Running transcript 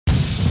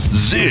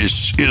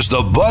This is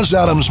the Buzz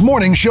Adams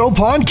Morning Show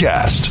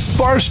podcast.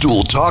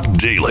 Barstool Talk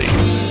Daily.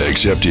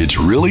 Except it's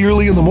really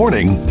early in the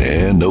morning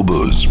and no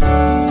booze.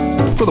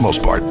 For the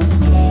most part.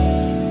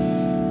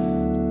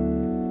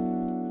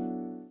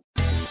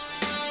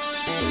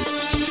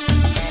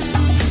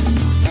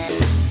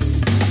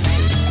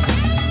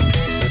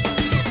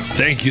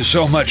 Thank you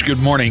so much. Good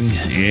morning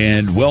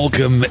and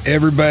welcome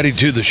everybody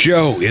to the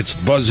show. It's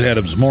the Buzz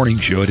Adams Morning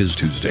Show. It is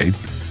Tuesday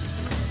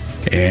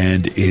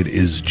and it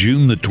is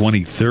June the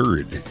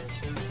 23rd.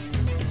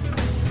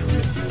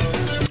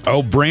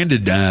 Oh,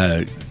 Brandon,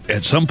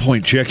 at some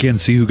point check in,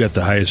 see who got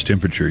the highest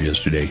temperature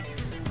yesterday,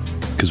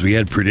 because we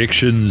had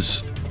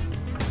predictions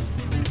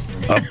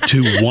up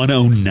to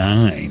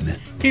 109.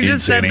 You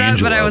just said that,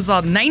 Angelo. but I was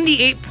all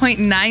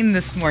 98.9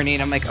 this morning.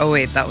 I'm like, oh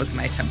wait, that was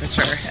my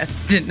temperature. I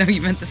didn't know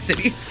you meant the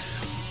cities.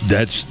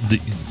 That's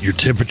your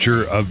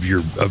temperature of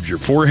your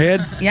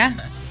forehead? Yeah.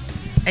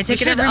 I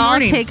take it every all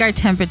morning. take our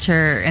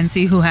temperature and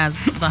see who has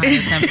the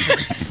highest temperature.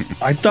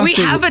 I thought we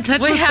have a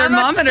touchless We have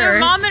thermometer. a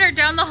thermometer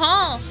down the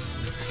hall.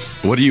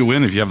 What do you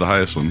win if you have the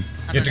highest one?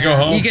 You get to go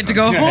home. You get to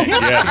go home.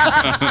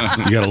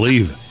 Yeah. You got to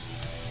leave.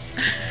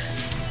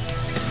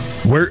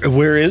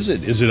 Where is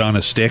it? Is it on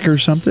a stick or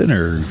something,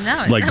 or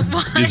No, like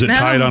is it No.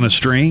 tied on a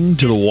string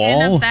to the In a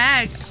wall?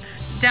 bag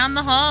down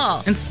the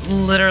hall. It's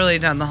literally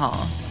down the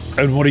hall.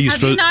 And what are you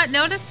Have you supposed? not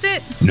noticed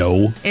it?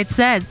 No. It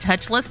says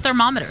touchless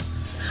thermometer.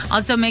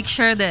 Also, make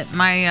sure that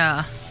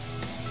my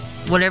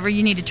whatever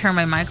you need to turn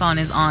my mic on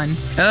is on.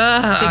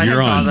 I You're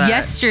saw on. that.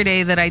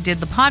 Yesterday that I did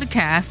the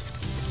podcast,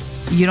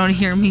 you don't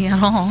hear me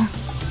at all.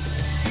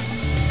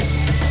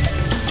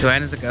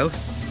 Joanna's a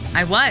ghost.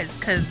 I was,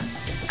 because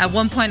at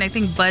one point I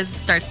think Buzz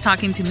starts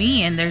talking to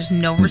me and there's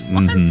no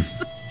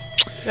response.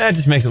 That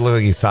just makes it look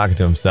like he's talking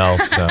to himself.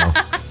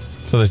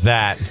 So there's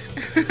that.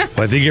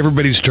 Well, I think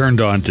everybody's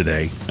turned on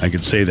today. I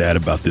can say that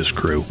about this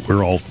crew.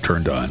 We're all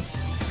turned on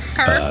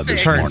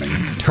this Perfect.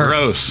 morning.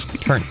 Gross.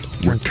 Turned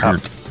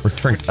turned. up. We're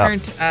turned up.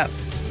 Turned up.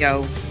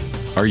 Yo.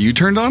 Are you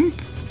turned on?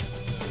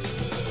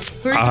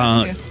 Who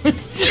are you talking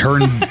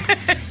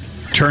to?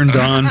 Turned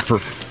on for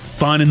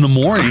fun in the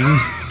morning.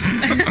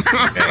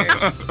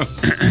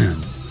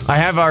 I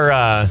have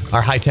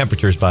our high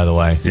temperatures, by the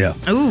way. Yeah.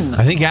 Ooh.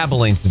 I think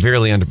Abilene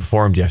severely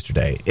underperformed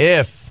yesterday.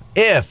 If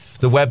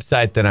the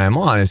website that I'm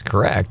on is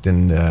correct,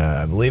 and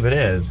I believe it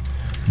is.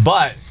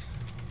 But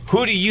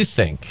who do you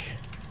think?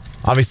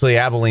 Obviously,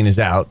 Abilene is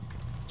out.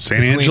 San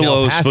Between Angelo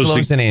El is Paso supposed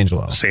and to. San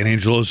Angelo. San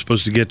Angelo is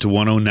supposed to get to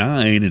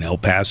 109, and El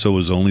Paso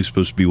is only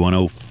supposed to be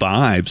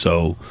 105.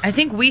 So I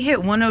think we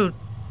hit 10.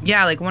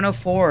 Yeah, like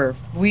 104.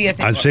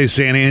 I'd say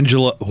San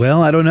Angelo.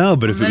 Well, I don't know,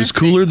 but if it gonna was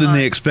cooler say than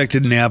they us.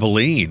 expected in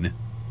Abilene,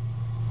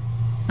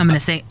 I'm going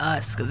to say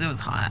us because it was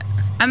hot.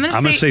 I'm I'm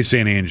gonna say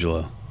San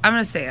Angelo. I'm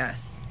gonna say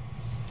us.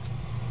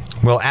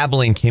 Well,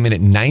 Abilene came in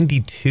at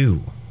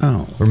 92.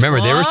 Oh,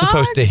 Remember, they were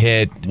supposed to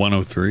hit.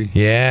 103.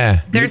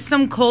 Yeah. There's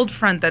some cold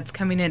front that's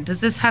coming in.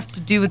 Does this have to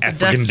do with the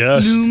African dust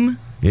dust. plume?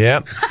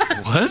 Yep.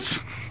 What?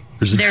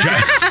 There's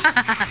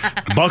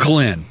a buckle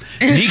in.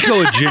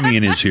 Nico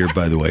Jimian is here,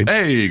 by the way.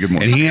 Hey, good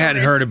morning. And he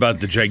hadn't heard about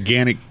the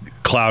gigantic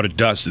cloud of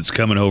dust that's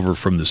coming over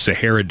from the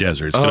Sahara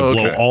Desert. It's going to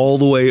blow okay. all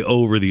the way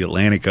over the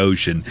Atlantic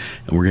Ocean,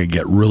 and we're going to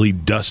get really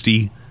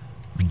dusty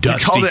You called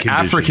it conditions.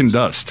 African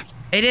dust.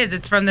 It is.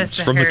 It's from this.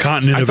 It's from the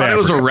continent I of thought Africa.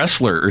 it was a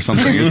wrestler or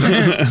something.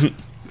 It's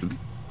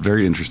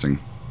very interesting.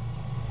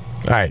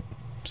 All right.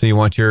 So you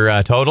want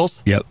your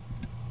totals? Yep.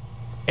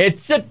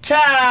 It's a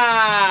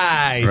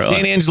tie. Really?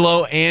 San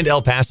Angelo and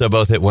El Paso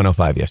both hit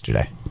 105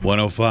 yesterday.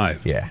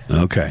 105. Yeah.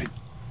 Okay.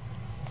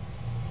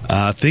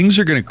 Things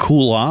are going to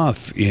cool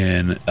off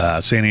in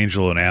San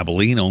Angelo and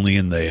Abilene, only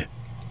in the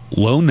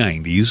low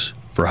 90s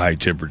for high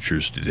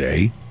temperatures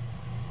today.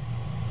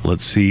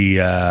 Let's see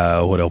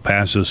what El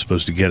Paso is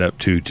supposed to get up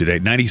to today.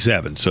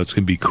 97, so it's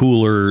going to be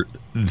cooler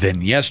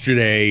than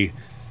yesterday,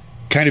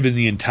 kind of in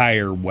the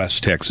entire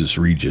West Texas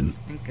region,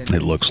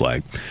 it looks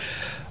like.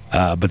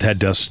 But that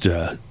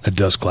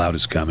dust cloud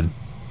is coming.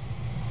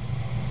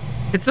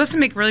 It's supposed to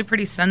make really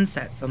pretty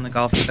sunsets on the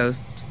Gulf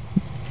Coast.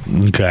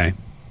 Okay.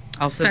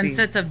 Also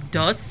Sunsets of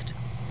dust.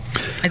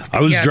 I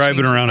was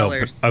driving around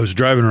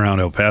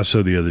El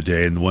Paso the other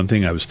day, and the one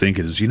thing I was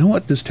thinking is, you know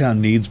what this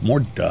town needs? More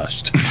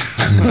dust.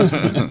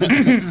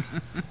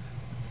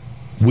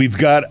 We've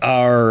got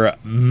our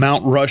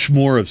Mount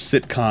Rushmore of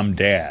sitcom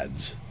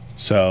dads.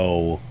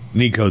 So,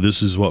 Nico,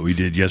 this is what we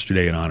did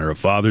yesterday in honor of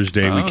Father's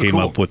Day. We came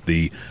up with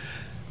the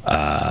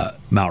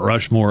Mount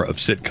Rushmore of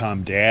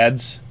sitcom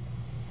dads.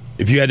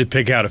 If you had to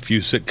pick out a few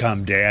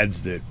sitcom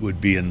dads that would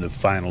be in the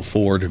final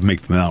four to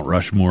make the Mount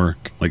Rushmore,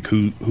 like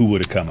who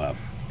would have come up?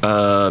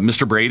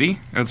 Mr. Brady,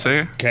 I'd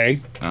say.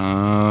 Okay.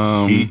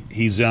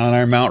 He's on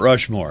our Mount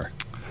Rushmore.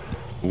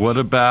 What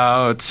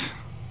about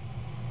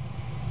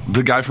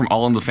the guy from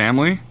All in the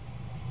Family?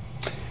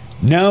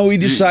 No, he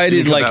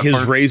decided you like that his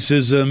part?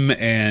 racism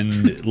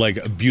and like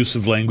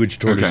abusive language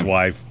toward his Okay.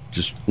 wife.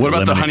 Just What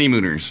about the eliminate-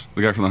 Honeymooners?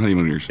 The guy from the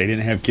Honeymooners. They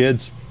didn't have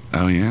kids.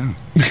 Oh, yeah.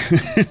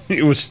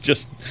 It was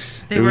just.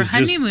 They it were was just-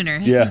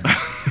 honeymooners. Yeah.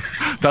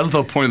 That was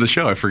the point of the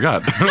show. I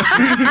forgot.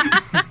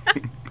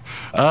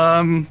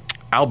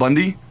 Al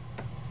Bundy.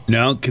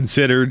 No,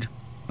 considered.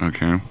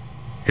 Okay.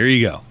 Here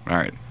you go. All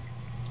right.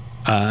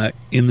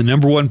 In the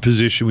number one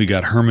position, we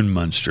got Herman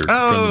Munster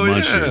from the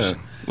Munsters. Yeah.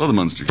 Love the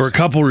Munsters. For a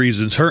couple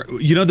reasons.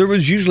 There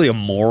was usually a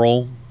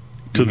moral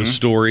to the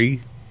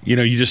story.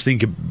 You just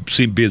think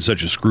it being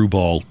such a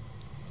screwball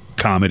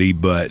comedy,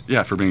 but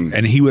yeah, for being.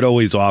 And he would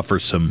always offer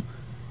some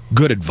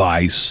good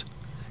advice.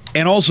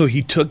 And also,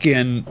 he took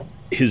in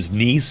his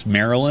niece,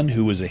 Marilyn,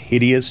 who was a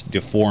hideous,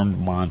 deformed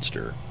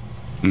monster.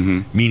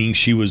 Meaning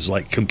she was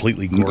like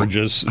completely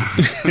gorgeous.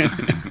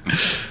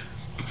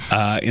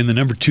 In the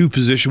number two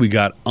position, we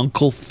got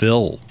Uncle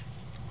Phil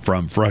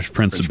from Fresh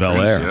Prince of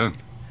Bel-Air. Yeah.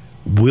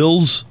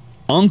 Will's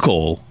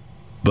uncle,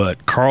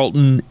 but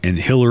Carlton and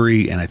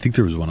Hillary, and I think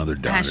there was one other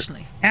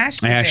daughter.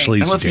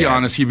 Ashley's and let's be dad.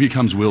 honest, he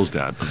becomes Will's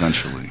dad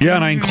eventually. Yeah,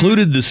 and I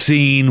included the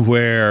scene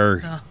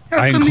where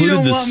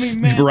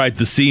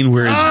the scene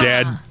where his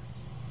dad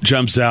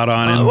jumps out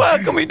on him. How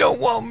come he don't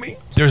want me?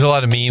 There's a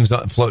lot of memes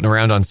floating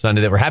around on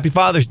Sunday that were Happy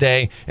Father's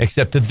Day,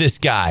 except to this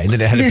guy. And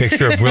then it had a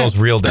picture of Will's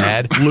real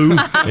dad. Lou.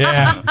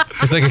 Yeah.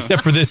 It's like,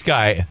 except for this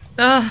guy.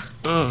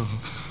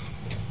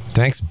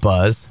 Thanks,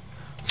 Buzz.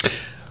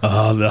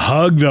 The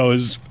hug, though,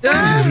 is...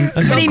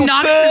 When he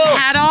knocks his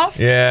hat off?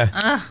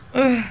 Yeah.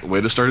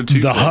 Way to start a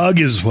Tuesday. The hug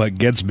is what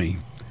gets me.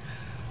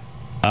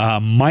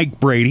 Mike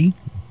Brady.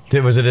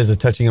 Was it as a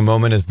touching a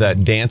moment as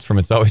that dance from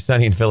It's Always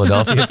Sunny in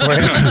Philadelphia?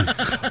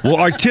 Well,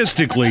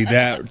 artistically,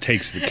 that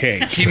takes the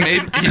cake. He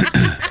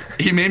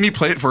made me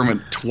play it for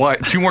him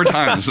two more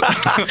times.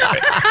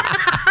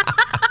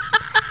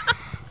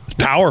 It's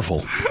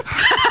powerful.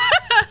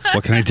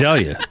 What can I tell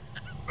you?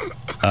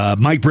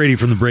 Mike Brady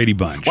from the Brady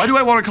Bunch. Why do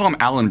I want to call him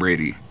Alan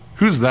Brady?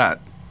 Who's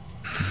that?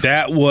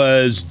 That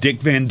was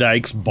Dick Van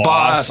Dyke's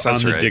boss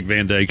on the Dick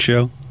Van Dyke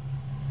Show.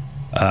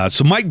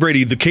 So Mike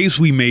Brady, the case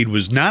we made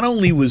was not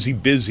only was he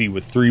busy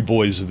with three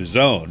boys of his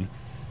own,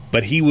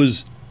 but he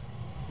was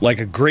like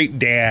a great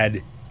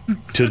dad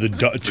to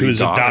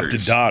his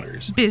adopted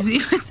daughters. Busy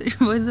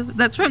with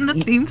that's from the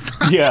theme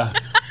song. Yeah.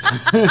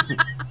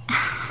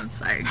 I'm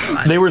sorry, go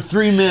on. They were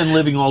three men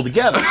living all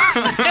together.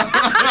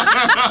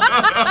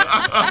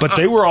 But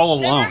they were all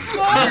alone.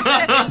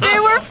 They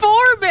were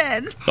four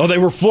men. Oh, they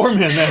were four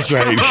men, that's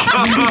right.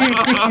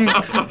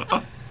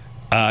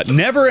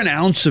 Never an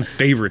ounce of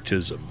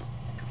favoritism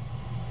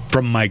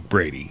from Mike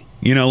Brady.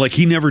 Like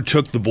he never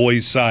took the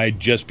boys' side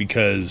just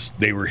because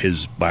they were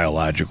his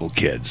biological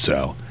kids.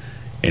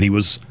 And he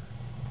was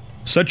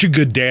such a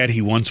good dad,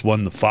 he once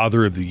won the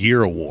Father of the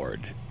Year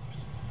award.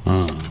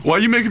 Why are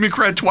you making me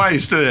cry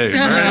twice today?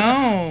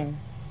 No.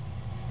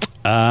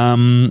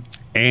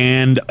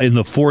 And in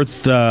the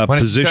fourth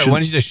position... Why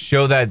don't you just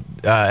show that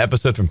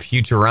episode from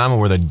Futurama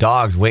where the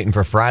dog's waiting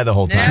for Fry the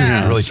whole time?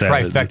 Yeah. Really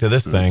trifecta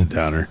this thing.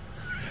 Downer.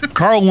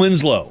 Carl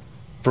Winslow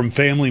from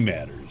Family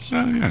Matters.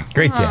 Oh, yeah.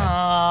 Great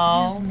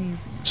dad.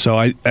 So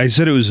I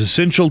said it was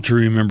essential to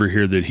remember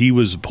here that he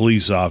was a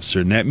police officer,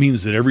 and that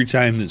means that every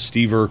time that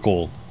Steve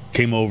Urkel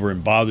came over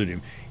and bothered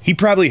him, he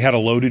probably had a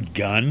loaded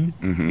gun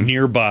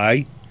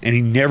nearby, and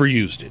he never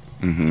used it.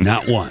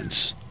 Not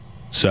once.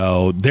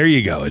 So there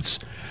you go. It's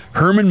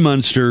Herman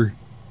Munster,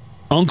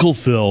 Uncle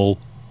Phil,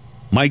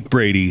 Mike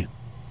Brady,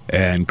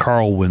 and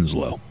Carl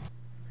Winslow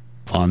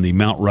on the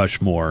Mount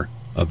Rushmore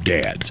of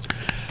dads.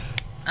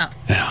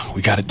 Yeah,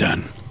 we got it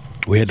done.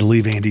 We had to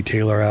leave Andy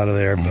Taylor out of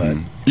there, but...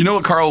 You know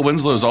what? Carl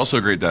Winslow is also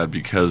a great dad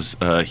because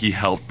he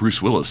helped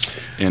Bruce Willis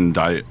in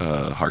Die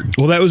Hard.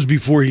 Well, that was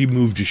before he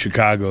moved to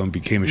Chicago and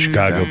became a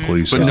Chicago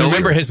police But officer.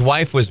 Remember, his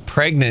wife was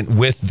pregnant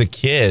with the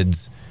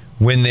kids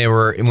when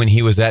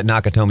he was at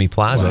Nakatomi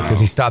Plaza because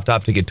he stopped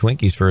off to get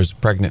Twinkies for his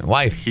pregnant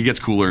wife. He gets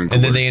cooler and cooler.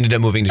 And then they ended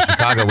up moving to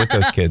Chicago with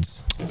those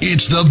kids.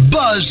 It's the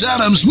Buzz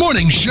Adams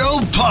Morning Show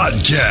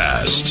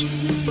podcast.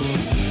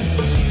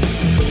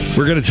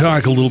 We're going to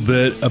talk a little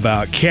bit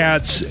about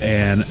cats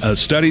and a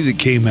study that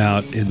came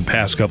out in the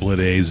past couple of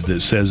days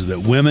that says that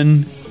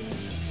women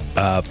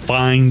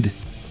find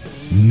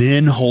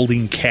men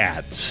holding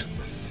cats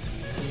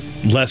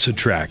less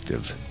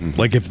attractive.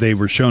 Like if they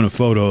were shown a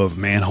photo of a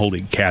man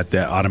holding a cat,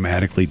 that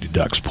automatically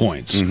deducts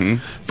points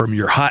from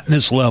your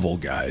hotness level,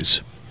 guys.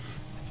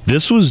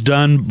 This was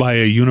done by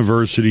a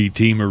university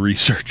team of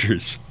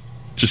researchers.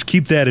 Just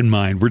keep that in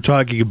mind. We're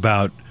talking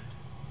about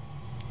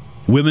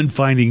women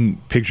finding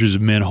pictures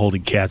of men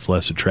holding cats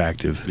less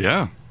attractive.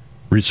 Yeah.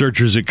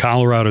 Researchers at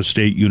Colorado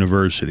State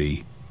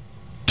University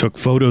took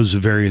photos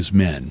of various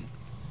men,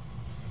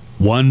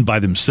 one by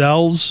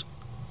themselves,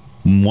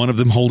 one of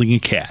them holding a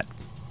cat.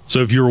 So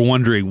if you were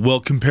wondering, well,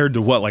 compared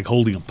to what, like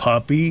holding a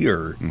puppy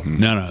or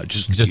no,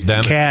 just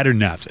them? A cat or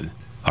nothing.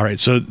 All right,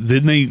 so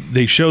then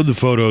they showed the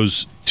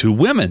photos to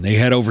women. They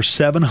had over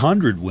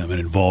 700 women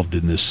involved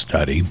in this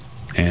study,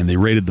 and they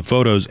rated the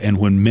photos. And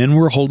when men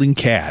were holding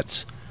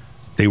cats,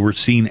 they were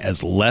seen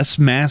as less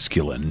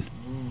masculine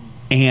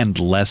and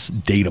less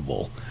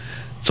dateable.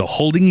 So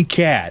holding a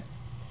cat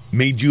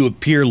made you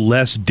appear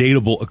less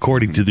dateable,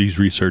 according to these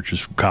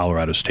researchers from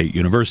Colorado State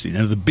University.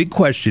 Now, the big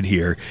question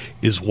here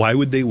is why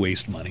would they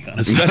waste money on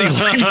a study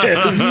like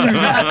this?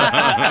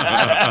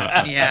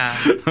 Yeah.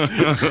 How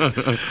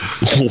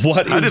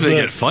did they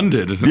get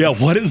funded? Yeah,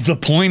 what is the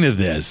point of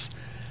this?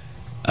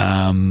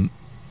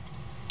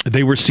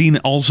 They were seen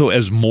also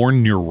as more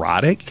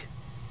neurotic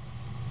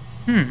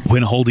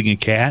when holding a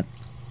cat.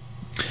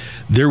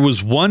 There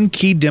was one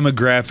key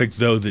demographic,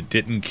 though, that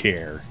didn't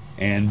care.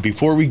 And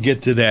before we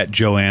get to that,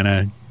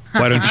 Joanna,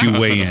 why don't you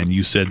weigh in?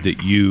 You said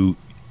that you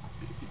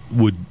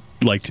would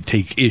like to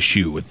take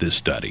issue with this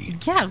study.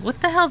 Yeah,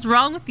 what the hell's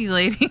wrong with you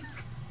ladies?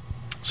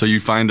 So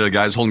you find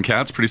guys holding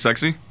cats pretty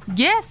sexy?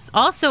 Yes.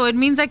 Also, it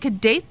means I could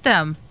date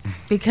them.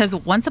 Because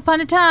once upon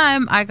a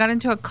time, I got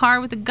into a car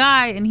with a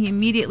guy and he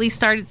immediately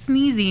started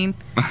sneezing.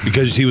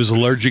 Because he was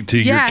allergic to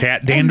your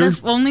cat dander? And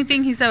the only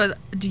thing he said was,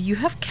 "Do you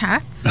have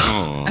cats?"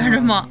 Oh. And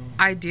I'm all,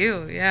 "I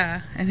do,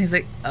 yeah." And he's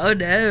like, "Oh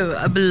no,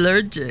 I'm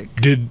allergic."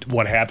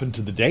 What happened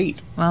to the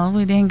date? Well,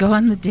 we didn't go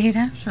on the date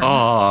after.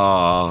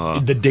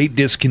 The date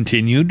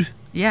discontinued?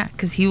 Yeah,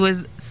 because he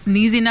was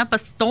sneezing up a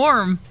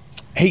storm.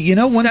 Hey, you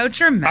know what? So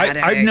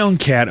dramatic. I've known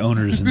cat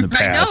owners in the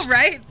I past. know,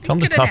 right? Tell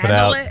 'em to Couldn't tough it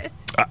handle out.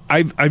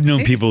 I've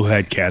known people who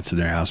had cats in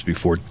their house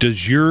before.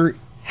 Does your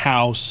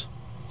house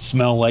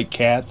smell like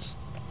cats?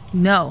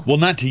 No. Well,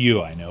 not to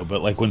you, I know,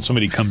 but like when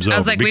somebody comes over. I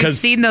was like, we've because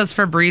seen those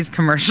Febreze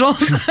commercials.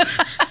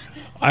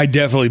 I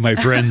definitely, my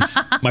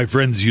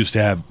friends used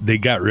to have. They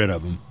got rid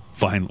of them.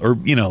 Fine, or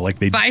like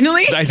they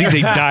Finally? I think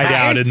they died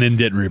out and then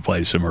didn't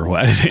replace them or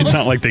what. It's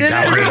not like they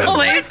got rid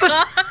of them.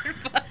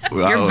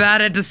 You're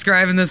bad at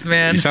describing this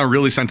man. You sound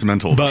really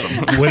sentimental. But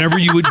whenever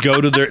you would go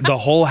to the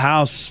whole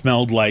house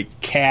smelled like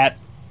cat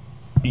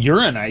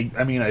urine.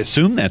 I mean, I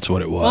assume that's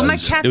what it was. Well, my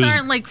cats It was-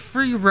 aren't like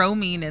free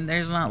roaming and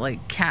there's not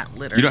like cat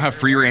litter. You don't have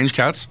free range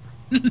cats?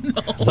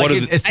 What are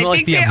it, the- it I smelled think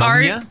like the they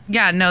ammonia. are.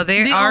 Yeah, no,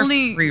 they The are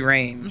only- free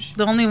range.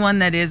 The only one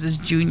that is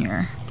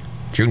Junior.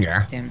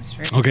 Junior. Damn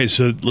straight. Okay,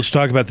 so let's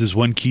talk about this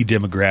one key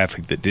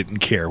demographic that didn't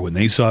care. When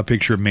they saw a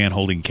picture of a man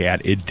holding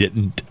cat, it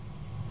didn't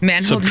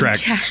Man holding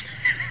subtract. cat.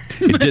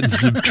 It didn't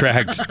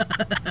subtract.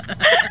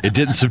 It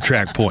didn't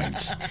subtract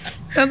points.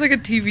 Sounds like a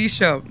TV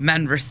show.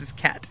 Man versus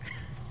cat.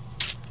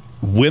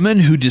 Women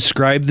who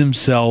describe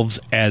themselves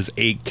as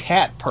a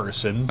cat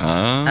person,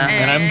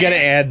 and I'm going to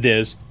add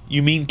this,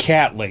 you mean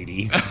cat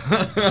lady,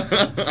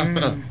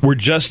 were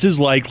just as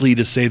likely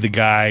to say the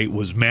guy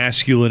was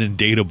masculine and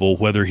dateable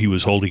whether he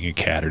was holding a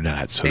cat or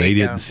not. So There they you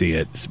didn't go. see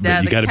it. But Yeah,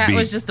 you the got to cat be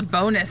was just a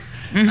bonus.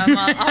 I'm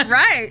all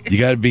right. you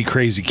got to be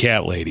crazy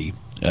cat lady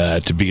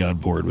to be on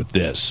board with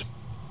this.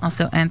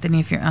 Also, Anthony,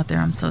 if you're out there,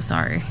 I'm so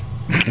sorry.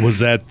 Was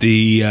that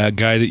the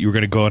guy that you were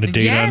going to go on a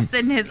date Yes, on?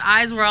 and his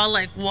eyes were all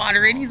like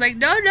watering. He's like,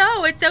 no,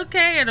 it's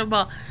okay. And I'm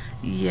all,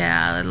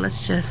 yeah,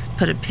 let's just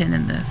put a pin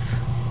in this.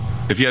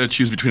 If you had to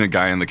choose between a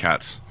guy and the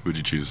cats, who would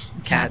you choose?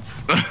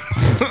 Cats.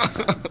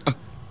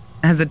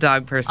 As a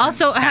dog person.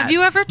 Also, have cats.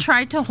 you ever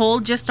tried to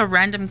hold just a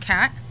random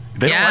cat?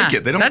 They Yeah, don't like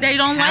it. They don't. that's- They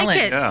don't like talent.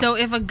 it. Yeah. So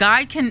if a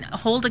guy can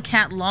hold a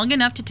cat long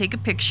enough to take a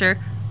picture,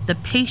 the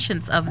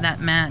patience of that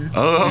man.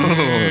 Oh,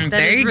 that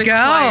There is you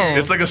required. go.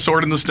 it's like a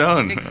sword in the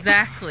stone,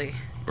 Exactly.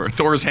 or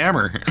Thor's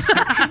hammer.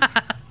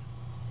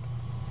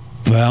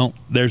 Well,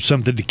 there's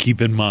something to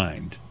keep in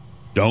mind.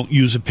 Don't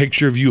use a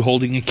picture of you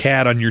holding a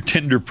cat on your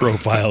Tinder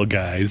profile,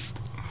 guys.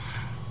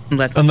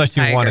 Unless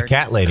you want a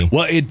cat lady.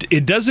 Well,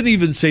 it doesn't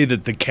even say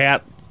that the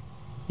cat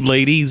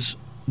ladies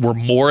were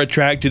more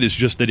attracted. It's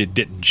just that it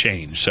didn't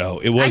change. So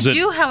it wasn't. I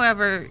do,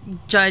 however,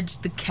 judge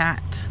the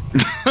cat.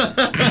 I'm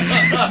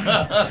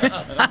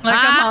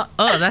all,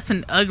 oh, that's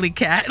an ugly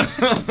cat.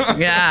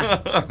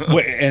 Yeah.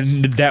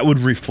 And that would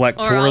reflect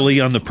Or poorly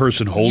on the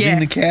person holding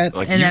the Yes. cat.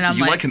 Like And you, then I'm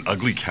you like- like an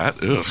ugly cat?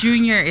 Ugh.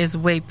 Junior is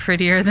way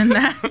prettier than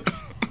that.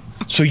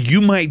 So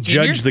you might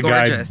Junior's judge the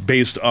guy gorgeous.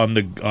 based on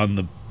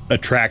the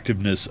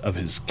attractiveness of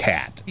his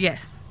cat.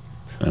 Yes.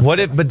 What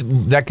if?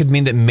 But that could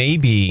mean that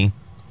maybe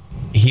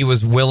he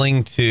was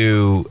willing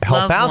to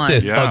help Love out one.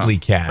 this Yeah. ugly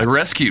cat. Like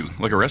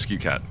a rescue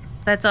cat.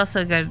 That's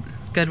also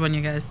good one,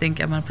 you guys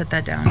think. I'm going to put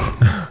that down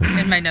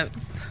in my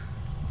notes.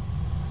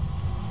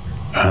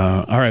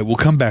 All right, we'll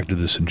come back to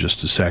this in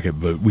just a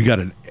second, but we got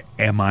an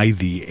Am I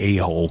the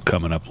A-hole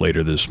coming up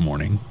later this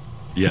morning.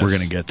 Yes. We're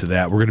going to get to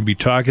that. We're going to be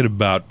talking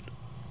about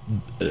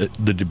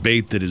the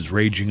debate that is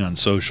raging on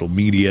social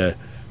media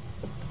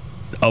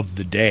of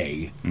the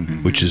day,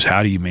 which is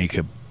how do you make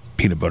a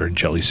peanut butter and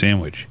jelly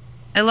sandwich?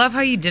 I love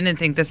how you didn't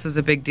think this was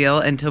a big deal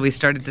until we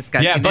started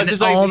discussing Yeah, it. Buzz And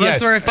is like, all of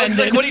us were Buzz is offended.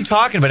 like, what are you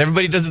talking about?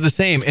 Everybody does it the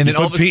same, and then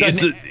all of a put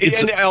sudden, it's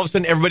and then all of a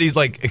sudden, everybody's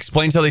like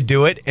explains how they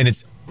do it, and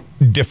it's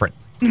different.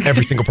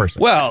 Every single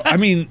person. Well, I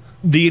mean,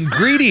 the Look at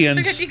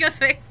ingredients Nico's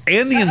face.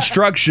 and the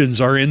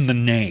instructions are in the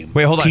name.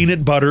 Wait, hold on.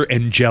 Peanut butter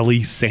and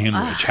jelly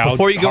sandwich. How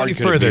Before you go hard any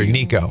could it further, be?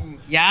 Nico,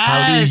 Yes.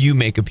 how do you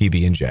make a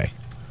PB&J?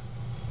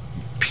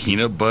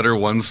 Peanut butter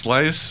one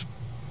slice,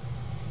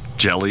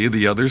 jelly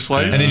the other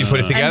slice. And then you put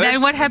it together. And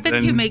then what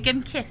happens? Then- You make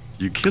him kiss.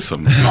 You kiss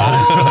them.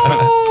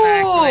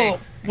 Exactly.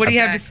 What do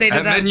you have to say to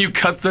And that? then you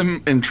cut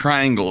them in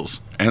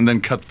triangles, and then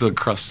cut the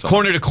crusts off.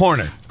 Corner to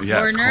corner. Yeah,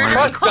 Corner.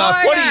 Crust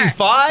stuff. What are you,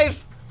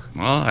 5?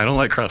 Well, I don't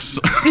like crusts.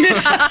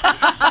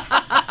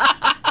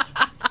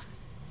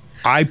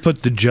 I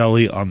put the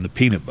jelly on the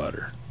peanut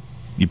butter.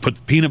 You put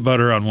the peanut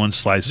butter on one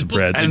slice of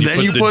bread, And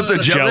then you put the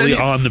jelly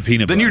on the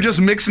peanut butter. Then you're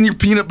just mixing your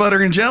peanut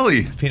butter and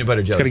jelly. Peanut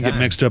butter jelly. Got to get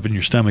mixed up in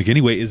your stomach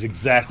anyway. Is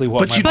exactly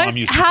what my But mom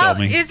used to how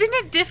tell me. isn't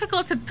it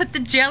difficult to put the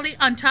jelly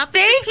on top of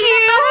Thank the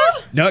peanut you.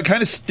 butter? No, it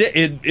kind of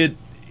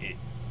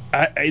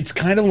it's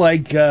kind of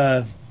like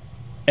an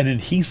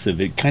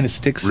adhesive. It kind of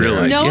sticks there.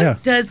 Really? No, Yeah.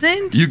 it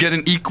doesn't. You get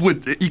an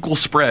equal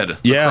spread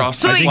Yeah. across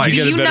So the I think slice. you do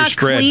get a you better not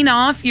spread. clean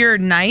off your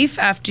knife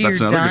after That's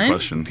you're another done? good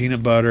question.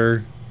 Peanut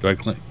butter. Do I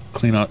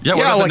clean off? Yeah,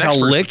 what about the like next I'll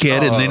person? lick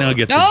it and then I'll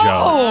get the No,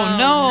 jelly.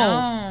 no.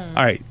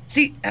 All right.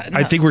 See,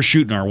 I think we're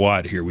shooting our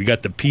wad here. We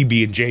got the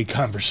PB&J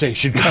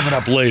conversation coming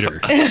up later.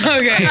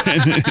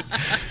 okay.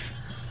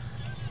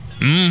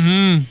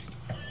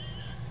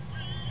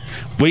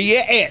 Well,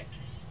 yeah.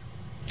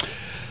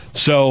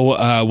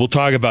 So we'll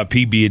talk about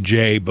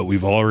PB&J, but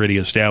we've already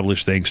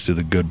established, thanks to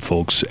the good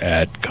folks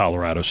at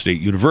Colorado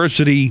State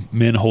University,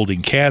 men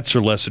holding cats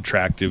are less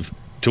attractive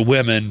to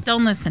women.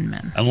 Don't listen,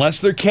 men.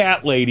 Unless they're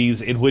cat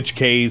ladies, in which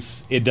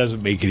case it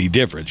doesn't make any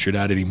difference. You're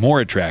not any more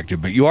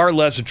attractive, but you are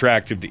less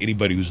attractive to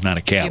anybody who's not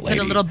a cat You lady.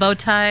 put a little bow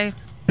tie.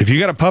 If you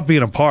got a puppy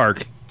in a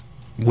park,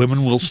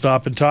 women will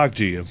stop and talk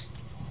to you.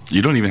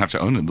 You don't even have to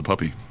own the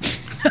puppy.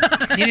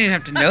 You didn't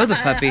have to know the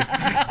puppy.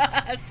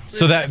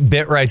 So that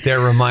bit right there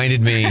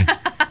reminded me,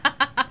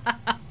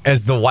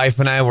 as the wife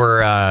and I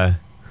were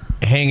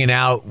hanging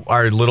out,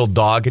 our little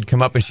dog had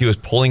come up and she was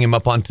pulling him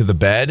up onto the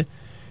bed,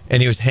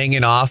 and he was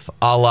hanging off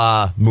a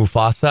la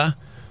Mufasa.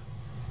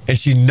 And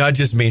she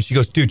nudges me and she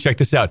goes, dude, check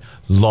this out.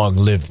 Long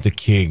live the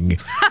king.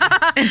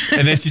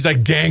 And then she's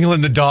like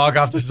dangling the dog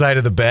off the side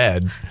of the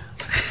bed.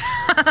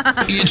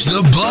 It's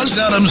the Buzz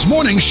Adams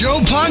Morning Show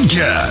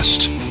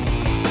podcast.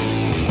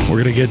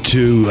 We're going to get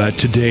to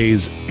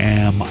today's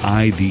Am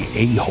I the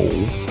A-Hole?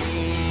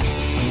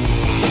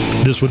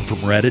 This one from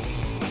Reddit.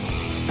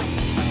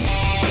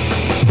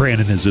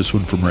 Brandon, is this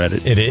one from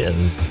Reddit? It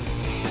is.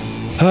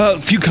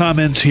 A few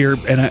comments here,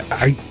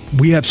 and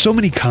we have so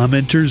many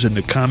commenters, and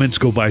the comments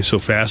go by so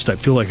fast, I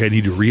feel like I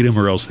need to read them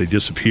or else they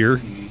disappear.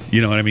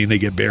 You know what I mean? They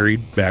get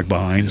buried back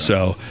behind.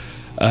 Yeah.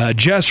 So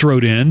Jess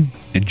wrote in,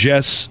 and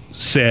Jess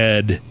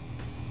said,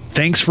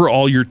 thanks for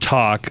all your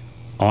talk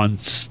on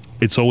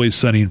It's Always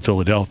Sunny in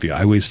Philadelphia.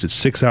 I wasted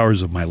 6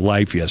 hours of my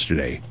life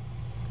yesterday.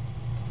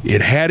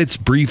 It had its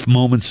brief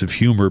moments of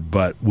humor,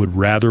 but would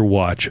rather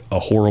watch a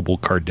horrible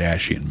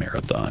Kardashian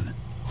marathon.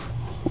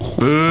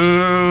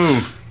 Boo!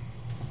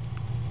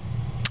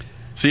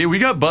 See, we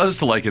got Buzz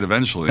to like it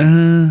eventually.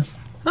 I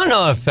don't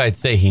know if I'd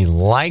say he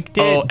liked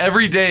it. Oh,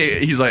 every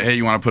day he's like, hey,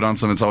 you want to put on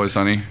some It's Always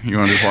Sunny? You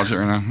want to just watch it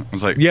right now? I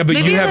was like, Yeah, but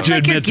Maybe you have that's to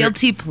like a admit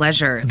guilty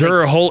pleasure.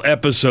 there are whole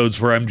episodes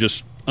where I'm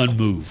just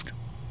unmoved,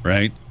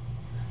 right?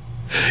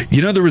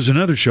 You know, there was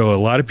another show a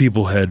lot of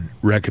people had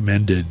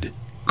recommended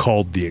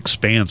called The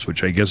Expanse,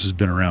 which I guess has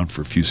been around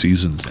for a few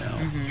seasons now.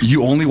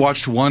 You only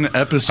watched one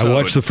episode. I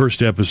watched the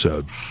first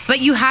episode. But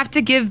you have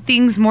to give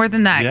things more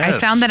than that. I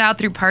Yes. found that out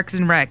through Parks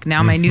and Rec.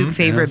 Now my new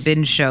favorite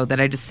binge show that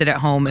I just sit at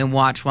home and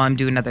watch while I'm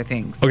doing other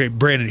things. Okay,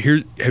 Brandon,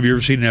 have you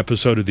ever seen an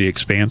episode of The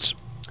Expanse?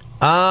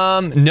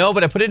 No,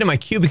 but I put it in my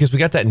queue because we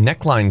got that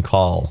neckline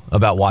call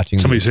about watching.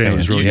 Somebody The saying it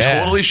was Expanse. really You yeah.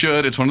 totally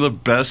should. It's one of the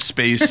best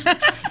space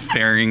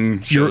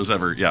faring shows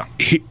ever. Yeah.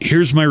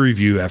 Here's my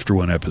review after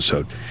one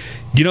episode.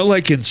 You know,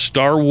 like in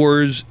Star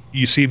Wars,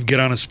 you see them get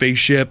on a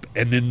spaceship,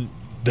 and then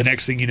the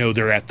next thing you know,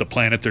 they're at the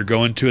planet they're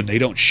going to, and they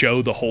don't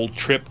show the whole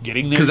trip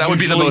getting there. Because that would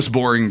be the usually. most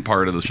boring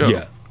part of the show.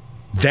 Yeah.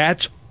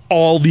 That's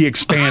all The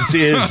Expanse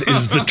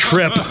is the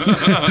trip.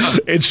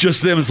 It's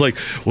just them. It's like,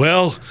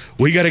 well,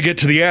 we got to get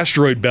to the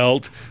asteroid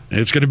belt, and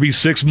it's going to be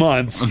 6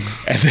 months, and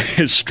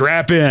then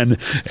strap in,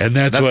 and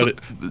that's what...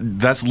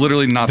 That's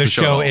literally not the The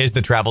show. show is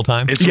the travel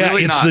time. It's yeah,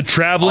 really it's not. the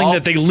traveling All-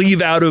 that they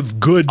leave out of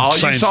good All you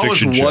science saw was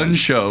fiction one shows.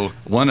 show,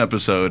 one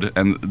episode,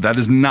 and that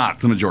is not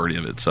the majority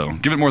of it. So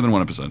give it more than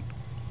one episode.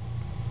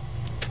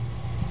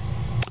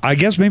 I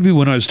guess maybe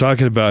when I was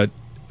talking about,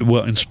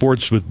 well, in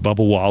sports with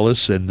Bubba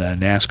Wallace and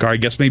NASCAR, I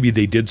guess maybe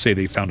they did say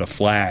they found a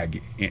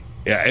flag,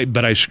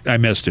 but I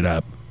messed it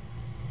up.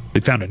 They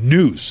found a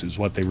noose is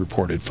what they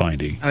reported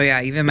finding. Oh yeah,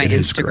 even my in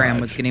his Instagram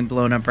garage. was getting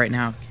blown up right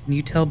now. Can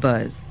you tell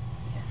Buzz?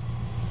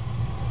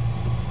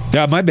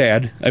 Yeah, my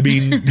bad. I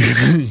mean,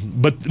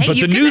 but you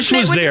the can noose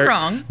admit was when you're there.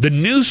 wrong. The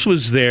noose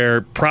was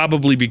there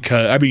probably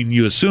because, I mean,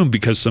 you assume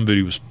because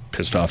somebody was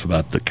pissed off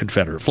about the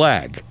Confederate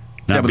flag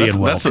not Yeah, but being that's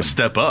welcome. a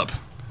step up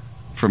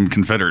from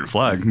Confederate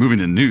flag, moving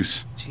to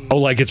noose. Oh,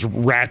 like it's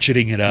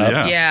ratcheting it up.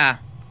 Yeah. Yeah.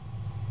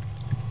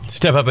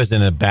 Step up isn't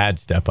a bad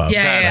step up.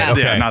 Yeah, That's-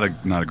 Okay.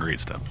 not a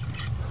great step.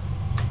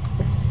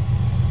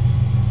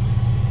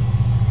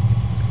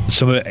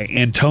 So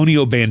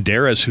Antonio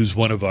Banderas, who's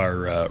one of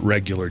our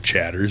regular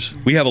chatters,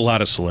 we have a lot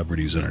of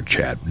celebrities in our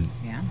chat, and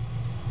Yeah.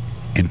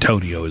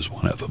 Antonio is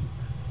one of them.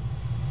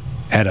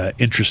 Had an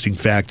interesting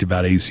fact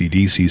about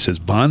AC/DC. He says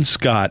Bon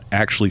Scott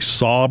actually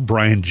saw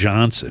Brian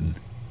Johnson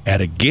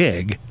at a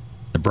gig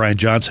that Brian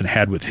Johnson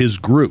had with his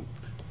group.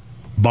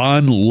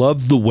 Bond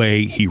loved the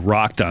way he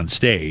rocked on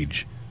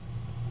stage,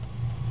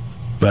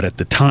 but at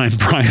the time,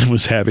 Brian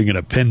was having an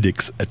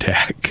appendix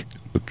attack.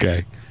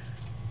 Okay.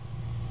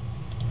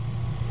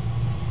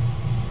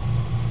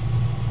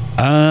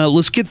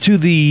 Let's get to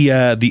the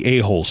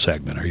a-hole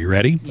segment. Are you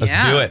ready? Let's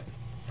do it.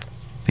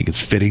 I think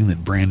it's fitting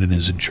that Brandon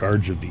is in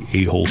charge of the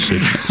a-hole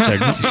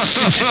segment.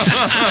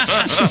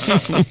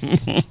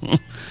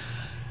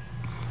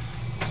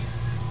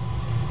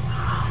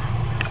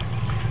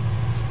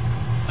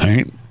 All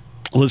right.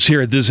 Let's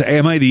hear it. This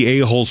Am I the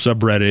A-hole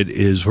subreddit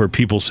is where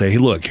people say, hey,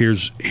 look,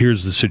 here's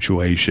the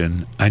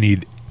situation. I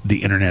need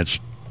the internet's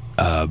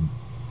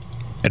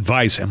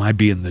advice. Am I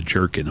being the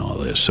jerk in all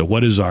this? So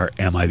what is our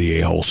Am I the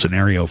A-hole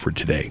scenario for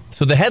today?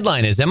 So the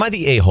headline is, am I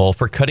the a-hole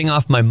for cutting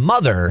off my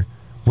mother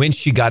when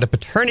she got a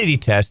paternity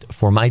test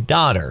for my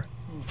daughter?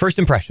 First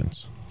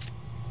impressions.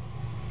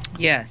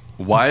 Yes.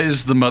 Why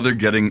is the mother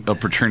getting a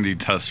paternity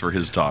test for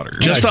his daughter?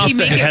 Just off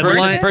the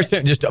headline? First,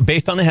 just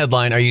based on the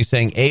headline, are you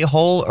saying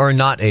a-hole or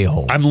not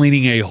a-hole? I'm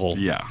leaning a-hole.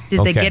 Yeah. Did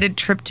they Okay. get a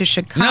trip to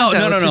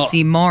Chicago to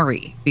see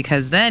Maury?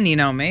 Because then,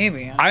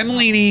 maybe. I'm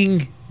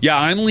leaning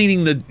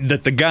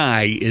that the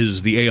guy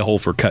is the a-hole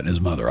for cutting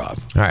his mother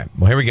off. All right,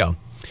 well, here we go.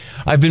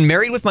 I've been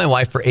married with my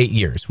wife for 8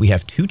 years. We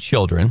have 2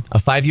 children, a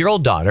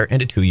 5-year-old daughter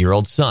and a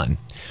 2-year-old son.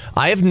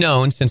 I have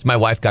known since my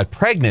wife got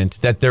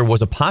pregnant that there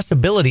was a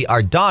possibility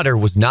our daughter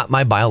was not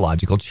my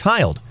biological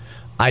child.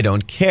 I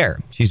don't care.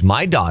 She's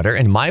my daughter,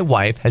 and my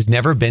wife has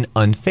never been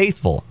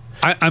unfaithful.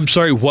 I'm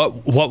sorry,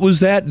 what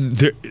was that?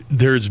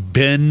 There's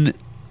been,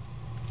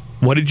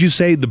 what did you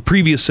say? The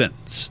previous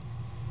sentence.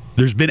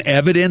 There's been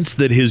evidence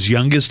that his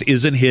youngest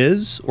isn't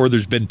his, or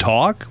there's been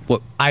talk?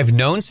 What? I've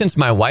known since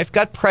my wife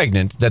got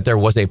pregnant that there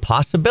was a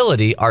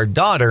possibility our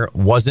daughter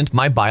wasn't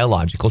my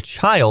biological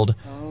child.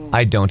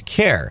 I don't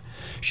care.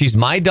 She's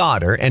my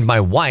daughter, and my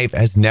wife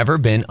has never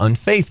been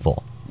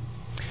unfaithful.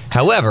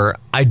 However,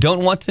 I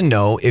don't want to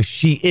know if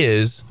she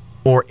is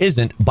or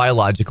isn't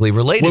biologically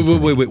related to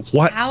me. Wait.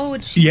 What? How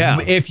would she? Yeah.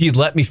 If you'd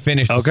let me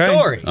finish the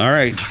story. All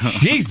right.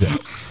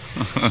 Jesus.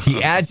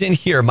 He adds in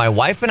here, my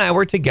wife and I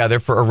were together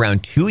for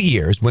around 2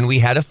 years when we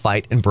had a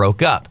fight and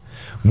broke up.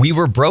 We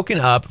were broken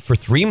up for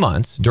 3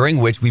 months, during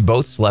which we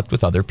both slept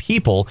with other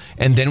people,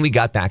 and then we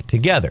got back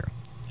together.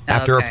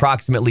 After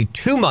approximately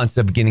 2 months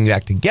of getting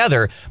back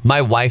together,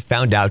 my wife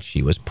found out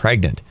she was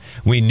pregnant.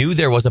 We knew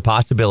there was a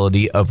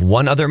possibility of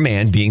one other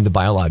man being the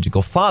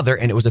biological father,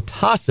 and it was a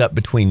toss-up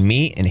between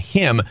me and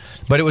him,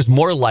 but it was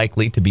more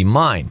likely to be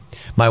mine.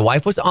 My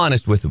wife was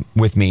honest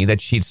with me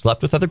that she'd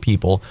slept with other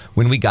people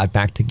when we got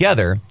back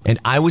together, and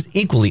I was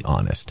equally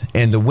honest.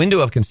 And the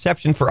window of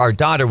conception for our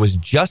daughter was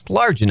just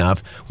large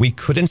enough we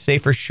couldn't say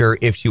for sure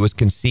if she was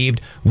conceived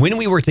when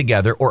we were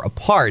together or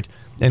apart.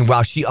 And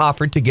while she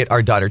offered to get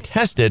our daughter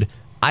tested,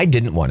 I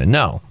didn't want to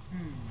know.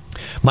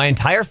 My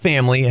entire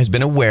family has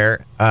been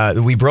aware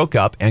that we broke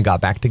up and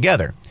got back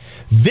together.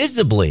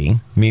 Visibly,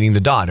 meaning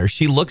the daughter,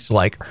 she looks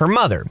like her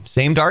mother.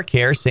 Same dark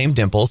hair, same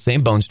dimples,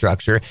 same bone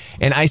structure.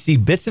 And I see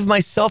bits of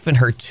myself in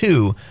her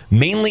too,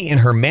 mainly in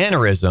her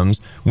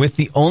mannerisms, with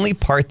the only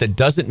part that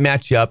doesn't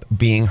match up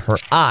being her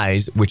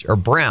eyes, which are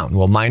brown,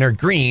 while mine are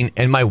green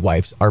and my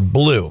wife's are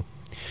blue.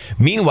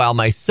 Meanwhile,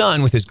 my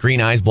son, with his green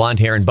eyes, blonde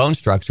hair, and bone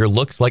structure,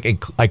 looks like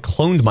I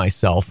cloned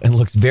myself and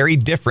looks very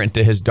different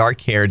to his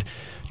dark-haired,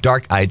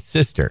 dark-eyed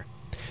sister.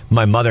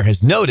 My mother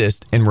has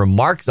noticed and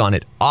remarks on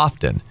it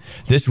often.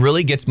 This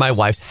really gets my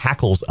wife's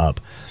hackles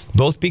up,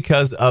 both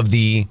because of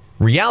the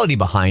reality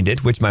behind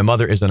it, which my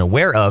mother is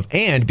unaware of,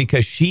 and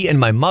because she and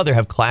my mother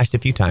have clashed a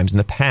few times in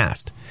the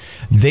past.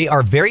 They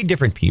are very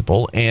different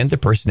people, and the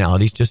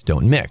personalities just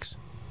don't mix.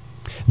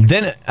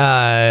 Then,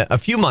 a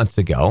few months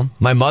ago,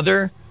 my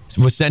mother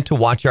was sent to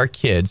watch our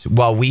kids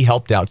while we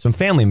helped out some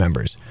family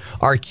members.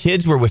 Our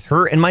kids were with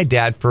her and my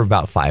dad for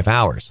about 5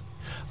 hours.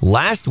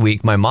 Last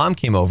week, my mom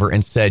came over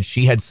and said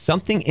she had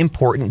something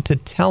important to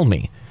tell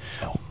me.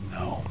 Oh,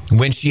 no.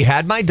 When she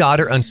had my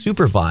daughter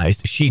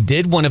unsupervised, she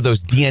did one of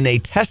those DNA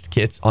test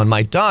kits on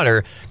my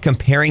daughter,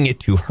 comparing it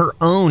to her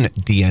own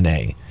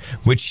DNA,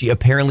 which she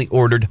apparently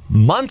ordered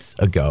months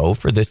ago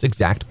for this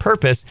exact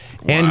purpose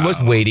and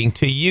was waiting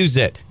to use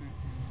it.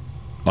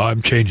 Oh,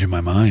 I'm changing my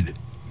mind.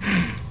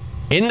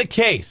 In the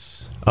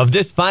case of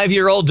this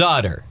 5-year-old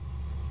daughter,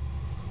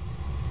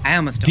 I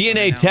almost don't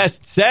DNA know.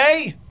 tests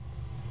say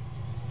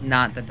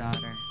Not the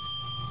daughter.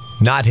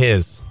 not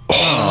his.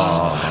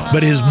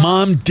 But his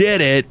mom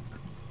did it,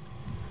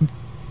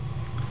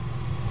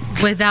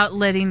 Without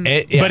letting.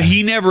 but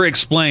he never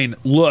explained,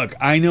 look,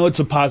 I know it's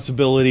a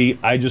possibility.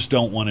 I just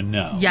don't want to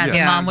know. Yeah, the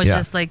Yeah. mom was Yeah.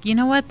 just like, you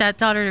know what? That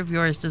daughter of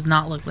yours does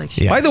not look like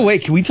she. Yeah. By the way,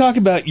 can we talk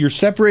about you're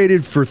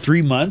separated for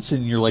 3 months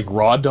and you're like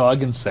raw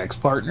dog and sex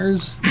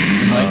partners?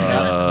 Like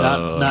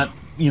not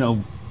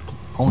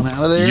pulling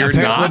out of there. You're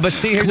Apparently, not. but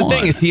see, here's the Come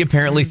thing: on. is he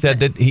apparently said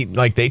that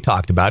they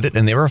talked about it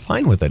and they were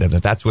fine with it, and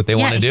if that's what they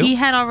want to do. He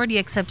had already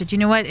accepted. You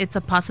know what? It's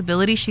a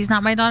possibility she's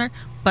not my daughter,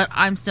 but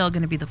I'm still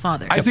going to be the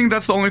father. I think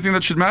that's the only thing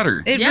that should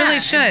matter. It really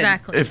should.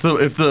 Exactly.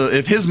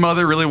 If his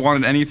mother really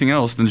wanted anything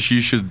else, then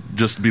she should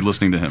just be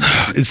listening to him.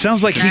 It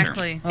sounds like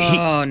Exactly.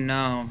 Oh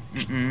no.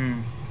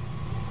 Mm-mm.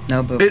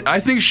 No boo. I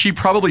think she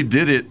probably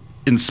did it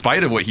in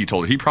spite of what he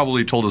told her. He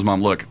probably told his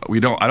mom, "Look, I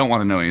don't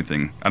want to know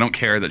anything. I don't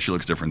care that she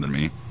looks different than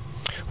me."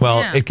 Well,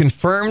 Yeah. it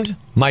confirmed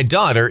my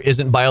daughter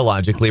isn't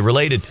biologically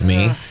related to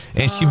me,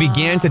 and she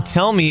began to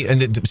tell me.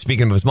 And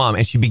speaking of his mom,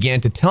 and she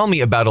began to tell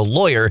me about a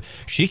lawyer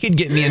she could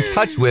get me in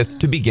touch with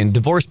to begin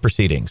divorce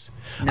proceedings.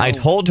 I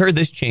told her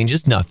this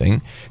changes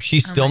nothing.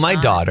 She's still my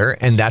daughter,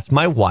 and that's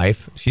my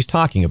wife she's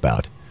talking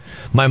about.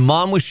 My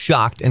mom was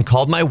shocked and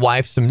called my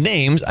wife some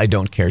names I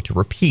don't care to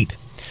repeat.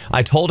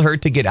 I told her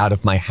to get out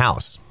of my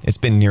house. It's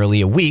been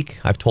nearly a week.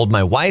 I've told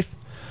my wife,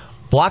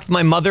 blocked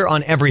my mother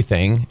on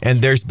everything,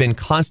 and there's been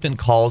constant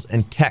calls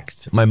and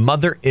texts. My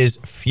mother is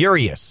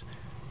furious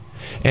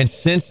and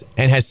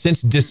has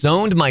since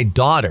disowned my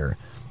daughter,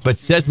 but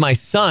says my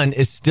son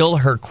is still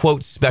her,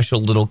 quote,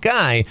 special little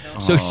guy,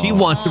 so she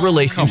wants a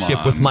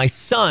relationship with my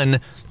son,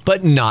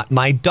 but not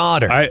my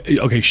daughter.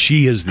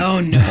 she is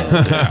the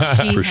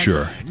She for has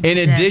sure. In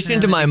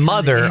addition to my definitely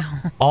mother,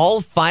 become ill.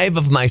 all 5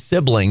 of my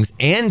siblings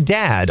and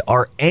dad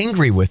are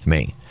angry with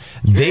me.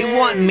 They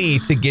want me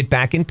to get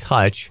back in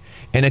touch,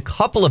 and a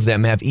couple of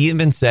them have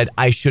even said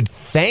I should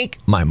thank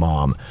my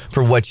mom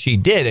for what she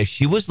did, as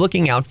she was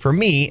looking out for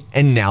me,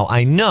 and now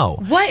I know.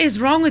 What is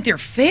wrong with your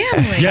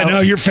family? Yeah, no,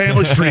 your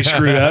family's pretty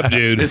screwed up,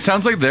 dude. It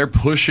sounds like they're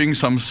pushing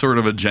some sort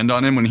of agenda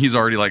on him when he's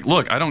already like,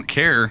 "Look, I don't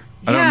care.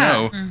 I Yeah.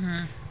 don't know."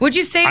 Mm-hmm. Would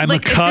you say I'm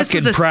like a if this cuck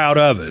was and proud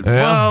of it.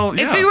 Well,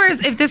 If we were,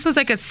 if this was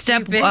like a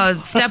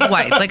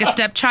stepwife, like a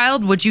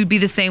stepchild, would you be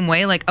the same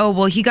way? Like, oh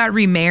well, he got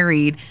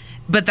remarried,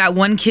 but that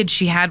one kid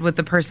she had with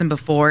the person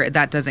before,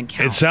 that doesn't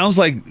count. It sounds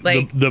like,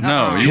 Like,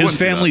 No, you his wouldn't do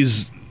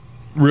family's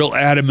real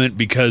adamant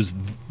because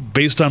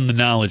based on the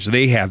knowledge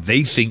they have,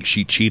 they think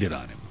she cheated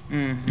on him.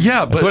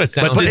 Yeah, but, what it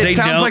sounds but like. it They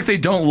sounds know- like they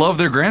don't love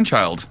their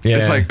grandchild. Yeah.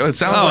 It's like it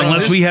sounds Oh, like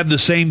unless this, we have the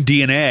same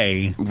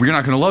DNA, we're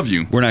not going to love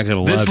you. we're not going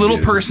to love This little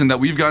you. person that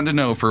we've gotten to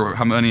know for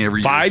how many every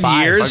year? 5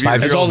 Five- years,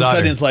 five-year-old it's all of a sudden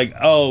daughter. it's like,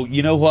 oh,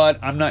 you know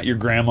what? I'm not your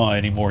grandma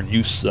anymore, and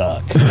you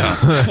suck.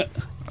 I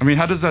mean,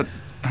 how does that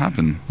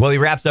happen? Well, he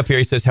wraps up here.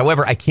 He says,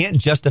 however, I can't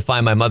justify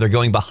my mother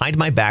going behind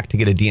my back to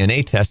get a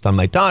DNA test on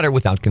my daughter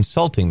without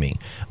consulting me.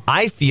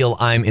 I feel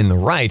I'm in the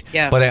right,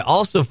 but I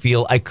also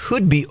feel I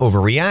could be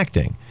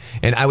overreacting.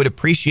 And I would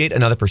appreciate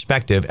another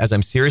perspective, as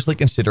I'm seriously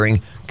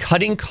considering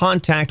cutting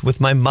contact with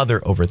my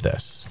mother over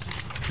this.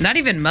 Not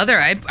even mother.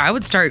 I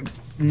would start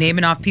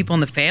naming off people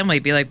in the family.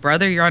 Be like,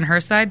 brother, you're on her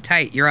side.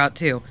 Tight, you're out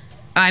too.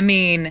 I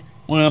mean,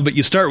 Well, but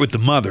you start with the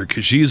mother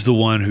because she's the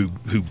one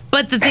who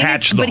but the thing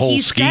hatched is, the but whole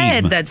he scheme.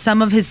 said that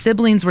some of his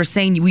siblings were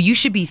saying, well, you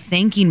should be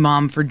thanking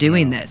mom for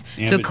doing this.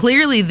 Yeah, So but-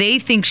 clearly they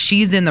think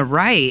she's in the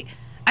right.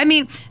 I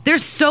mean,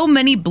 there's so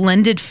many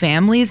blended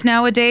families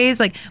nowadays.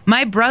 Like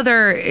my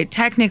brother,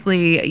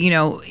 technically,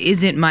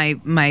 isn't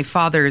my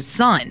father's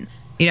son.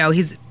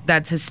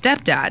 That's his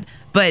stepdad,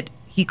 but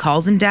he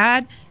calls him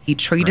dad. He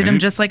treated him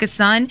Right. just like a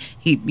son.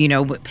 He,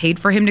 paid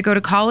for him to go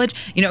to college.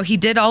 He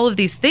did all of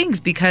these things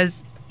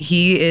because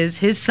he is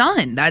his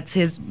son. That's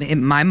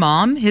my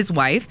mom, his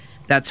wife.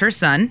 That's her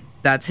son.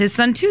 That's his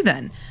son too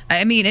then.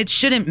 I mean, it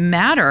shouldn't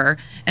matter.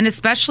 And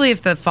especially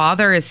if the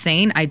father is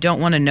saying, I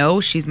don't want to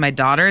know, she's my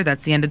daughter,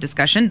 that's the end of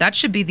discussion. That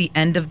should be the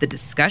end of the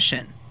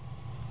discussion.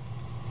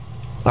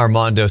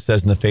 Armando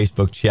says in the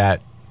Facebook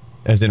chat,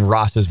 as in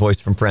Ross's voice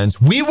from Friends,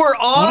 we were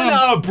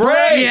on a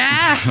break!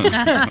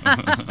 Yeah.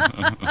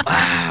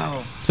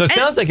 Wow. So it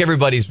sounds like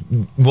everybody's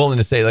willing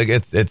to say, like,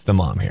 it's the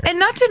mom here. And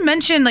not to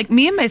mention, like,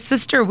 me and my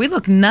sister, we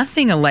look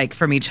nothing alike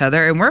from each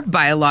other, and we're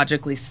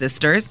biologically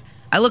sisters.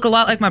 I look a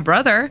lot like my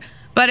brother,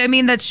 but I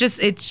mean, it's just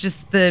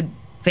the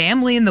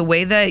family and the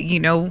way that,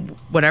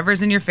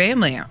 whatever's in your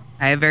family.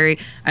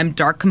 I'm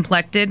dark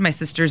complected. My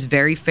sister's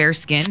very fair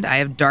skinned. I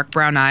have dark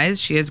brown eyes.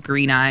 She has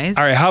green eyes.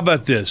 All right, how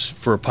about this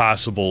for a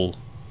possible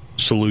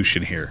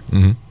solution here?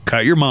 Mm-hmm.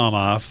 Cut your mom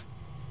off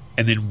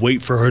and then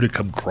wait for her to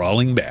come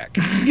crawling back.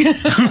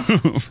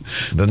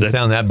 Doesn't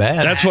sound that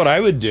bad. That's what I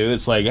would do.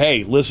 It's like,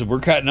 hey, listen, we're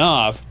cutting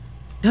off.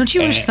 Don't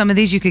you wish some of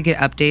these you could get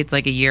updates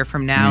like a year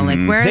from now? Like,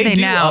 where are they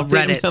do now? update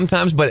them Reddit.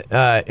 sometimes, but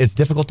it's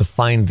difficult to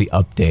find the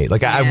update.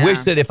 Like, I Yeah. wish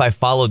that if I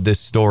followed this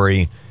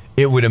story,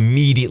 it would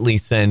immediately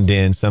send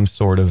in some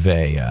sort of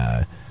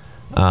a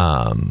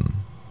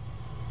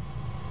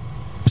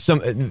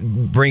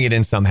bring it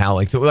in somehow.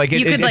 Like You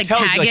could it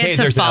tells tag you, like, it hey,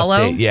 to there's an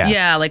follow. update.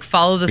 Yeah. like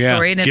follow the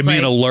story, and it's give me like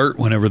an alert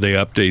whenever they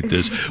update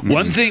this.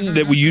 One thing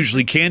that we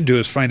usually can do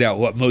is find out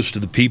what most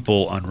of the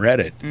people on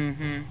Reddit,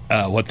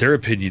 what their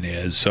opinion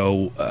is.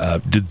 So,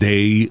 did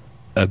they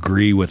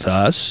agree with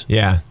us?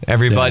 Yeah,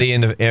 everybody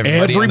in the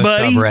everybody on the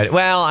Everybody? subreddit.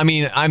 Well, I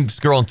mean, I'm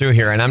scrolling through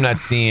here and I'm not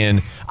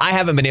seeing. I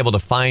haven't been able to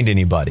find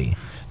anybody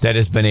that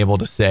has been able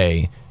to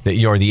say, that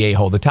you're the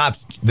a-hole.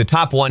 The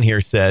top one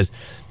here says,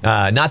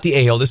 not the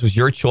a-hole. This was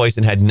your choice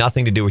and had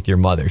nothing to do with your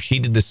mother. She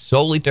did this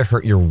solely to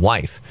hurt your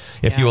wife.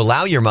 If you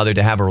allow your mother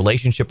to have a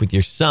relationship with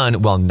your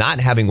son while not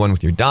having one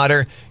with your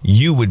daughter,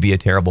 you would be a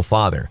terrible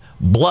father.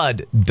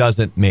 Blood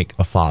doesn't make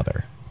a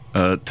father.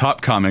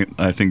 Top comment,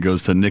 I think,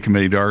 goes to Nick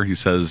Medar. He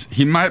says,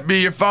 he might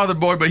be your father,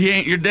 boy, but he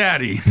ain't your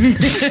daddy.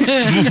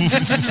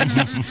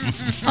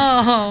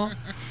 Oh.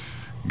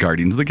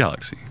 Guardians of the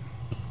Galaxy.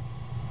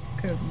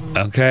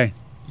 Okay.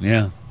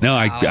 Yeah. No,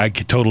 Wow. I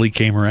totally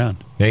came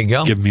around. There you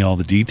go. Give me all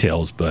the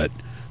details, but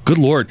good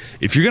Lord,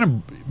 if you're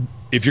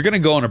gonna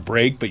go on a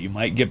break, but you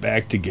might get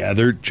back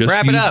together, just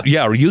wrap it up.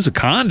 Yeah, or use a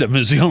condom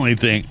is the only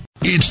thing.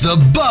 It's the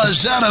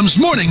Buzz Adams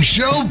Morning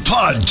Show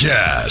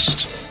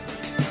podcast.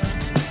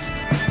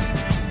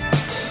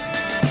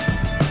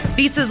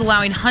 Visas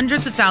allowing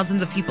hundreds of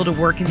thousands of people to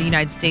work in the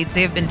United States.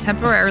 They have been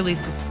temporarily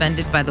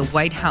suspended by the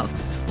White House.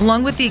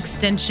 Along with the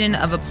extension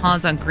of a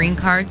pause on green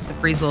cards, the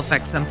freeze will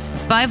affect some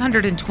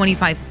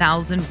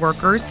 525,000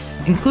 workers,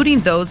 including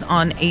those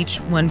on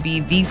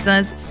H-1B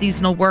visas,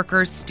 seasonal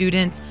workers,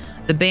 students.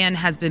 The ban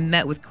has been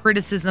met with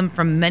criticism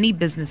from many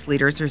business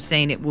leaders who are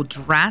saying it will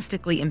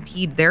drastically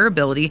impede their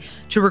ability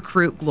to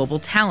recruit global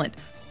talent.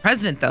 The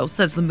president, though,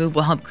 says the move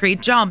will help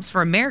create jobs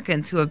for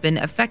Americans who have been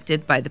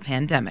affected by the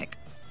pandemic.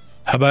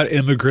 How about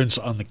immigrants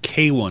on the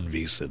K-1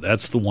 visa?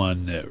 That's the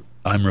one that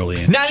I'm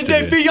really interested 90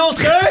 Day in.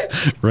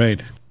 Fiance?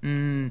 Right.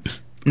 No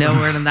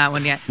word on that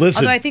one yet.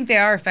 Listen. Although I think they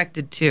are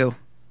affected too.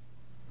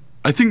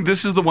 I think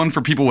this is the one for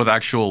people with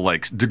actual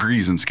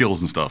degrees and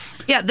skills and stuff.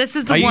 Yeah, this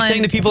is the Are you one.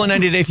 saying the people in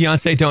 90 Day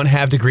Fiance don't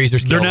have degrees or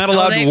skills? They're not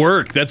allowed they- to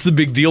work. That's the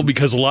big deal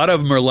because a lot of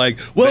them are like,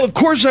 well, of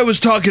course I was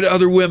talking to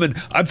other women.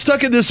 I'm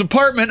stuck in this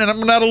apartment and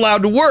I'm not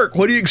allowed to work.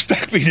 What do you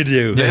expect me to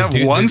do? They have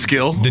one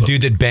skill. The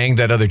dude that banged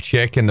that other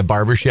chick in the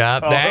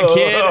barbershop. That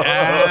kid.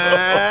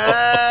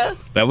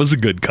 That was a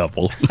good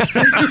couple.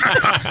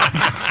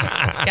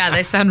 Yeah,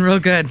 they sound real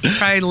good.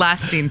 Probably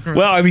lasting.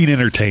 Well, I mean,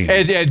 entertaining.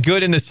 And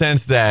good in the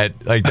sense that,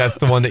 that's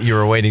the one that you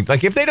were waiting.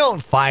 If they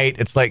don't fight,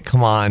 it's like,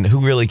 come on,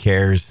 who really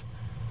cares?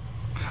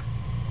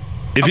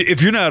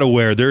 If you're not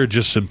aware, there are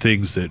just some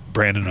things that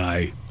Brandon and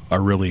I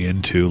are really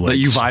into. That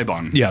you vibe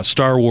on. Yeah,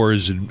 Star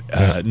Wars and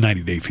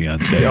 90 Day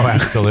Fiancé. Oh,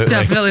 absolutely.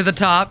 Definitely the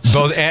top.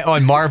 Both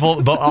on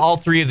Marvel, all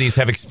three of these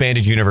have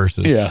expanded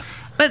universes. Yeah.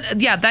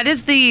 But yeah, that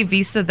is the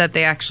visa that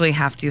they actually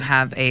have to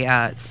have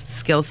a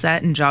skill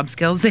set and job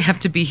skills they have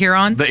to be here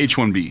on. The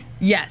H-1B.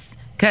 Yes,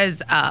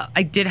 because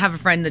I did have a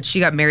friend that she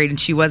got married and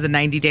she was a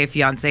 90-day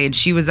fiance and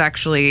she was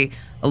actually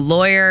a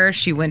lawyer.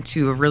 She went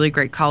to a really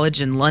great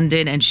college in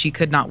London and she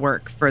could not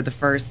work for the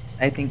first,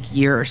 I think,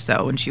 year or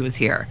so when she was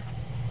here.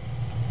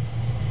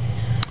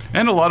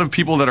 And a lot of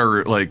people that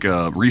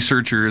are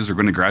researchers or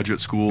going to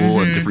graduate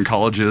school at different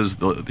colleges,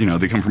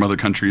 they come from other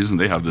countries and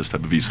they have this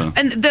type of visa.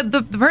 And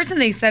the person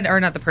they said, or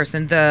not the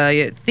person,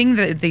 the thing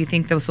that they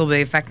think this will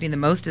be affecting the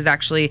most is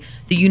actually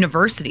the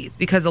universities,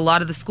 because a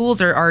lot of the schools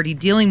are already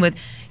dealing with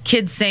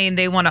kids saying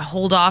they want to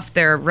hold off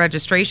their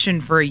registration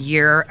for a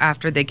year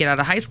after they get out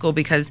of high school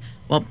because,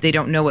 well, they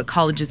don't know what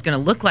college is going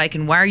to look like.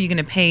 And why are you going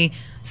to pay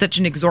such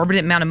an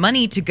exorbitant amount of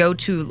money to go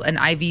to an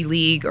Ivy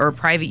League or a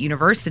private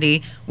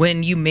university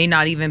when you may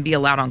not even be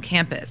allowed on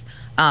campus?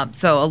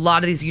 So a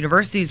lot of these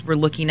universities were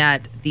looking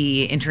at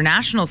the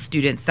international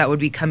students that would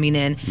be coming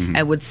in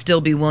and would still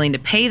be willing to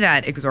pay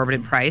that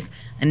exorbitant price.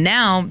 And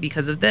now,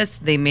 because of this,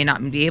 they may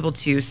not be able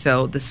to.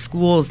 So the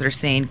schools, they're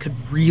saying, could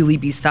really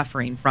be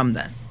suffering from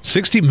this.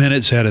 60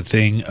 Minutes had a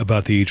thing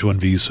about the H-1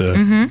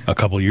 visa a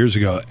couple of years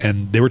ago,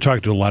 and they were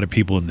talking to a lot of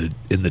people in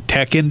the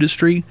tech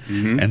industry,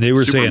 and they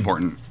were Super saying,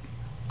 important.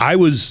 I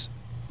was,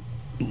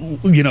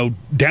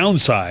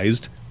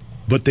 downsized,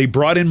 but they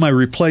brought in my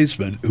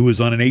replacement who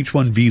was on an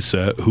H-1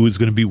 visa who was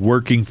going to be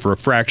working for a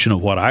fraction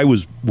of what I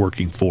was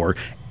working for.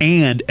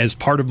 And as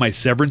part of my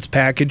severance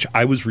package,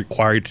 I was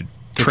required to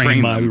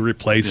train my them.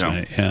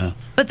 replacement. Yeah.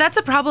 But that's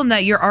a problem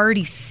that you're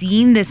already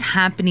seeing this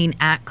happening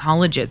at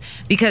colleges,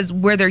 because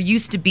where there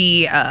used to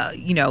be,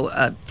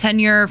 a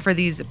tenure for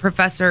these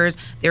professors,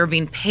 they were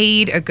being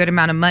paid a good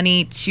amount of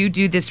money to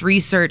do this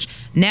research.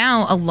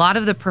 Now, a lot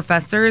of the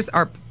professors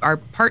are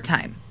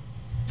part-time.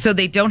 So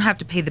they don't have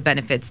to pay the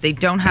benefits. They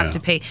don't have to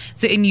pay.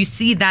 So, and you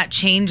see that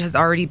change has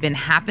already been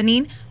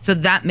happening. So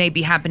that may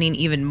be happening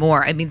even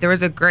more. I mean, there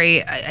was a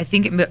great, I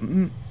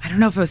don't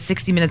know if it was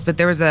 60 Minutes, but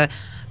there was a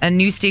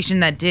news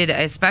station that did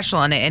a special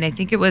on it. And I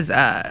think it was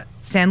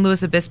San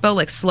Luis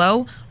Obispo,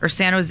 SLO or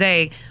San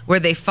Jose, where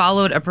they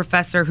followed a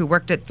professor who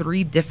worked at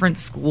 3 different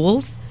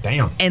schools.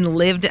 Damn. And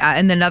lived,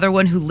 and another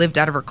one who lived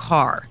out of her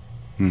car.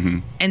 Mm-hmm.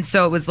 And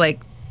so it was like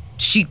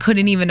she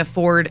couldn't even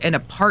afford an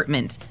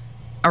apartment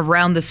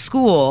around the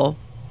school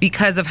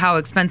because of how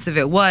expensive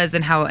it was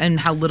and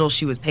how little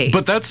she was paid.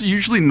 But that's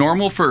usually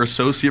normal for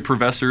associate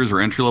professors or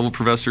entry-level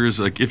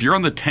professors. If you're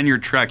on the tenure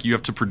track, you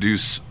have to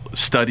produce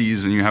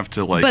studies and you have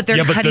to But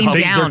they're cutting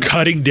down. They're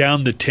cutting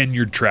down the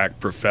tenured track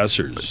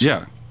professors.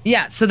 Yeah.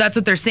 Yeah, so that's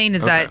what they're saying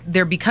is that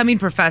they're becoming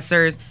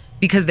professors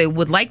because they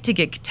would like to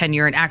get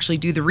tenure and actually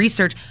do the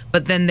research,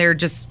 but then they're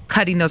just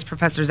cutting those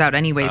professors out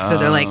anyway. So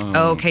they're like,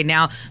 oh, okay,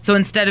 now, so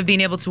instead of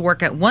being able to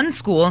work at one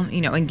school,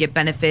 and get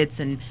benefits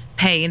and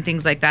pay and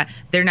things like that,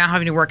 they're now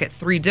having to work at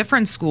 3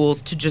 different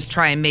schools to just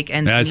try and make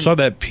ends meet. I saw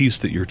that piece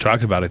that you're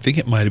talking about. I think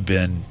it might have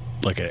been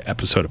like an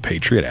episode of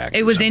Patriot Act.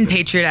 It was in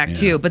Patriot Act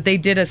too, but they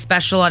did a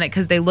special on it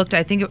because they looked,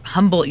 I think, at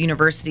Humboldt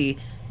University,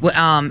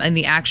 and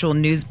the actual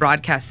news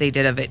broadcast they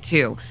did of it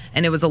too.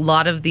 And it was a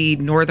lot of the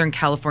Northern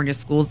California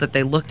schools that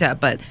they looked at,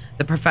 but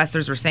the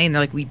professors were saying,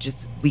 they're like, we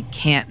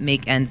can't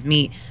make ends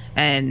meet.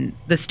 And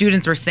the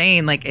students were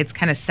saying, like, it's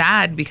kind of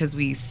sad because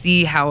we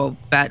see how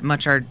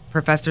much our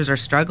professors are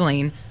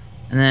struggling.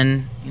 And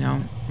then,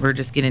 we're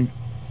just getting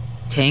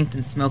tanked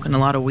and smoking a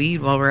lot of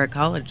weed while we're at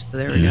college. So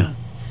there we go.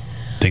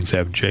 Things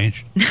haven't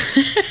changed.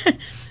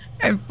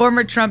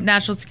 Former Trump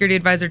National Security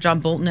Advisor John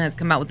Bolton has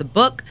come out with a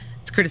book.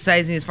 It's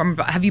criticizing his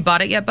former. Have you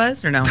bought it yet,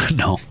 Buzz, or no?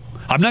 No.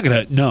 I'm not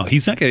going to. No,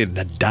 he's not getting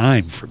a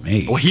dime from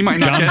me. Well, he might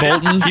not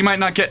John Bolton? He might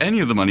not get any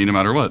of the money no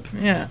matter what.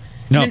 Yeah.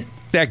 No,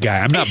 that guy.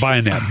 I'm not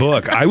buying that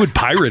book. I would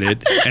pirate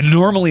it. And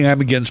normally I'm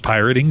against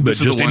pirating, but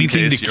just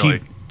anything to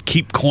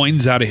keep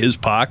coins out of his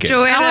pocket.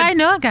 Joanna, I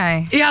know a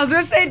guy. Yeah, I was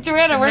going to say,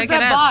 Joanna, where's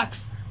that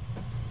box?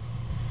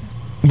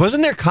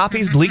 Wasn't there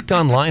copies leaked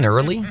online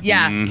early?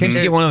 Yeah. Can't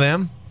you get one of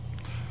them?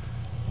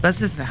 Buzz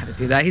doesn't know how to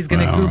do that. He's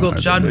going to Google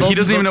John Bolton. He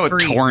doesn't even know what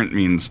free. torrent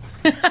means.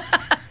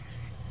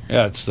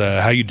 Yeah, it's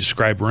how you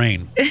describe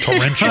rain.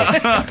 Torrential.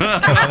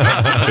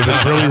 If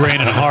it's really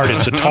raining hard,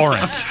 it's a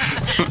torrent.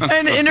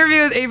 In an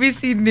interview with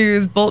ABC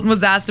News, Bolton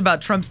was asked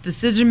about Trump's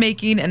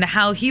decision-making and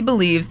how he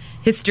believes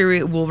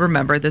history will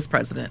remember this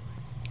president.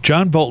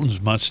 John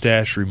Bolton's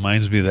mustache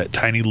reminds me of that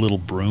tiny little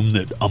broom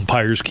that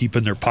umpires keep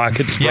in their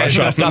pocket to brush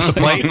off the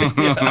plate.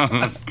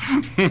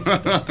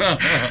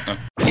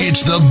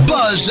 It's the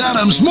Buzz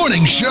Adams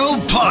Morning Show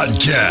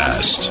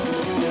podcast.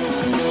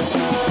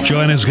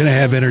 Joanna's going to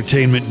have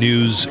entertainment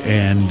news,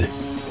 and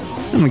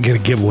I'm not going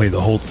to give away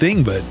the whole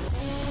thing, but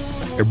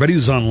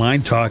everybody's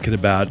online talking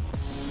about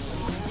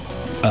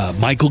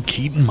Michael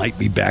Keaton might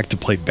be back to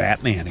play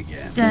Batman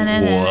again.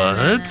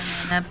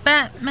 What?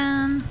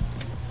 Batman.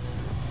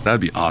 That'd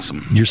be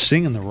awesome. You're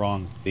singing the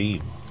wrong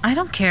theme. I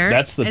don't care.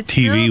 That's the It's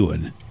TV still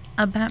one.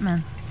 A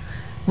Batman.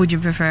 Would you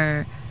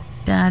prefer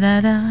da da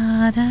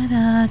da da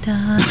da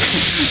da?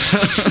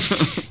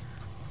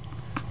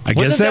 I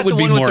guess that would the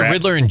be one more with the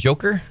Riddler and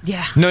Joker?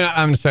 Yeah. No,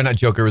 I'm sorry, not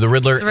Joker. The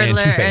Riddler and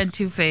Two-Face. and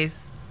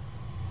Two-Face.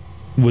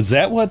 Was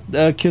that what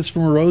Kiss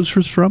from a Rose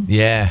was from?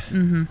 Yeah.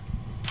 Mm-hmm.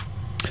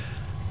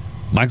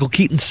 Michael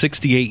Keaton's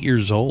 68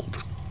 years old,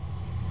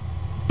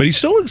 but he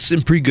still looks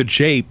in pretty good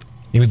shape.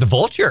 He was the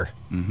Vulture.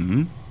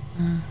 Mm-hmm.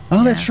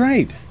 Oh, that's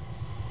right.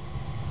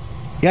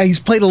 Yeah, he's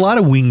played a lot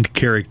of winged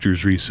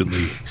characters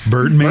recently.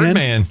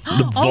 Birdman.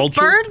 The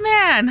Vulture.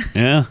 Birdman.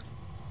 Yeah.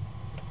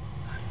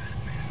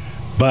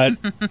 But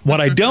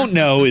what I don't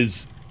know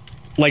is,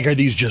 like, are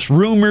these just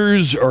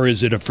rumors or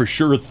is it a for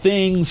sure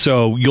thing?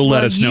 So you'll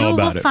let us know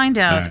about it. You will find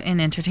out Right. in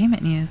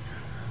entertainment news.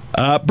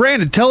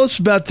 Brandon, tell us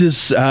about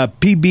this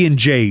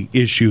PB&J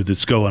issue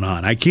that's going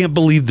on. I can't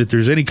believe that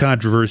there's any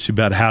controversy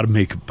about how to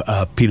make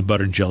a peanut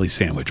butter and jelly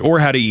sandwich or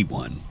how to eat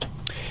one.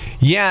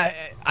 Yeah,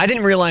 I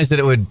didn't realize that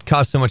it would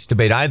cause so much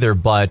debate either,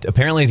 but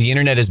apparently the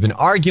internet has been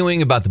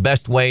arguing about the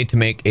best way to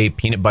make a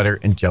peanut butter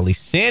and jelly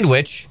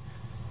sandwich.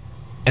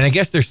 And I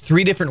guess there's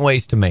 3 different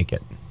ways to make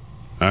it.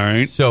 All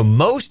right. So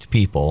most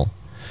people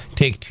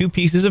take 2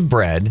 pieces of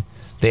bread,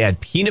 they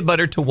add peanut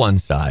butter to one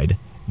side,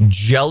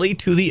 jelly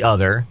to the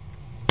other,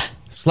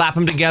 slap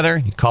them together,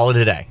 you call it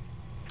a day.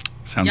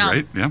 Sounds Yum.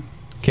 right, yeah.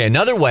 Okay,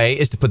 another way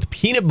is to put the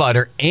peanut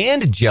butter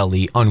and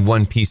jelly on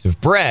one piece of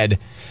bread,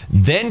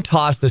 then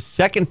toss the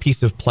second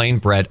piece of plain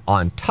bread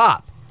on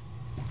top.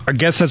 I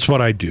guess that's what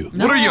I do.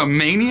 What are you, a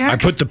maniac? I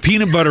put the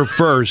peanut butter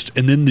first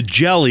and then the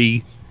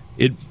jelly.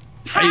 It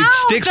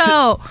sticks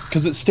though?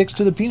 because it sticks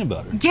to the peanut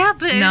butter. Yeah,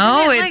 but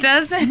No, isn't it like-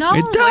 doesn't. No,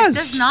 It does. It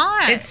does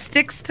not. It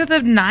sticks to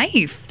the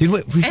knife. Did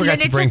we forgot then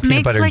to it bring just peanut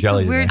makes butter and like a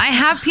jelly weird- today. I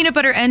have peanut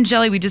butter and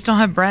jelly. We just don't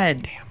have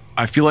bread.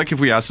 I feel like if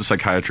we asked a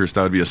psychiatrist,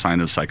 that would be a sign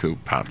of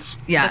psychopaths.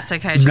 Yeah. The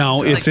psychiatrist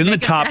No, is it's like, in the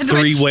make a top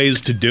sandwich. 3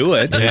 ways to do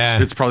it. Yeah.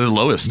 It's probably the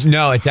lowest.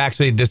 No, it's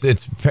actually this.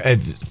 It's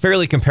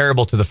fairly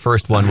comparable to the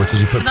first one, which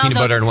is you put All peanut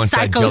butter those on one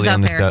side, psychos jelly out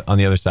on there. on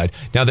the other side.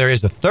 Now there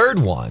is a third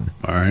one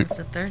All right. It's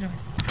the third one.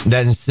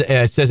 that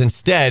it says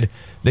instead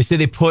they say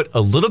they put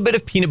a little bit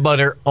of peanut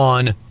butter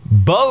on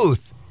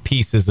both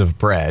pieces of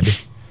bread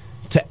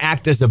to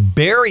act as a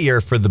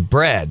barrier for the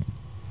bread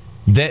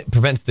that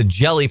prevents the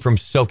jelly from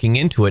soaking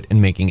into it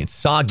and making it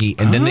soggy,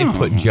 and then they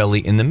put jelly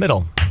in the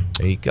middle.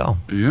 There you go.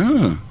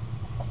 Yeah.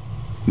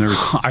 Never.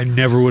 I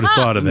never would have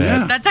thought of that.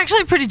 Yeah. That's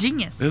actually pretty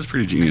genius. It is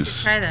pretty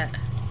genius. Try that.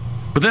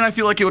 But then I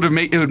feel like it would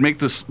make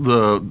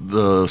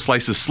the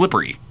slices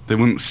slippery. They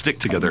wouldn't stick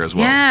together as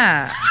well.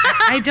 Yeah.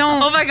 I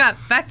don't. Oh my god!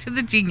 Back to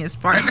the genius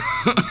part.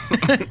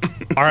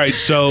 All right,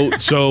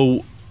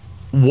 so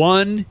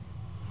one,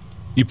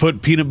 you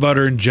put peanut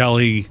butter and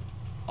jelly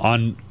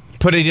on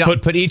Put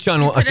each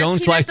on Put its a own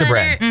peanut slice of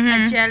bread.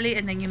 butter, a jelly,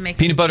 and then you make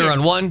Peanut butter on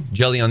chips. one,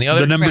 jelly on the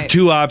other. The number Right.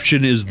 2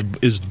 option is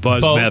the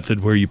Buzz Both.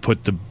 method, where you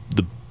put the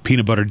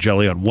peanut butter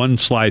jelly on one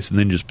slice and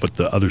then just put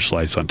the other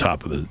slice on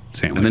top of the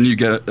sandwich. And then you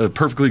get a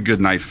perfectly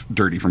good knife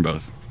dirty from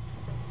both.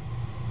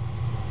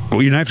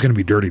 Well, your knife's going to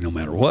be dirty no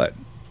matter what.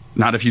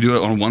 Not if you do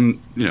it on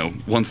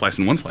one slice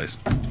and one slice.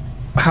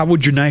 How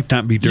would your knife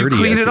not be dirty?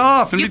 You clean it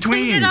off in You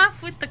between. clean it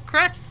off with the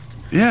crust.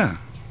 Yeah.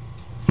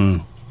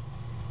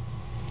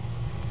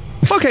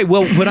 Okay,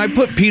 well, when I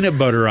put peanut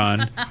butter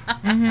on,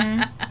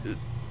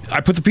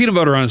 I put the peanut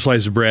butter on a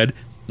slice of bread.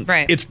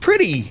 Right. It's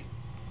pretty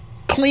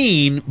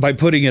clean by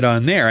putting it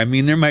on there. I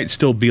mean, there might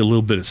still be a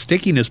little bit of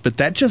stickiness, but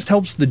that just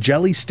helps the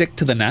jelly stick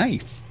to the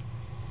knife.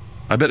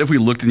 I bet if we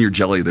looked in your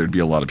jelly, there'd be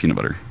a lot of peanut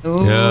butter.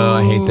 Oh,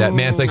 I hate that,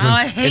 man. It's like when,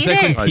 I hate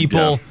it's like it.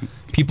 when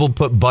people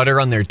put butter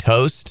on their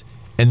toast.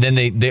 And then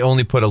they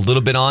only put a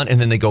little bit on, and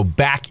then they go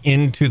back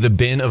into the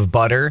bin of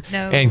butter,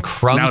 No. and Now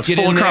crumbs it's get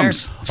full in of there.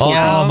 crumbs.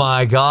 Oh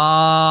my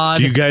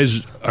God!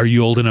 Are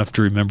you old enough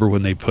to remember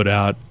when they put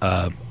out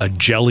a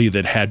jelly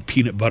that had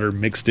peanut butter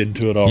mixed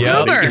into it already?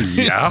 Yep.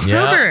 Goober. Yeah.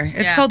 Yeah. Goober.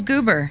 It's Yeah. called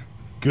Goober.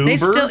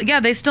 Goober?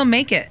 They still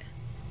make it.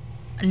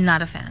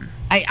 Not a fan.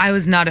 I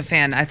was not a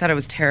fan. I thought it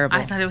was terrible.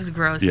 I thought it was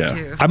gross Yeah.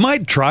 too. I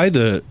might try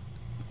the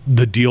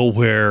deal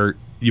where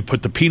you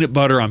put the peanut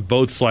butter on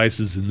both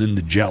slices and then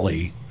the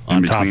jelly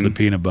on top of the between.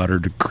 peanut butter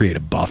to create a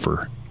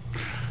buffer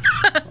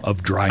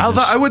of dryness.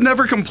 Although I would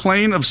never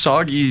complain of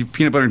soggy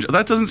peanut butter.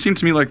 That doesn't seem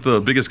to me like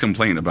the biggest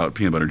complaint about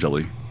peanut butter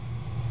jelly.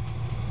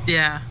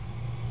 Yeah.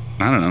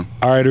 I don't know.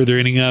 All right, are there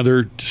any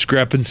other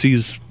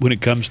discrepancies when it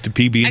comes to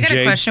PB&J? I got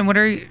a question. What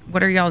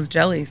are y'all's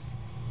jellies?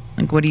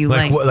 Like, what do you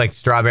like? Like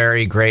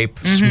strawberry, grape.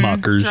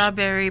 Smuckers.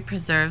 Strawberry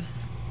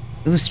preserves.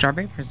 Ooh,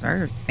 strawberry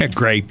preserves. Yeah,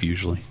 grape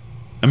usually.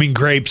 I mean,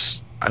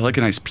 grapes. I like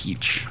a nice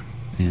peach.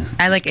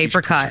 I like Peach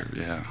apricot. preserve,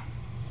 yeah.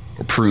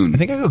 Or prune. I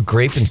think I go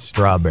grape and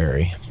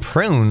strawberry.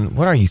 Prune.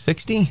 What are you,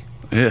 60?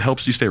 It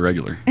helps you stay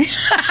regular.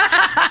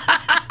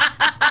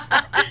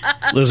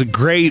 Listen,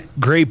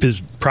 grape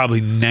is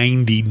probably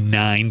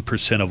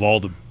 99% of all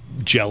the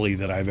jelly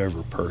that I've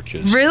ever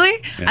purchased.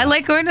 Really? Yeah. I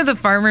like going to the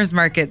farmer's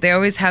market. They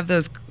always have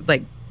those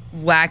like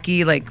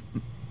wacky like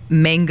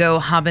mango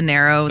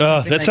habanero. Oh,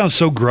 something that like- sounds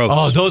so gross.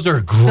 Oh, those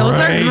are great. Those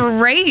are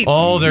great.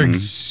 Oh, they're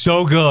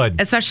so good.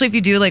 Especially if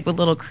you do like with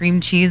little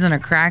cream cheese and a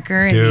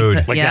cracker. And Dude. you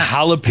put, like yeah. a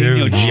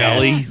jalapeno Dude,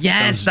 jelly.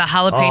 Yes, the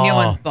jalapeno Oh.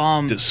 one's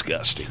bomb.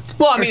 Disgusting.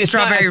 Well, I Or mean, it's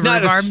not strawberry a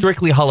rhubarb.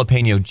 strictly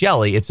jalapeno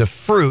jelly. It's a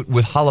fruit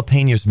with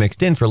jalapenos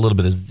mixed in for a little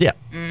bit of zip.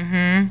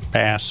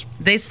 Pass.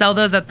 They sell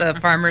those at the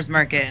farmer's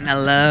market, and I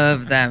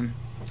love them.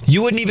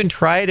 You wouldn't even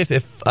try it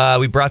if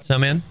we brought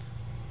some in?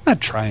 Not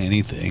try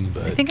anything,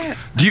 but I think I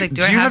Do you, like,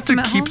 do you have to some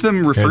at keep home?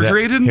 them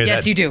refrigerated? Hear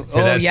Yes, that- you do. hear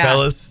Oh, that, yeah.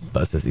 fellas?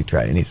 Buzz says he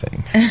try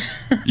anything.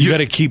 you got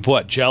to keep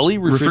what? Jelly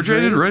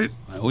refrigerated? Refrigerated,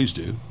 right? I always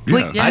do.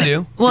 Wait, Yeah. I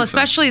do. Well,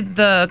 especially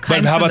the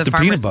kind But how from about the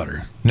farmer's- peanut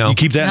butter? No. You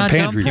keep that No, in the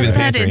don't pantry. put Keep it in the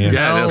that pantry, in. yeah.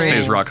 Yeah, that Oh.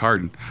 stays rock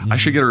hard. I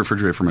should get a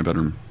refrigerator for my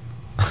bedroom.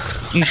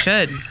 You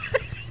should.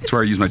 That's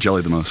where I use my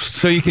jelly the most.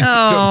 So you can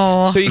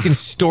Oh. so you can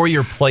store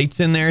your plates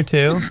in there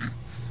too,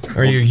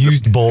 or your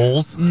used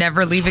bowls.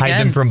 Never leave Hide again.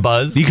 them from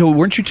Buzz. Nico,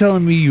 weren't you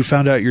telling me you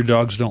found out your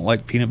dogs don't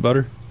like peanut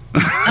butter?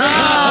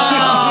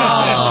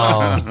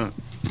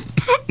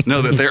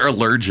 No, that they're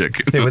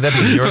allergic. Say, would that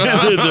be your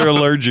dog? They're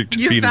allergic to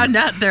You peanut found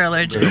butter. out they're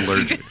allergic. They're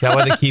allergic. Is that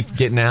why they keep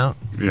getting out?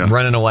 Yeah.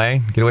 Running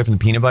away? Get away from the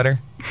peanut butter?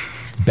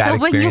 Bad So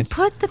when you experience.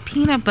 put the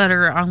peanut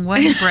butter on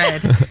one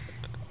bread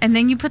and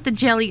then you put the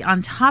jelly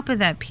on top of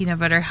that peanut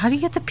butter, how do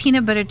you get the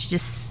peanut butter to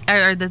just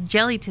or the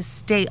jelly to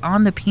stay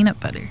on the peanut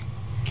butter?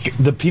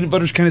 The peanut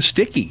butter's kind of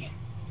sticky.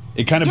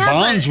 It kind of Yeah,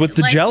 bonds but, with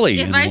the like, jelly.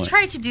 If in I one.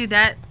 try to do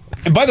that,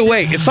 And by the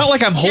way, it's not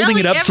like I'm holding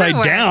it Jelly upside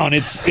everywhere. down.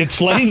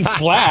 It's laying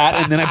flat,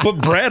 and then I put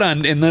bread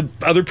on, and the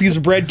other piece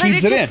of bread but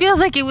keeps it it just in. feels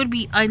like it would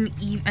be an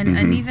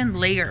uneven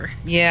layer,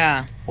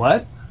 Yeah.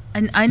 What?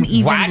 an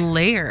uneven What?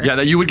 layer. Yeah,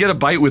 that you would get a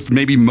bite with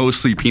maybe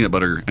mostly peanut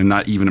butter and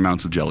not even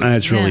amounts of jelly.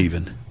 It's real Yeah.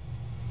 even.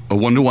 A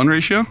 1-to-1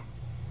 ratio?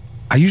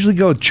 I usually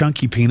go with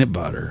chunky peanut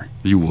butter.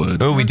 You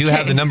would. Oh, we do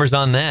have Okay. the numbers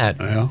on that.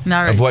 Well, All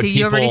right, Of what so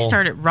you already people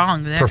started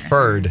wrong there.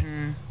 Preferred.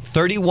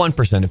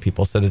 31% of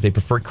people said that they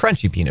prefer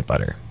crunchy peanut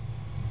butter.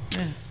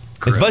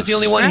 Is Buzz the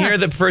only one here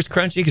that prefers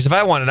crunchy? Because if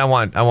I want it, I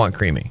want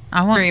creamy.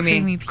 I want Creamy.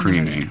 creamy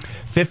peanut butter. Creamy.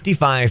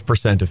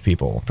 55% of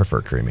people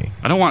prefer creamy.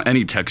 I don't want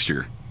any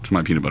texture to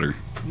my peanut butter.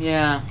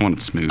 Yeah. I want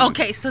it smooth.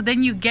 Okay, so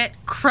then you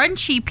get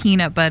crunchy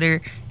peanut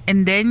butter,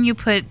 and then you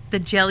put the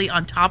jelly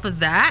on top of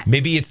that.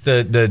 Maybe it's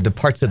the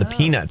parts of the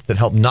peanuts that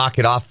help knock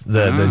it off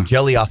the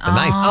jelly off the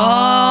knife.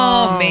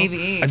 Oh,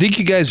 maybe. I think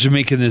you guys are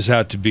making this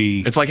out to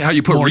be. It's like how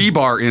you put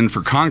rebar in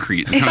for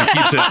concrete. It kind of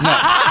keeps it.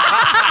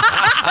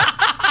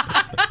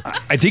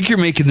 I think you're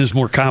making this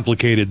more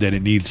complicated than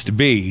it needs to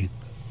be.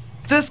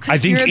 Just I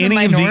because think you're the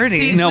any of minority.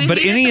 these See, no, we but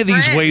needed any the of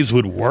these bread ways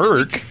would so we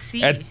work. could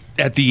see.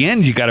 At the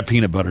end, you got a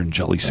peanut butter and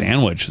jelly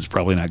sandwich. It's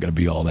probably not going to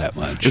be all that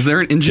much. Is there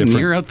an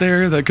engineer out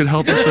there that could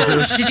help us with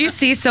this? Did you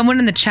see someone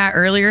in the chat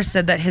earlier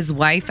said that his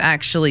wife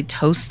actually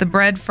toasts the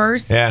bread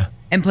first? Yeah.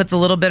 and puts a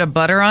little bit of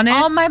butter on it.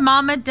 Oh, my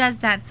mama does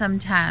that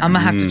sometimes. I'm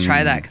gonna have to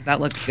try that because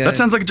that looked good. That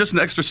sounds like just an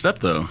extra step,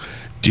 though.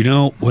 Do you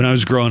know when I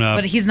was growing up?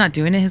 But he's not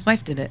doing it. His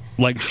wife did it.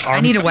 Like I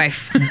need a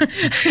wife.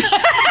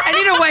 I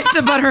need a wife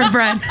to butter and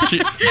bread.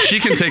 She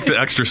can take the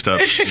extra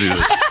steps to do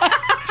this,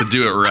 to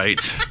do it right.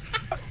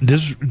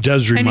 This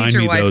does I need remind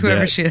your me wife, though whoever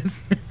that she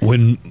is.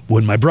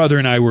 when my brother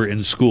and I were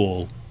in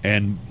school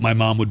and my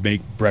mom would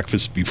make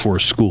breakfast before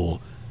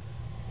school,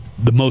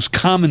 the most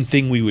common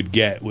thing we would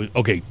get was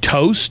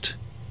toast,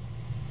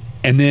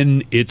 and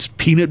then it's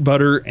peanut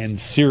butter and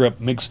syrup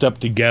mixed up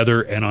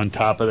together and on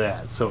top of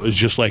that. So it was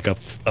just like a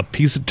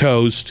piece of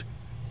toast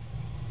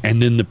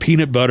and then the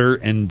peanut butter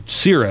and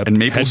syrup. And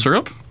maple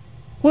syrup?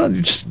 Well,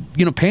 just,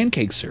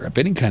 pancake syrup,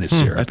 any kind of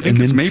syrup. I think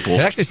it's maple. It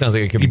actually sounds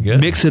like it could be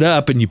good. Mix it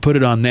up and you put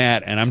it on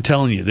that, and I'm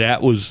telling you,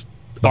 that was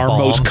our bomb.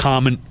 most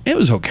common. It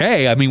was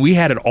okay. I mean, we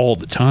had it all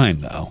the time,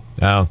 though.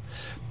 Oh.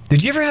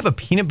 Did you ever have a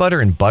peanut butter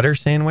and butter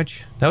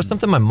sandwich? That was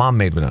something my mom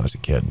made when I was a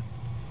kid.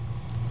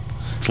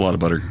 It's a lot of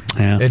butter.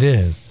 Yeah. It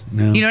is.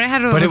 No. You know what I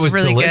had But it was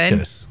really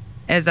delicious.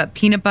 good? Is a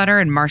peanut butter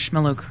and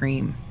marshmallow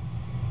cream.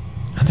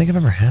 I don't think I've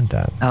ever had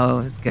that. Oh,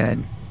 it was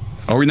good.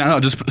 Are we now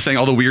just saying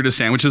all the weirdest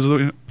sandwiches?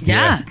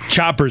 Yeah.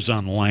 Chopper's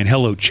on the line.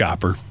 Hello,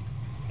 Chopper.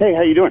 Hey,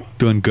 how you doing?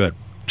 Doing good.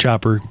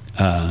 Chopper,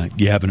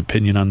 you have an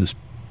opinion on this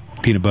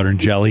peanut butter and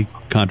jelly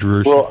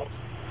controversy? Well,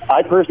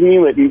 I personally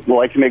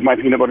like to make my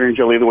peanut butter and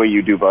jelly the way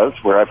you do, Buzz,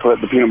 where I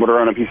put the peanut butter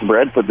on a piece of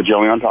bread, put the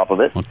jelly on top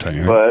of it.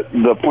 Okay. But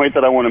the point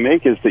that I want to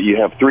make is that you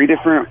have 3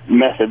 different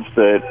methods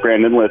that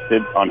Brandon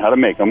listed on how to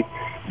make them,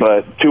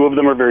 but 2 of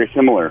them are very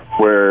similar,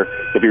 where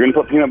if you're going to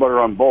put peanut butter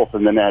on both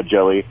and then add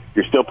jelly,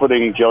 you're still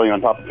putting jelly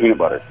on top of peanut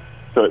butter.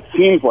 So it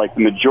seems like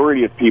the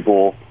majority of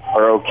people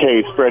are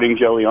okay spreading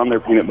jelly on their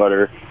peanut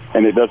butter,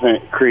 and it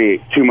doesn't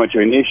create too much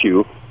of an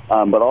issue.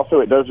 But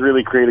also, it does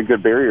really create a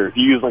good barrier. If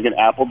you use like an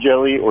apple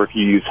jelly or if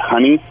you use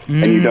honey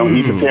and you don't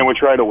eat the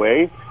sandwich right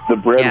away, the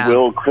bread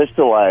will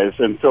crystallize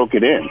and soak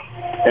it in.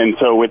 And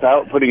so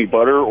without putting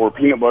butter or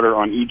peanut butter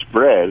on each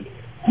bread,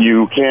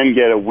 you can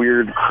get a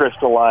weird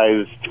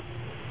crystallized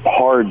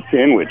hard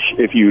sandwich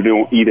if you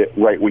don't eat it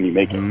right when you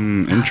make it.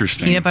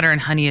 Interesting. Peanut butter and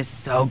honey is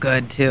so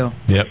good, too.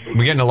 Yep.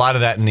 We're getting a lot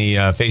of that in the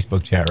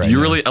Facebook chat right now. You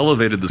really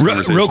elevated this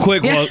conversation. Real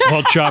quick,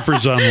 while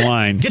Chopper's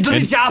online. Get to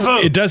the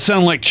chopper! It does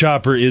sound like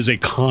Chopper is a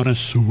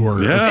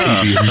connoisseur.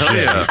 Yeah. Of PB&J, Hell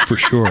yeah. for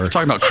sure. We're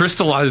talking about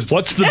crystallized.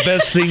 What's the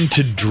best thing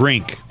to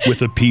drink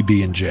with a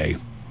PB&J?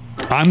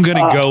 I'm going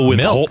to go with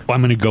milk.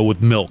 I'm going to go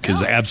with milk.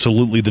 Is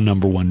absolutely the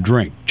number one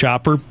drink.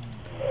 Chopper?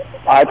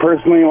 I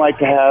personally like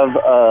to have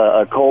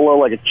a cola,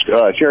 like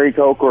a cherry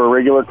Coke or a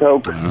regular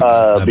Coke,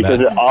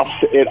 because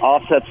it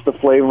offsets the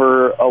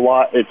flavor a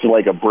lot. It's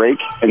like a break,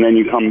 and then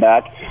you come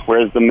back,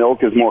 whereas the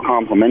milk is more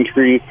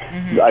complimentary.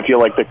 I feel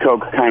like the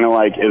Coke kind of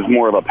like is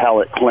more of a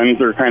palate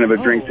cleanser kind of a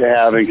drink to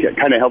have, and it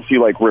kind of helps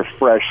you like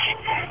refresh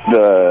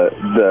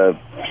the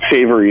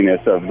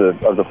savoriness of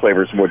the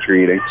flavors of what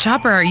you're eating.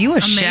 Chopper, are you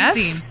a chef?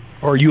 Amazing.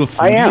 Or are you a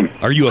foodie? I am.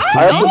 Are you a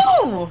foodie?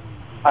 Oh!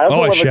 I also a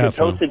love like a chef,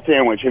 huh? toasted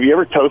sandwich. Have you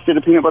ever toasted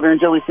a peanut butter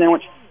and jelly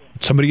sandwich?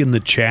 Somebody in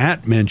the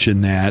chat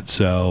mentioned that,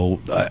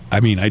 so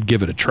I'd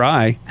give it a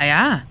try.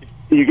 Yeah.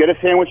 You get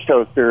a sandwich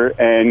toaster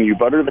and you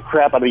butter the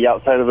crap out of the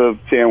outside of the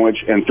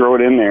sandwich and throw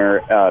it in there.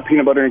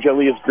 Peanut butter and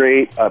jelly is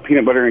great.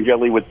 Peanut butter and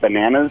jelly with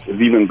bananas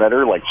is even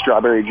better, like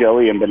strawberry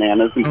jelly and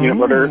bananas and peanut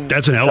butter.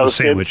 That's an Elvis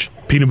toasted. sandwich.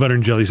 Peanut butter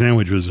and jelly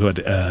sandwich was what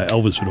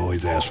Elvis would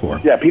always ask for.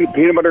 Yeah,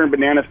 peanut butter and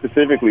banana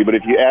specifically, but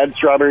if you add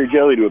strawberry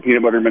jelly to a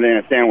peanut butter and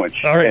banana sandwich.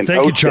 All right, and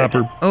thank you, toast it-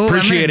 Chopper. Oh, I'm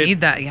Appreciate gonna it.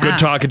 need that, yeah. Good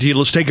talking to you.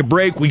 Let's take a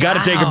break. We got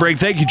to take a break.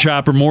 Thank you,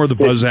 Chopper. More of the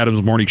Buzz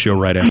Adams Morning Show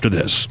right after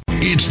this.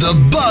 It's the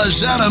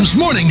Buzz Adams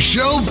Morning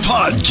Show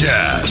podcast.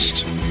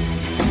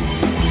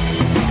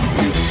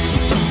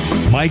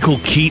 Michael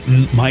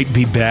Keaton might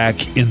be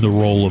back in the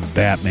role of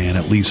Batman.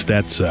 At least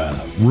that's a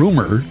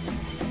rumor.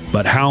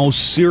 But how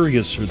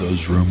serious are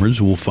those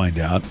rumors? We'll find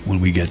out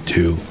when we get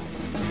to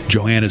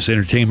Joanna's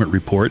Entertainment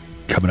Report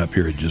coming up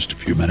here in just a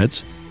few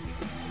minutes.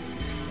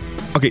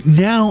 Okay,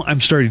 now I'm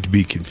starting to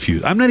be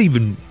confused. I'm not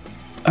even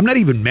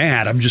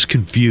mad. I'm just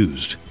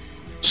confused.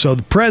 So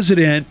the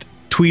president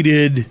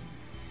tweeted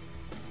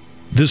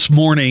this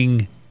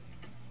morning.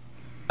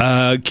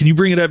 Can you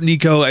bring it up,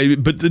 Nico?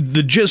 But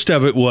the gist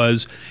of it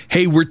was,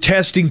 hey, we're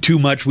testing too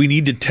much. We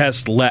need to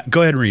test less.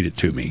 Go ahead and read it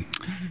to me.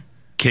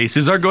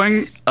 Cases are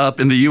going up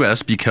in the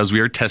U.S. because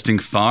we are testing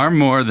far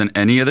more than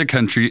any other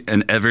country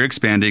and ever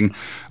expanding.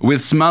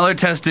 With smaller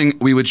testing,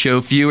 we would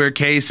show fewer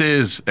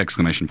cases!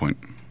 Exclamation point.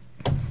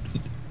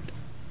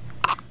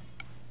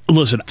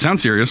 Listen,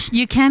 Sounds serious.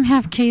 You can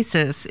have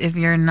cases if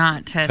you're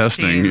not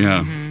testing.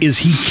 Yeah. is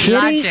he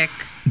kidding? Logic.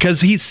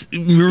 Because he's...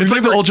 It's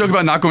like the old joke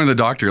about not going to the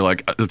doctor.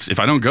 Like, if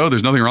I don't go,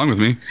 there's nothing wrong with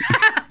me.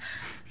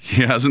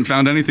 He hasn't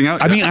found anything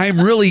out I yet. mean, I'm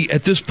really,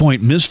 at this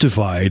point,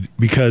 mystified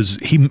because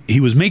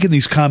he was making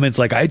these comments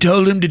like, I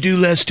told him to do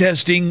less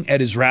testing at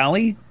his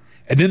rally.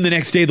 And then the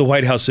next day, the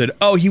White House said,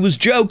 oh, he was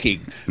joking.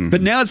 Mm-hmm.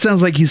 But now it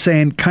sounds like he's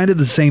saying kind of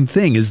the same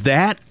thing. Is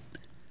that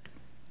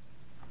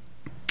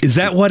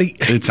what he...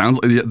 It sounds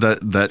like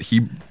that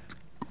he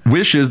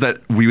wish is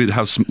that we would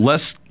have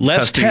less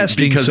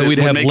testing because so it we'd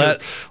would have make us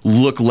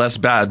look less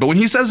bad. But when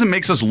he says it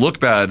makes us look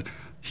bad,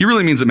 he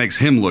really means it makes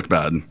him look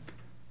bad.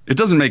 It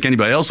doesn't make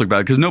anybody else look bad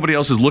because nobody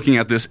else is looking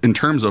at this in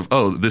terms of,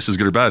 oh, this is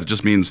good or bad. It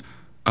just means,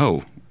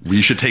 oh,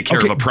 we should take care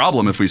of a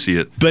problem if we see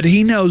it. But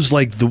he knows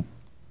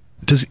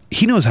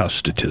he knows how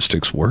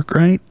statistics work,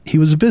 right? He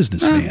was a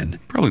businessman.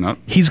 Probably not.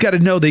 He's got to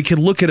know they can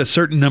look at a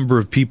certain number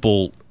of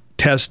people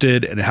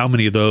tested and how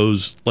many of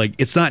those, like,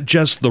 it's not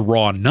just the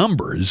raw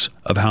numbers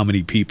of how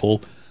many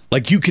people.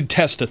 Like, you could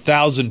test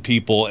 1,000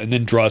 people and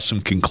then draw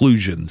some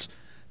conclusions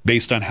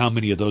based on how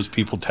many of those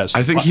people tested.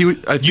 I think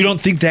you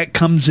don't think that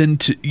comes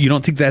into, you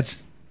don't think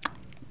that's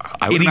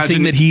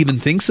anything that he even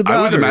thinks about?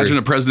 I would imagine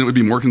a president would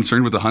be more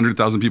concerned with the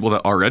 100,000 people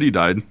that already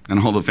died and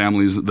all the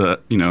families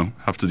that,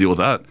 have to deal with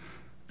that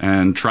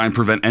and try and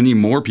prevent any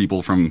more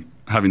people from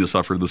having to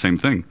suffer the same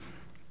thing.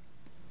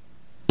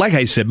 Like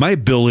I said, my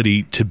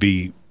ability to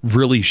be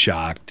really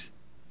shocked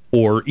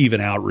or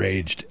even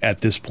outraged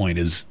at this point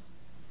is,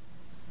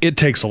 it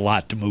takes a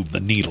lot to move the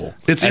needle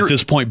at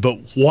this point. But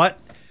what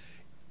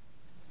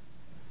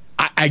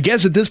I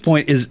guess at this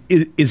point is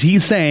he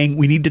saying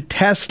we need to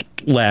test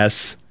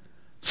less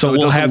so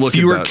we'll have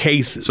fewer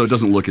cases. So it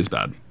doesn't look as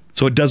bad.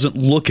 So it doesn't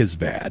look as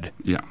bad.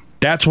 Yeah.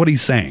 That's what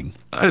he's saying.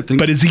 I think.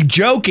 But is he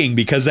joking?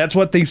 Because that's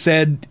what they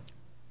said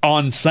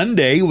on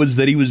Sunday, was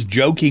that he was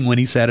joking when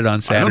he said it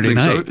on Saturday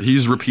night. I don't think so.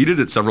 He's repeated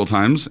it several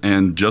times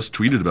and just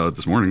tweeted about it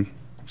this morning.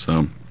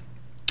 So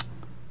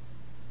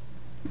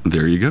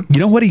there you go. You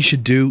know what he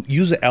should do?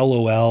 Use a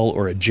LOL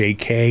or a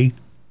JK,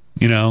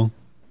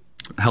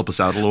 Help us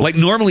out a little. Like,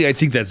 normally I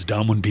think that's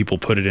dumb when people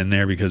put it in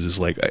there because it's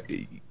like,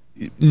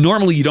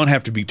 normally you don't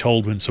have to be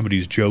told when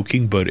somebody's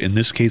joking, but in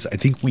this case, I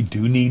think we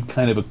do need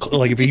kind of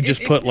if he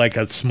just put like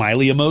a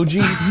smiley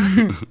emoji.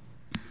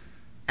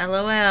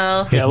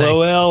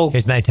 LOL.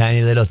 Here's my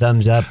tiny little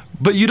thumbs up.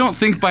 But you don't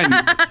think by...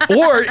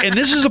 And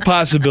this is a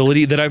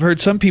possibility that I've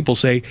heard some people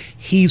say,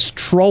 he's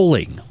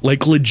trolling.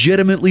 Like,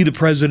 legitimately, the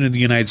president of the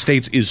United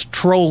States is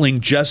trolling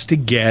just to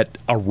get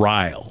a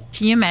rile.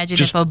 Can you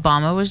imagine if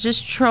Obama was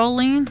just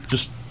trolling?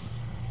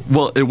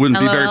 Well, it wouldn't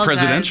be very LOL,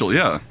 presidential, guys.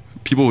 yeah.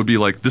 People would be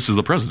like, this is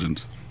the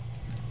president.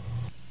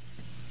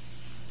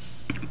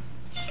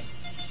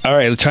 All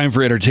right, time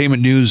for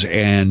entertainment news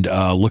and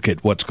look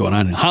at what's going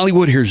on in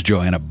Hollywood. Here's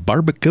Joanna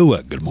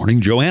Barbacoa. Good morning,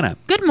 Joanna.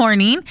 Good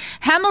morning.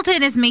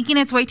 Hamilton is making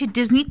its way to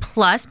Disney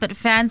Plus, but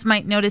fans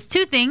might notice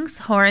two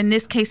things, or in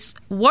this case,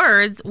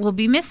 words will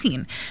be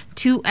missing.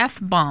 2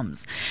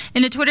 F-bombs.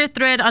 In a Twitter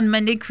thread on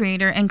Monday,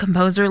 creator and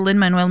composer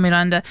Lin-Manuel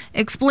Miranda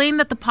explained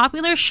that the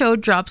popular show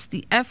drops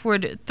the F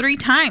word 3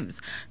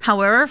 times.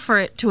 However, for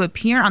it to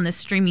appear on the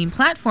streaming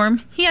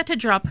platform, he had to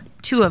drop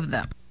 2 of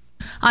them.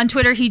 On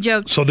Twitter, he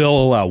joked, so they'll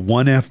allow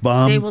 1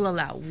 F-bomb? They will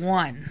allow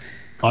 1.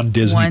 On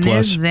Disney One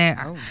Plus? Is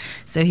there.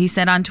 So he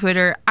said on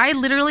Twitter, I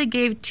literally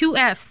gave 2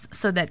 Fs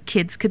so that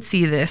kids could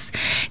see this.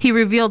 He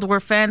revealed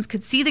where fans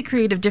could see the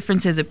creative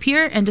differences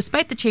appear, and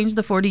despite the change,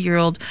 the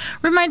 40-year-old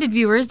reminded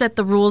viewers that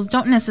the rules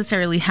don't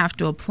necessarily have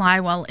to apply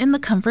while in the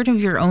comfort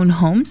of your own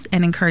homes,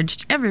 and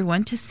encouraged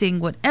everyone to sing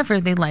whatever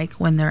they like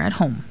when they're at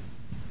home.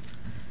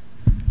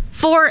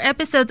 4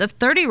 episodes of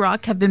 30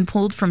 Rock have been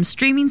pulled from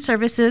streaming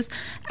services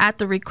at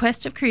the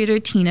request of creator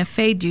Tina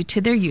Fey due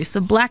to their use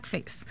of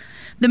blackface.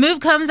 The move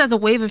comes as a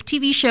wave of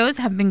TV shows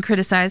have been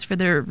criticized for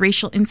their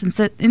racial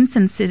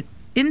insensitivity.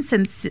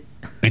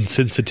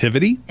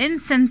 Insensitivity?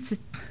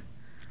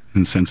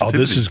 Insensitivity. Oh,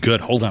 this is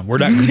good. Hold on. We're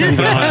not going to move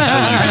on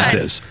until you get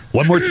this.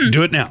 One more.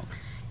 Do it now.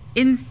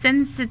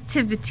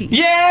 Insensitivity.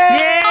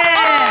 Yeah!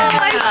 Oh,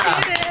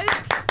 I did it.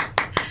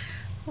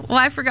 Well,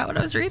 I forgot what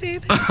I was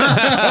reading.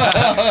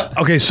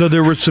 Okay, so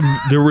there were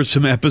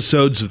some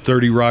episodes of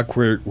 30 Rock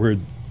where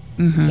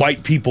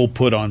white people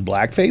put on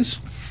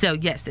blackface? So,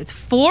 yes, it's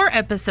 4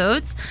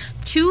 episodes.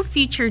 2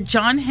 feature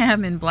John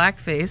Hamm in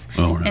blackface.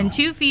 Oh, no. And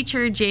 2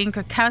 feature Jane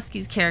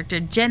Krakowski's character,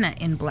 Jenna,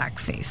 in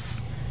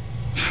blackface.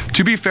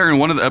 To be fair, in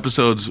one of the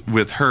episodes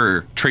with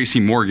her, Tracy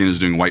Morgan is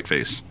doing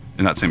whiteface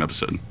in that same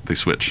episode. They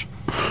switch.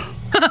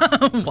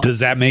 Does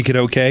that make it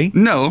okay?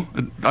 No,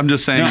 I'm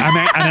just saying. No,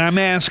 I'm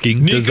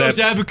asking. Nico's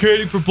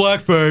advocating for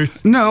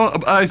blackface. No,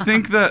 I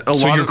think that a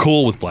lot. So you're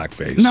cool with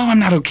blackface? No, I'm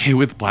not okay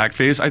with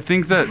blackface. I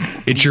think that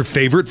it's your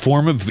favorite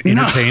form of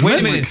entertainment.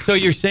 Wait a minute. So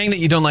you're saying that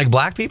you don't like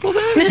black people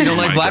then? You don't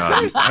like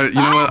blackface? You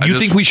know what? You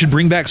think we should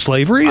bring back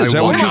slavery? Is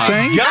that what you're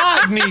saying?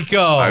 God,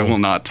 Nico! I will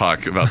not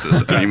talk about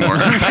this anymore.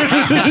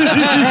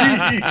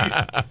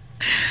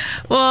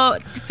 Well,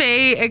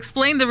 Faye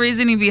explained the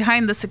reasoning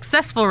behind the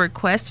successful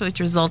request, which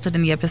resulted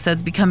in the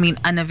episodes becoming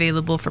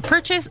unavailable for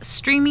purchase,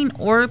 streaming,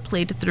 or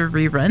played through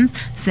reruns,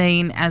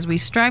 saying, as we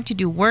strive to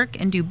do work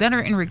and do better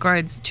in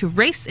regards to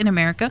race in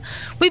America,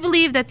 we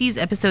believe that these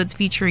episodes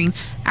featuring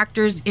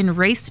actors in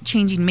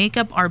race-changing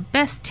makeup are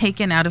best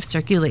taken out of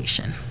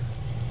circulation.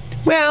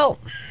 Well,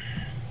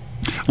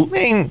 I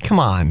mean, come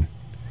on.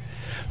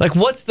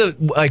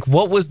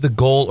 What was the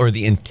goal or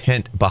the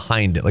intent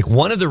behind it? Like,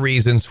 one of the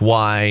reasons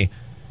why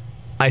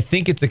I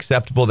think it's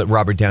acceptable that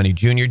Robert Downey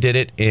Jr. did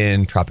it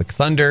in Tropic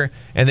Thunder,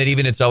 and that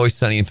even It's Always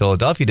Sunny in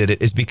Philadelphia did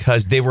it, is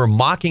because they were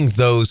mocking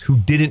those who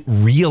didn't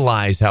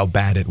realize how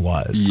bad it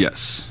was.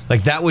 Yes.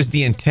 Like, that was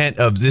the intent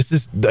of this.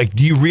 Is like,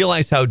 do you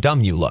realize how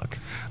dumb you look?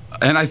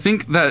 And I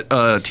think that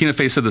Tina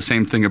Fey said the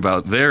same thing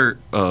about their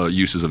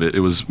uses of it. It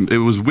was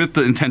with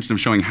the intention of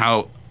showing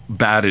how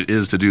bad it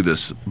is to do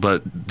this,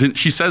 but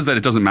she says that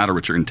it doesn't matter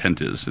what your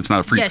intent is. It's not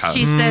a free pass. Yes,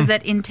 she says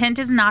that intent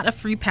is not a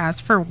free pass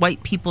for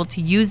white people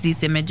to use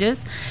these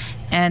images,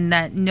 and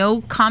that no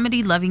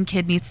comedy-loving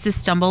kid needs to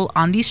stumble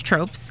on these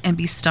tropes and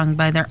be stung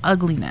by their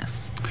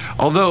ugliness.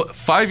 Although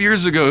 5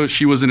 years ago,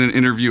 she was in an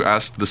interview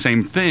asked the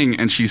same thing,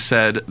 and she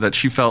said that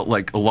she felt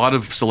like a lot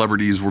of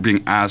celebrities were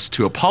being asked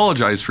to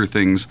apologize for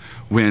things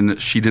when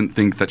she didn't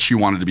think that she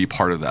wanted to be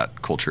part of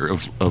that culture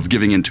of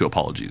giving in to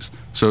apologies.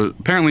 So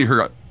apparently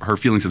her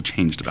feelings have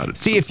changed about it.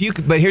 See,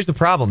 but here's the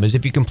problem: is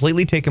if you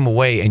completely take them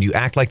away and you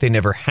act like they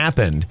never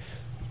happened,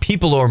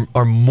 people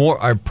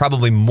are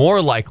probably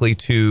more likely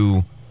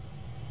to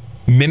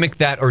mimic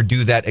that or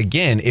do that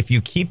again if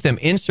you keep them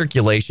in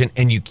circulation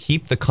and you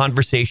keep the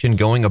conversation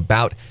going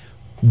about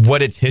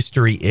what its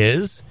history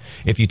is.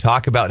 If you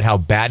talk about how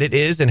bad it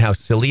is and how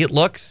silly it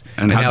looks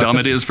and how dumb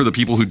it is for the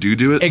people who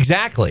do it.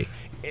 Exactly.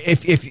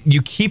 If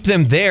you keep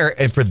them there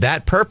and for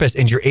that purpose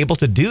and you're able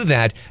to do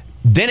that,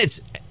 then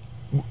it's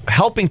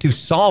helping to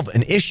solve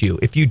an issue.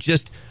 If you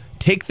just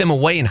take them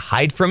away and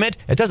hide from it,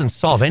 it doesn't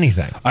solve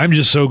anything. I'm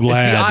just so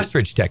glad. It's the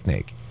ostrich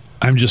technique.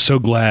 I'm just so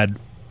glad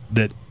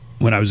that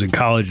when I was in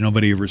college,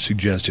 nobody ever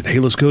suggested, hey,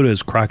 let's go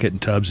to Crockett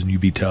and Tubbs and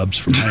UB Tubbs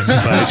for Miami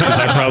Vice, because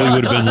I probably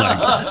would have been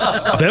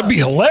like, that'd be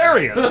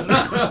hilarious.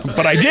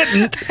 But I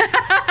didn't.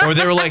 Or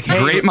they were like, hey,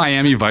 great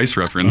Miami Vice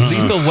reference.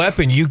 Lethal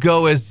Weapon, you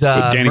go as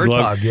Danny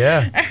Murtaugh.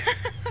 Yeah.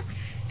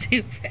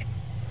 Stupid.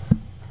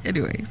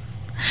 Anyways.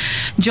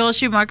 Joel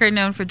Schumacher,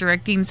 known for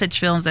directing such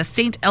films as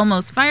St.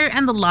 Elmo's Fire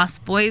and The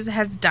Lost Boys,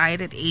 has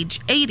died at age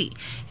 80.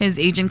 His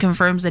agent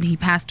confirms that he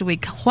passed away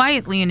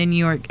quietly in New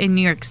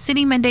York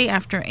City Monday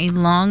after a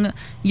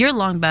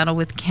year-long battle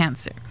with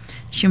cancer.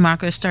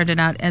 Schumacher started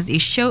out in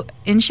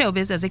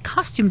showbiz as a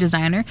costume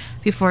designer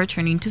before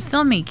turning to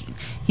filmmaking.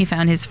 He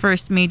found his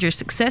first major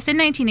success in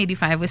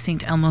 1985 with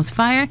St. Elmo's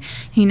Fire.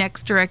 He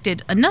next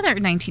directed another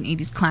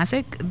 1980s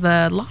classic,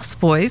 The Lost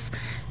Boys.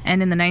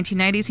 And in the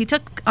 1990s, he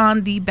took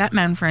on the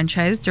Batman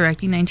franchise,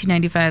 directing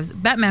 1995's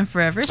Batman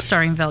Forever,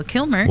 starring Val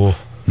Kilmer,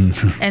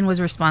 and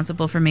was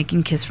responsible for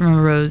making Kiss from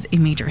a Rose a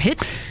major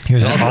hit. He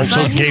was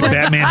also gave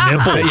Batman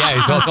nipples. Yeah,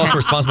 he's also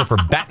responsible for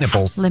bat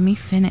nipples. Let me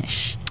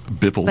finish.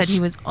 Bipples. But he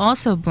was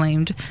also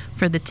blamed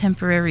for the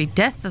temporary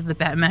death of the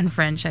Batman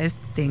franchise,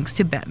 thanks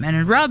to Batman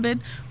and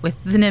Robin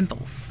with the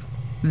nipples.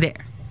 There.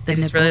 The I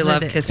just nipples really are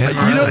love there. Kiss And, from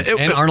a Arnold, Rose.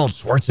 and Arnold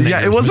Schwarzenegger.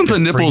 Yeah, it wasn't Mr. the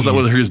nipples that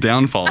Freeze. was his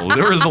downfall.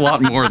 There was a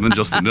lot more than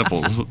just the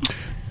nipples.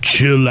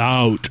 Chill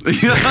out.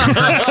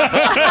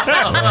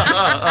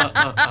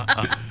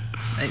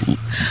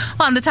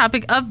 On the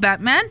topic of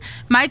Batman,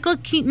 Michael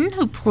Keaton,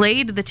 who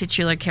played the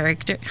titular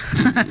character.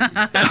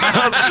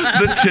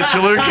 The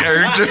titular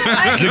character.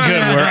 That's a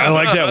good word. I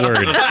like that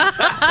word.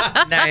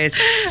 Nice.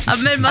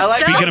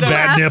 Speaking of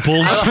bad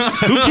nipples,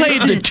 who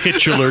played the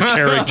titular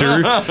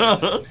character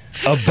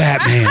of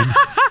Batman?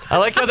 I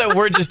like how that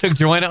word just took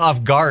Joanna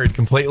off guard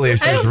completely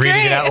as she was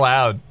reading it out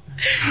loud.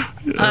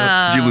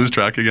 Did you lose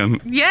track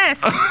again? Yes.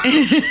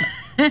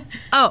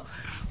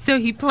 So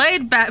he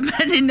played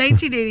Batman in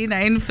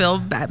 1989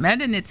 film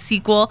Batman and its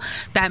sequel,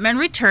 Batman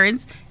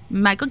Returns.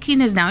 Michael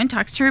Keaton is now in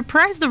talks to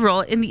reprise the role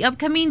in the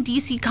upcoming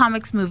DC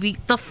Comics movie,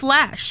 The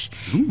Flash.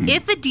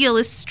 If a deal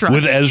is struck.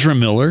 With Ezra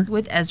Miller?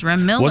 With Ezra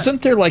Miller.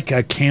 Wasn't there like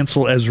a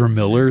cancel Ezra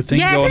Miller thing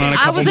going on a couple Yes,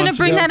 I was going to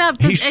bring that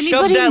up. He Does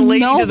shoved anybody that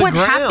lady know to the what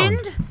ground.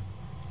 happened?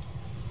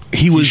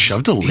 He was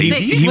shoved a lady?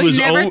 He We was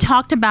never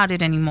talked about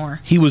it anymore.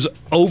 He was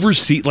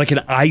overseas, like in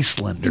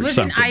Iceland or It was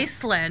something. in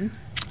Iceland.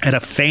 And a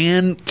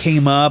fan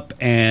came up,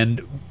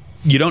 and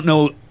you don't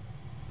know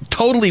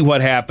totally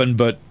what happened,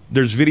 but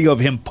there's video of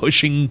him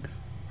pushing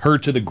her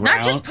to the ground.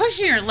 Not just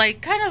pushing her,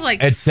 like kind of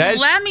like It says-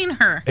 slamming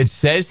her. It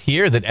says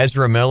here that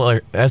Ezra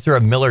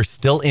Miller's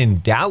still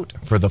in doubt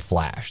for The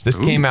Flash. This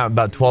came out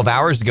about 12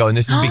 hours ago, and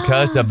this is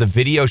because of the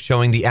video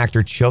showing the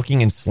actor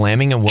choking and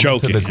slamming a woman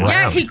to the ground.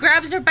 Yeah, he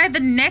grabs her by the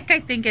neck,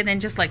 I think, and then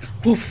just like,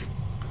 woof,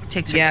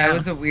 takes her Yeah, down. it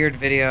was a weird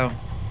video.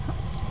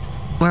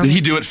 Where Did he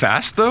was do it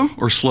fast, though,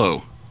 or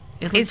slow?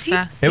 It Is looks he-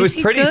 fast. It was Is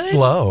he pretty good?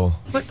 slow.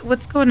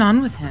 What's going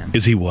on with him?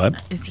 Is he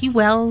what? Is he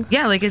well?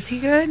 Yeah, like, is he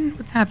good?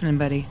 What's happening,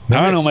 buddy? I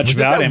don't know much Was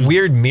it about that him.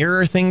 weird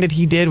mirror thing that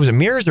he did? Was it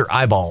mirrors or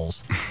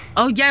eyeballs?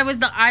 Oh, yeah, it was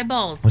the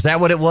eyeballs. Was that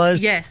what it was?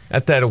 Yes.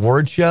 At that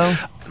award show?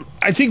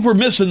 I think we're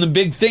missing the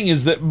big thing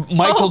is that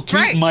Michael Keaton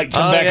right. might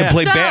come Oh, back yeah. and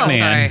play So-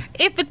 Batman.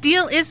 Sorry. If a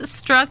deal is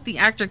struck, the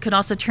actor could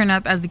also turn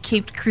up as the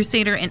Caped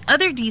Crusader in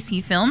other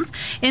DC films.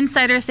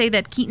 Insiders say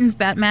that Keaton's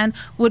Batman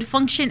would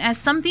function as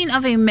something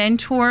of a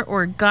mentor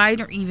or guide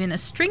or even a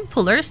string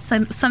puller,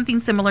 something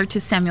similar to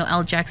Samuel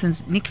L.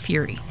 Jackson's Nick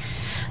Fury.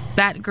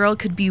 Batgirl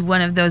could be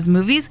one of those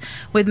movies.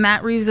 With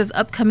Matt Reeves'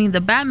 upcoming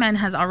The Batman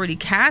has already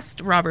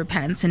cast Robert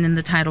Pattinson in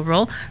the title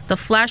role, the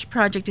Flash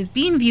project is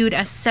being viewed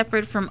as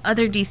separate from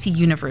other DC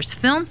Universe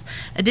films.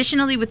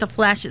 Additionally, with the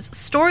Flash's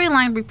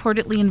storyline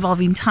reportedly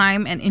involving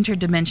time and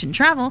interdimension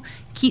travel,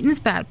 Keaton's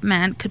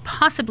Batman could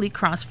possibly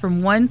cross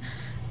from one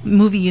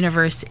movie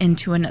universe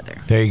into another.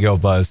 There you go,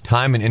 Buzz.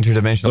 Time and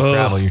interdimensional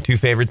travel, your two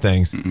favorite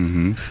things.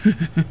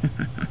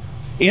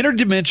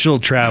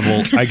 Interdimensional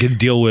travel, I can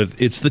deal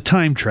with. It's the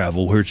time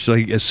travel where it's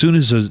like as soon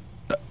as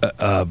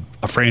a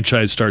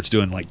franchise starts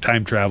doing like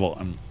time travel,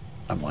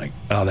 I'm like,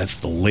 oh, that's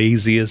the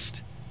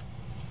laziest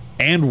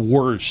and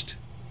worst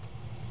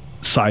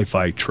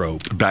sci-fi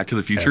trope. Back to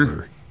the Future.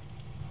 Ever.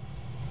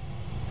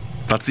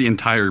 That's the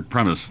entire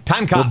premise.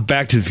 Time Cop. Well,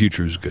 Back to the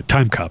Future is good.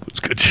 Time Cop was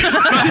good too.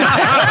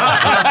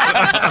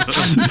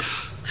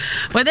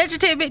 With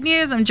entertainment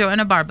news, I'm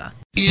Joanna Barba.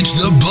 It's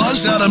the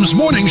Buzz Adams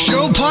Morning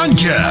Show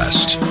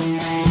podcast.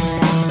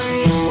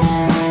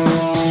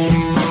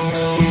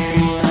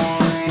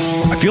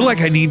 I feel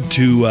like I need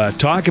to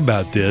talk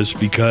about this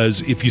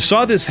because if you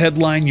saw this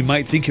headline, you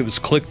might think it was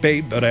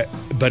clickbait,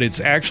 but it's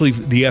actually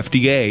the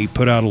FDA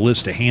put out a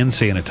list of hand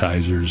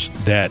sanitizers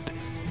that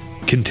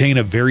contain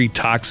a very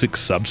toxic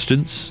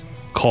substance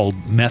called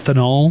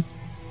methanol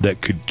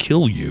that could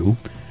kill you.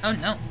 Oh,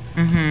 no.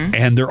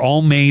 And they're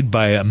all made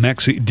by a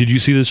Mexican. Did you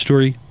see this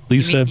story,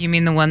 Lisa? You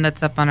mean the one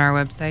that's up on our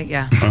website?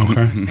 Yeah.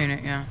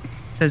 Okay. Yeah.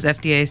 It says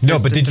FDA. No,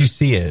 but did you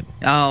see it?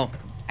 Oh,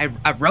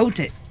 I wrote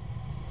it.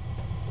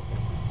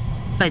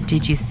 But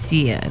did you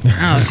see it?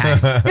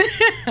 Oh,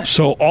 okay.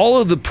 So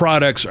all of the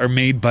products are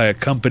made by a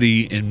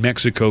company in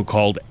Mexico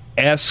called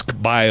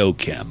Esc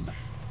Biochem.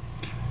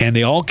 And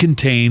they all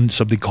contain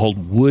something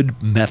called wood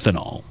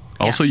methanol.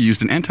 Also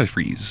used in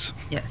antifreeze.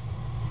 Yes.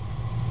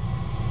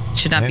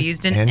 Should not be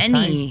used in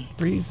any.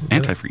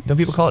 Antifreeze. Don't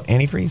people call it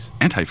antifreeze?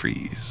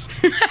 Antifreeze.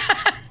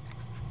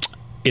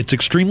 It's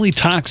extremely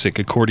toxic,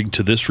 according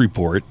to this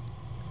report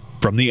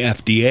from the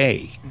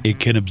FDA. It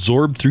can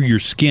absorb through your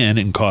skin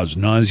and cause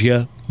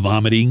nausea,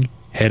 vomiting,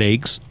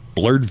 headaches,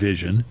 blurred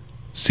vision,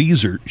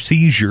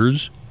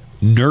 seizures,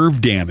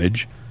 nerve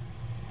damage,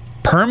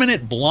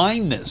 permanent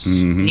blindness.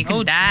 You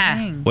can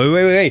die. Dang.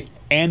 Wait.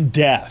 And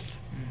death.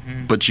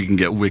 But you can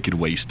get wicked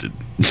wasted.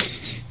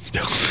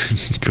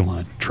 Come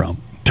on, Trump.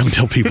 Don't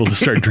tell people to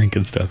start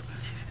drinking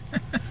stuff.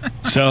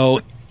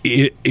 So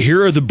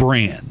here are the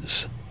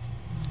brands.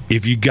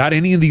 If you got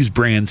any of these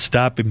brands,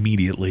 stop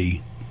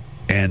immediately.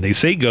 And they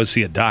say go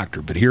see a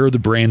doctor, but here are the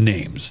brand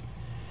names.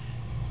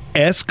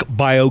 Esc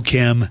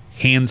Biochem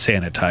hand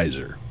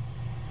sanitizer.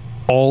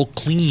 All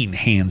Clean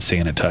hand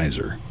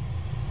sanitizer.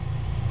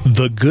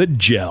 The Good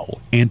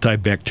Gel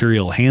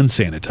antibacterial hand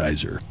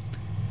sanitizer.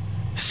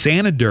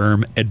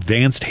 Saniderm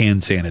advanced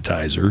hand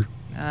sanitizer.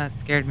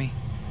 Scared me.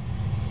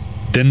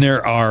 Then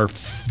there are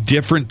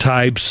different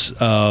types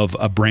of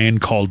a brand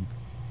called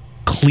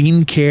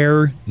Clean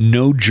Care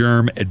No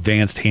Germ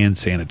Advanced Hand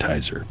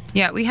Sanitizer.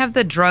 Yeah, we have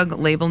the drug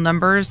label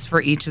numbers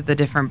for each of the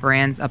different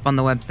brands up on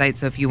the website.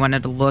 So if you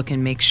wanted to look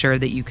and make sure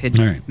that you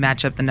could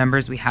match up the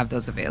numbers, we have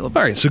those available.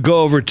 All right, so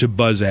go over to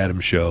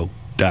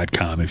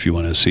buzzadamshow.com if you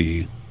want to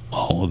see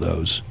all of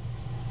those.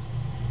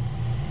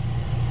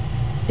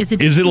 Is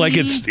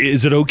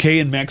it okay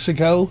in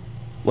Mexico?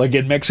 Like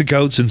in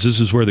Mexico, since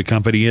this is where the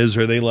company is,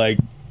 are they like,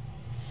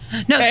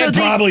 no, so it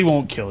probably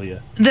won't kill you?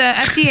 The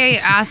FDA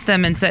asked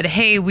them and said,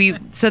 hey,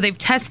 so they've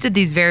tested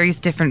these various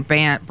different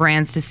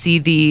brands to see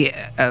the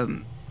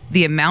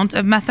amount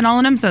of methanol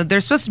in them. So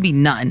there's supposed to be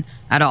none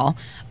at all.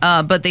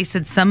 But they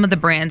said some of the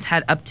brands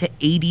had up to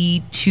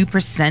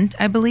 82%,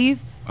 I believe,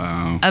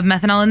 of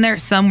methanol in there.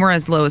 Some were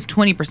as low as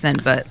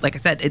 20%. But like I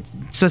said, it's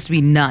supposed to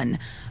be none.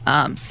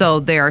 So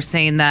they are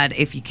saying that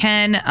if you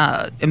can,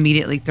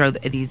 immediately throw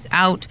these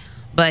out.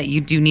 But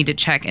you do need to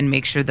check and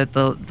make sure that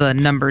the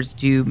numbers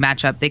do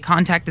match up. They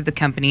contacted the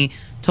company,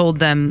 told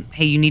them,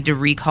 hey, you need to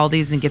recall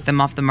these and get them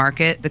off the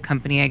market. The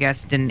company, I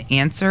guess, didn't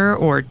answer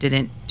or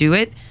didn't do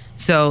it.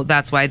 So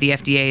that's why the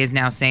FDA is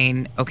now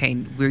saying, okay,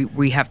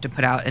 we have to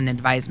put out an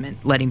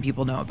advisement letting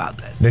people know about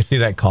this. They see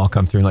that call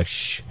come through and like,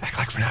 shh, act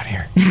like we're not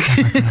here. Act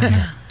like we're not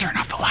here. Turn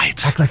off the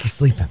lights. Act like you're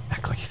sleeping.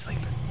 Act like you're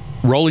sleeping.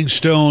 Rolling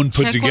Stone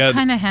put Check together. what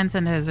kind of hand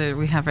sanitizer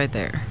we have right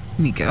there,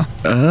 Nico.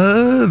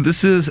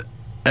 This is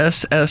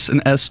SS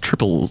and S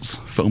triples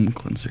foam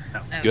cleanser.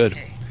 Good.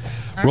 Okay.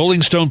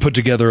 Rolling Stone put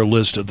together a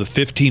list of the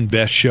 15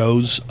 best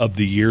shows of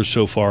the year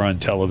so far on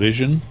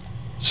television.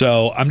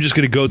 So I'm just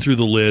going to go through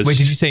the list. Wait,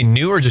 did you say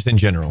new or just in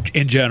general?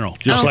 In general,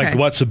 just Okay. like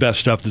what's the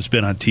best stuff that's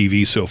been on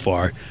TV so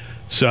far.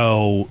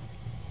 So,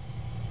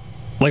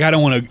 like, I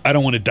don't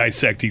want to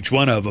dissect each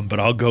one of them, but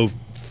I'll go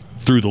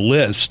through the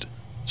list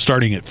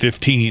starting at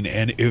 15.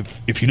 And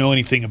if you know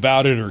anything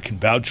about it or can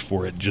vouch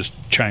for it, just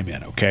chime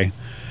in, okay?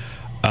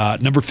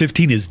 Number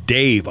 15 is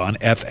Dave on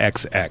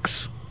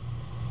FXX.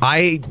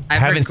 I I've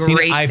haven't heard seen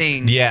great it.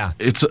 things. Yeah,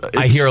 It's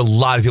I hear a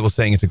lot of people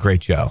saying it's a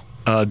great show.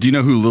 Do you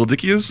know who Lil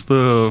Dicky is,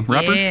 the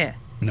rapper? Yeah.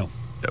 No.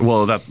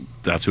 Well,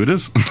 that's who it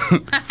is.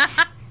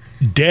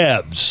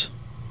 Devs,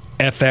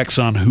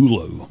 FX on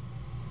Hulu.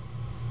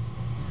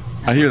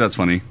 I hear that's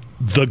funny.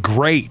 The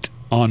Great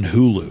on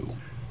Hulu.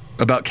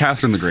 About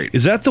Catherine the Great.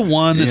 Is that the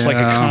one that's like a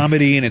Yeah.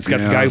 comedy and it's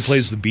got the guy who Yes.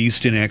 plays the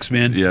Beast in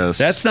X-Men? Yes.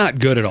 That's not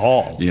good at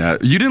all. Yeah,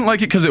 you didn't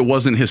like it because it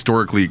wasn't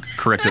historically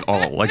correct at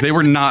all. Like they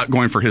were not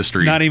going for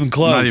history. Not even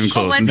close. Not even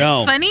close. Was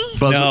No. it funny?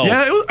 Buzz- No.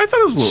 Yeah, I thought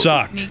it was a little.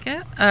 Suck.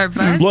 Nika or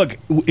Buzz? Look,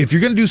 if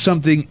you're going to do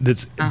something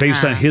that's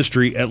based on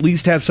history, at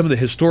least have some of the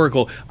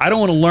historical. I don't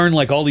want to learn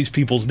like all these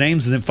people's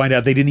names and then find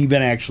out they didn't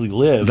even actually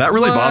live. That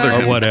really bothered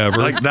Or him.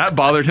 whatever. Like that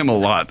bothered him a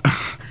lot.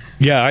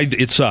 Yeah,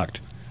 it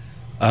sucked.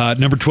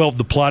 Number 12,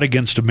 The Plot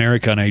Against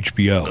America on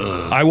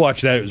HBO. I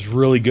watched that. It was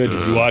really good.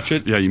 Did you watch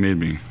it? Yeah, you made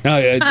me. No,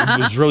 it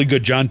was really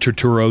good. John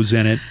Turturro's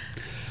in it.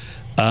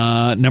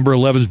 Number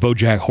 11 is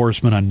BoJack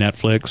Horseman on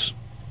Netflix.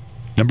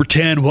 Number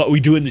 10, What We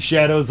Do in the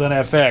Shadows on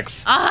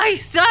FX. I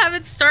still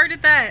haven't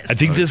started that. I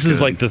think this is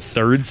good. like the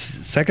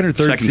second or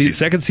third Second season.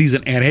 second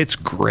season, and it's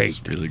great.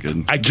 It's really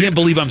good. I can't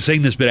believe I'm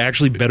saying this, but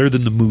actually better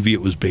than the movie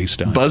it was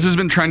based on. Buzz has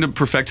been trying to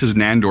perfect his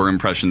Nandor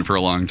impression for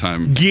a long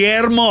time.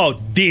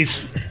 Guillermo,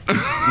 this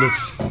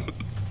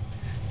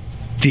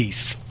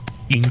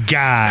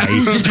guy.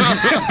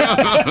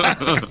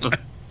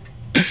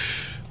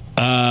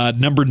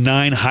 Number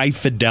 9, High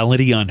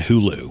Fidelity on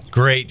Hulu.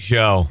 Great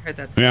show. Heard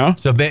that's Yeah.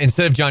 So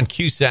instead of John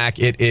Cusack,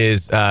 it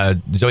is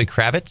Zoe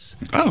Kravitz,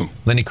 Oh,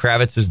 Lenny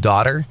Kravitz's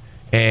daughter,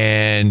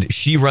 and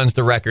she runs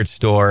the record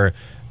store.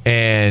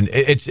 And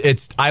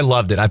it's I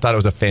loved it. I thought it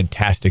was a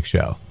fantastic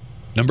show.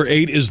 Number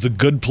 8 is The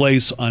Good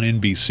Place on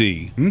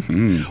NBC.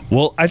 Mm-hmm.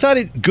 Well, I thought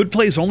Good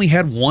Place only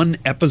had one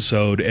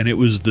episode, and it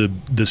was the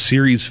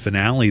series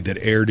finale that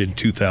aired in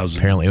 2000.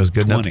 Apparently, it was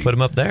good enough to put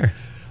him up there.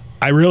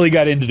 I really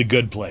got into The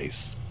Good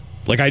Place.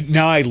 Like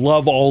I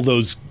love all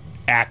those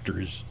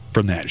actors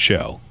from that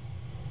show.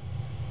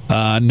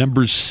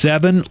 Number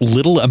 7,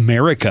 Little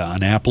America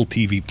on Apple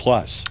TV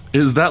Plus.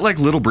 is that like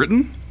Little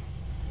Britain?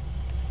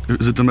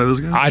 Is it done by those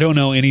guys? I don't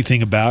know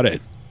anything about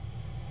it.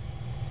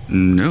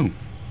 No.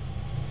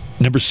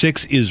 Number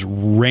 6 is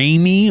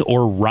Rami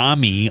or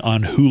Rami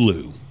on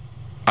Hulu.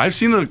 I've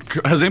seen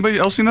Has anybody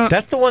else seen that?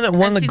 That's the one that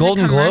won I've the seen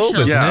Golden Globe,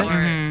 commercials isn't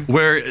Yeah. it?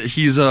 Where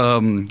he's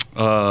a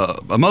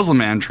Muslim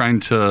man trying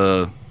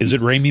to. Is it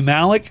Rami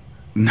Malek?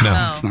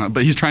 No, it's not.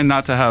 But he's trying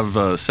not to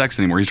have sex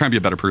anymore. He's trying to be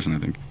a better person, I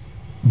think.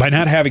 By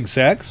not having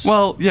sex?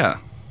 Well, yeah.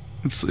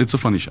 It's a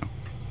funny show.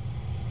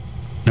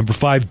 Number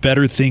 5,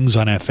 Better Things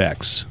on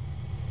FX.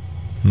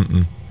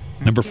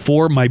 Number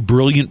 4, My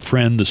Brilliant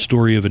Friend, The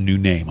Story of a New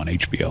Name on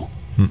HBO.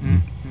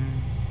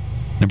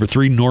 Number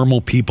 3,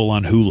 Normal People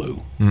on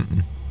Hulu.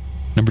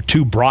 Number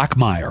 2,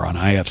 Brockmire on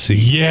IFC.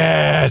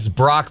 Yes,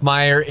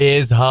 Brockmire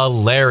is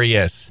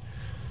hilarious.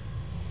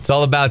 It's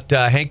all about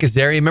Hank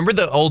Azaria. Remember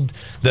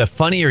the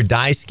Funny or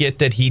Die skit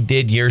that he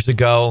did years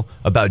ago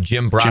about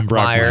Jim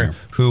Brockmire,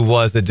 who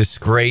was a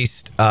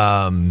disgraced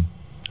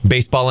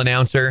baseball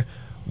announcer?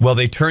 Well,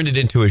 they turned it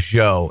into a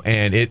show,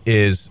 and it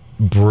is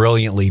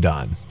brilliantly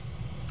done.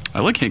 I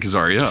like Hank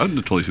Azaria. I'd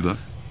totally see that.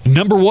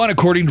 Number 1,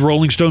 according to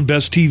Rolling Stone,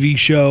 best TV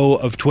show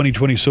of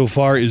 2020 so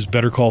far is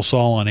Better Call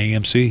Saul on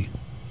AMC.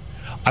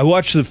 I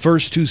watched the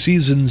first 2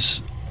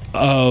 seasons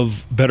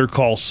of Better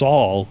Call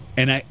Saul,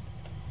 and I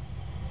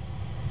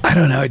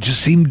don't know, it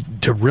just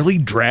seemed to really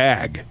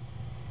drag.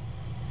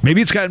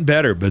 Maybe it's gotten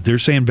better, but they're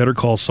saying Better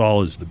Call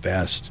Saul is the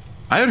best.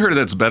 I had heard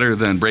that's better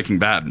than Breaking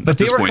Bad. But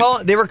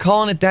they were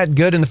calling it that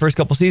good in the first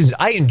couple seasons.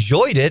 I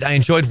enjoyed it. I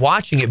enjoyed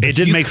watching it. But It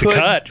didn't make the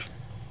cut.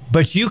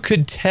 But you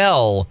could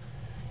tell.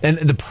 And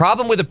the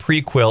problem with a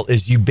prequel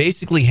is you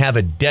basically have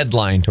a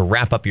deadline to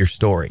wrap up your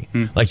story.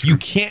 Like you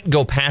can't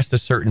go past a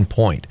certain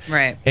point.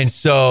 Right. And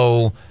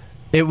so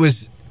it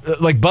was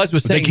like Buzz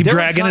was saying, they keep there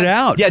were dragging it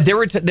out. Yeah, there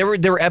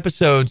were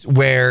episodes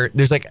where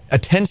there's like a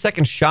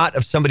 10-second shot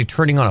of somebody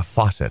turning on a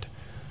faucet.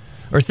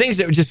 Or things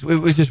that it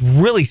was just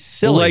really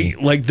silly.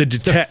 Like the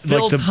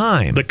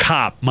time. The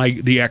cop,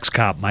 the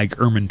ex-cop, Mike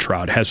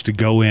Ehrmantraut, has to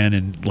go in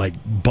and like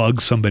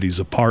bug somebody's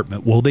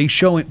apartment. Well, they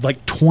show it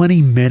like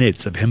 20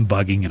 minutes of him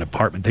bugging an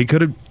apartment. They could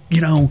have,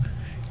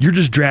 you're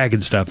just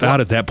dragging stuff out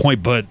at that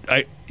point. But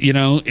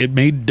it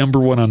made number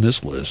 1 on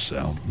this list,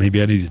 so maybe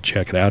I need to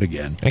check it out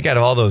again. I think out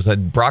of all those,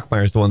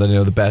 Brockmire is the one that I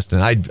know the best,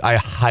 and I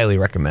highly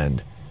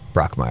recommend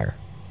Brockmire.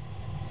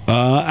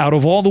 Out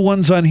of all the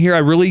ones on here, I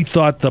really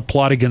thought The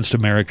Plot Against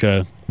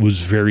America was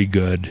very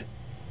good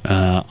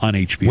on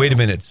HBO. Wait a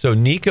minute. So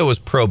Nika was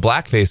pro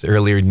blackface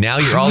earlier. Now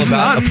you're all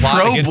about The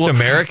Plot Against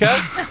America?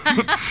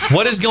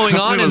 What is going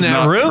on in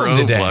that room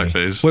today?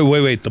 Blackface.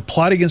 Wait. The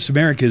Plot Against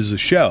America is a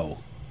show.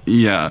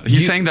 Yeah,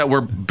 he's saying that we're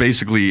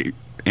basically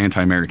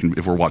anti-American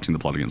if we're watching The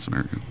Plot Against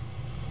America.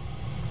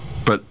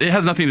 But it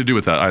has nothing to do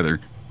with that either.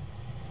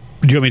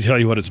 Do you want me to tell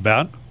you what it's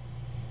about?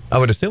 I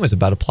would assume it's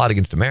about a plot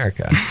against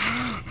America.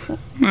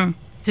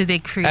 Do they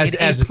create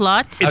a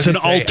plot? It's an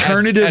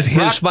alternative. As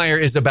Brockmire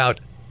is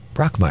about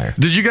Brockmire.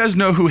 Did you guys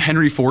know who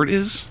Henry Ford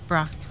is?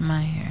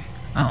 Brockmire.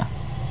 Oh.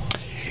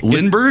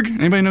 Lindbergh?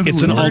 Anybody know who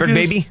It's an Lindbergh is?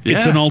 baby?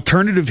 It's an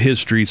alternative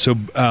history. So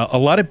a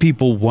lot of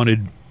people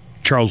wanted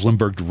Charles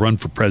Lindbergh to run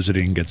for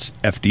president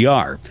against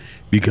FDR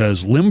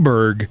because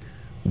Lindbergh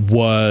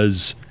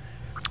was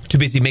Too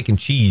busy making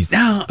cheese.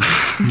 no,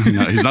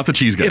 No, he's not the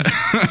cheese guy.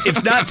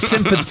 if not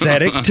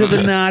sympathetic to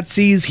the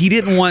Nazis, he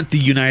didn't want the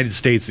United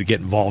States to get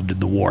involved in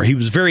the war. He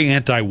was very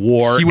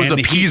anti-war. He was and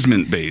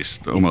appeasement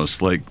based,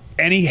 almost like.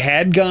 And he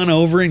had gone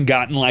over and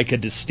gotten like a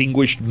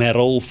distinguished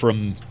medal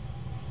from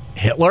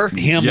Hitler?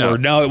 him. Yeah. Or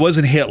no, it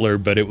wasn't Hitler,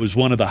 but it was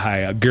one of the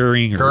high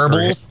Goering.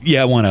 Goebbels?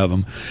 Yeah, one of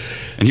them.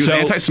 And he was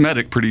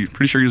anti-Semitic. Pretty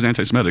sure he was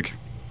anti-Semitic.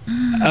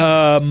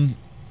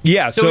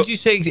 Yeah. So would you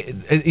say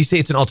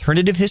it's an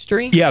alternative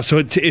history? Yeah, so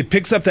it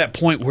picks up that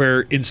point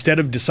where instead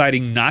of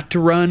deciding not to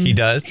run, He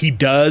does? He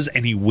does,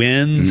 and he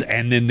wins,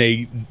 and then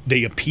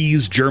they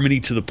appease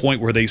Germany to the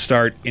point where they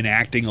start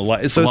enacting a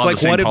lot. So A lot of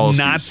it's the like, same what if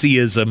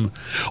policies. Nazism,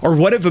 or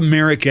what if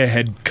America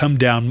had come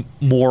down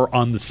more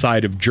on the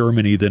side of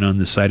Germany than on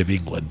the side of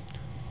England?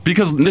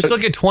 Because Just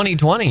look at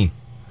 2020.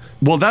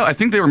 well, I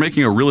think they were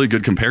making a really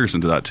good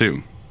comparison to that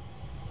too.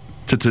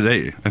 To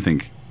today, I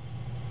think.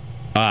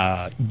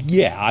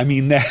 Yeah, I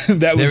mean that was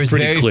There was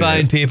pretty very clear.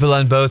 fine people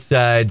on both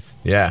sides.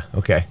 Yeah,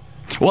 okay.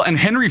 Well, and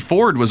Henry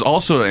Ford was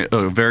also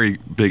a very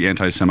big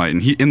anti-Semite,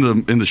 and he in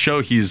the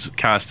show he's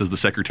cast as the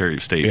Secretary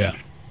of State. Yeah.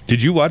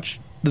 Did you watch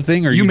the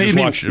thing, or You you made just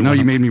me. watched it? No,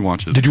 you made me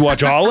watch it. Did you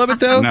watch all of it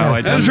though? No,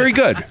 I That was didn't. very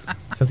good.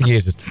 Sounds like you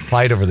guys just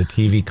fight over the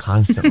TV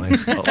constantly.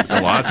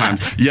 A lot of times.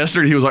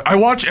 Yesterday he was like, "I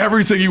watch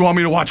everything you want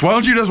me to watch. Why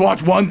don't you just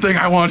watch one thing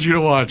I want you to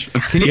watch?"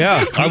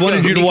 Yeah, I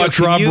wanted you to Nico, watch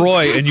can Rob you-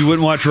 Roy, and you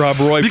wouldn't watch Rob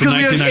Roy Because from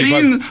we have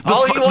 1995. seen.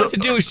 All he wants to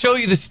do is show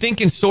you the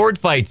stinking sword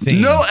fight scene.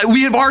 No,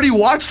 we have already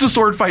watched the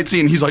sword fight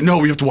scene. He's like, "No,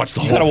 we have to watch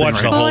the whole gotta thing." watch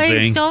right the now." whole Boys,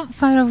 thing. don't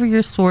fight over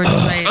your sword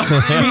fight.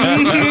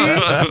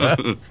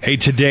 Hey,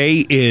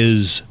 today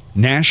is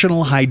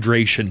National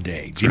Hydration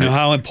Day. Do you know Right.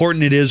 how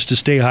important it is to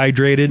stay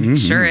hydrated?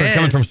 Sure But is.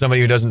 coming from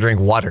somebody who doesn't drink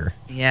water.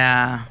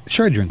 Yeah.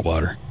 Sure, I drink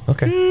water.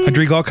 Okay. I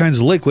drink all kinds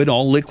of liquid.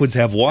 All liquids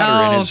have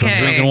water in it, so I'm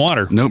Okay. drinking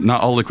water. Nope, not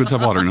all liquids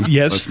have water. No,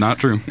 Yes. that's not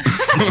true.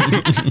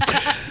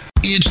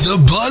 It's the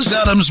Buzz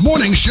Adams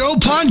Morning Show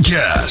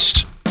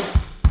podcast.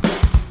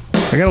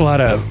 I got a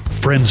lot of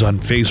friends on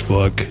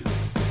Facebook,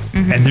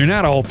 and they're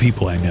not all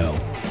people I know.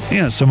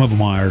 Yeah, some of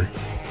them are,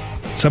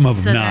 some of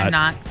them So not. they're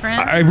not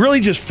friends? I really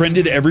just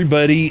friended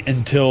everybody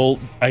until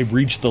I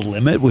reached the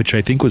limit, which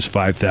I think was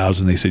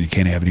 5,000. They said you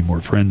can't have any more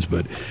friends,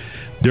 but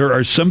there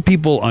are some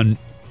people on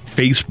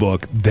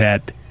Facebook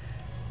that,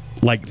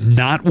 like,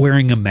 not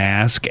wearing a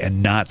mask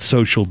and not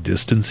social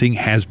distancing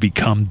has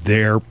become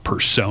their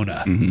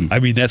persona. I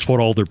mean, that's what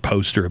all their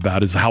posts are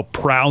about, is how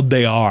proud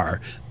they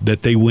are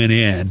that they went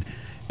in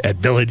at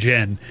Village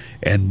Inn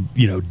and,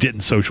 you know,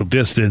 didn't social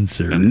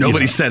distance, or And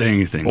nobody you know, said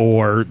anything.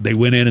 or they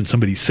went in and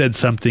somebody said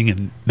something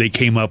and they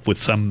came up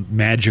with some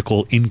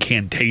magical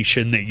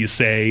incantation that you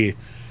say,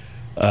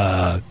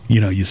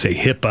 you say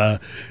HIPAA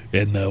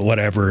and the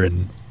whatever.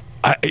 And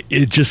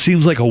it just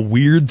seems like a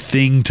weird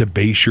thing to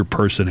base your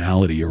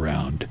personality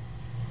around,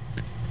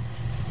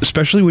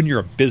 especially when you're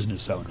a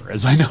business owner,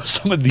 as I know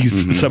some of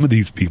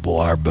these people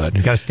are. But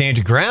You got to stand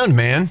your ground,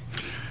 man.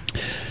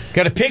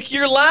 Got to pick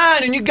your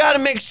line, and you got to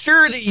make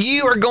sure that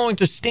you are going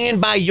to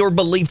stand by your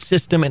belief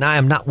system. And I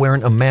am not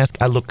wearing a mask.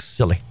 I look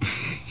silly.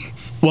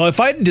 well, if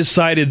I'd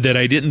decided that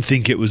I didn't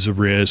think it was a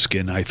risk,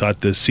 and I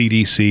thought the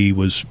CDC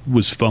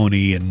was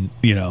phony, and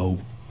you know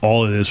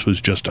all of this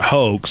was just a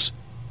hoax,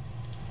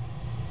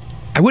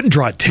 I wouldn't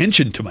draw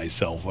attention to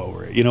myself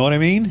over it. You know what I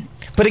mean?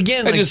 But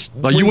again, I like, just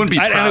Like, you wouldn't be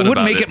I proud wouldn't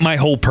about make it. it my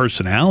whole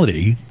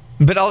personality.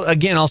 but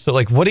again, also,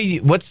 like,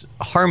 what's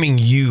harming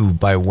you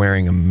by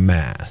wearing a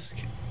mask?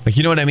 Like,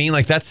 you know what I mean?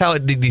 Like, that's how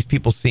these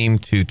people seem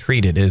to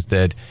treat it. Is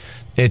that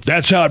it's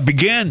That's how it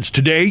begins.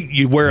 Today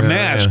you wear a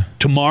mask. yeah.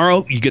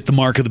 Tomorrow you get the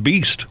mark of the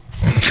beast.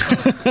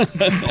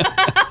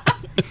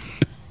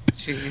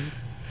 Jeez.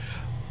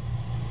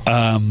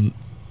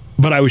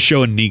 But I was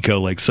showing Nico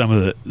like some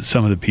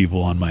of the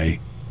people on my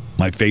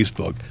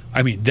Facebook.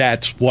 I mean,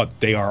 that's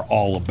what they are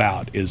all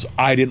about. Is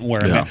I didn't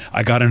wear a Yeah. mask.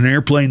 I got on an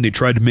airplane. They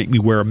tried to make me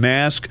wear a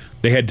mask.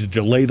 They had to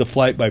delay the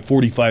flight by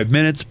 45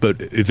 minutes, but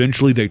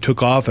eventually they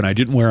took off, and I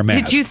didn't wear a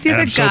mask. Did you see And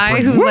the I'm so guy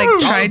proud. who like all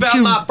tried about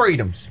to? my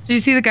freedoms. Did you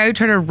see the guy who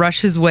tried to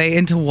rush his way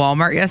into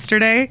Walmart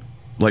yesterday?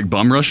 Like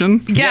bum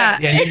Russian? Yeah.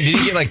 And did he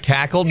get like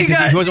tackled because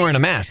got- he wasn't wearing a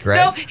mask, right?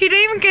 No, he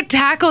didn't even get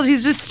tackled.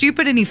 He's just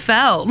stupid and he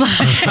fell.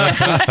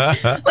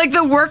 Like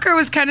the worker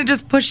was kind of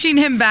just pushing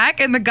him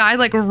back, and the guy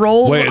like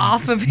rolled Wait,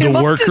 off of the him.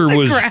 onto worker the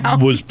was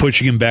ground. was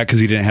pushing him back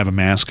because he didn't have a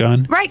mask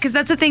on. Right, because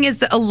that's the thing is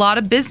that a lot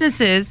of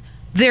businesses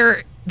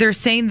they're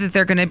saying that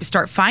they're going to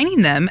start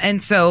fining them,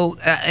 and so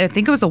I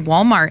think it was a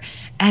Walmart,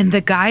 and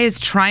the guy is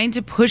trying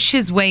to push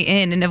his way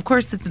in, and of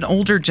course it's an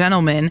older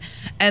gentleman,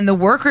 and the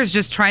worker's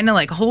just trying to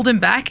like hold him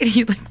back, and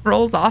he like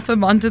rolls off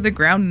him onto the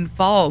ground and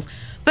falls.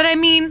 But I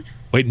mean,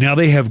 Wait, now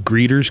they have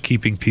greeters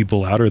keeping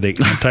people out. Are they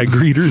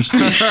anti-greeters?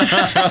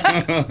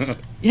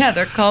 yeah,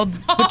 they're called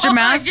put your I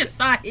mask. just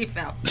saw he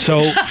fell.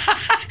 So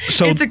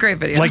It's a great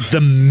video. Like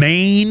the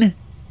main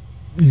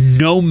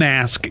no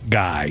mask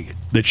guy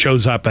that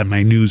shows up on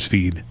my news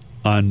feed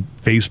on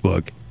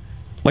Facebook.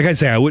 Like I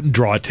say, I wouldn't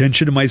draw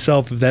attention to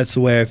myself if that's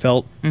the way I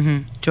felt.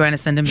 Joanna,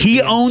 send him.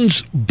 He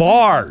owns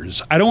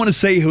bars. I don't want to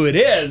say who it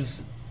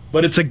is,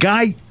 but it's a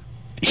guy.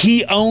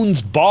 he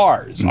owns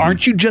bars.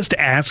 Aren't you just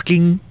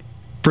asking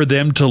for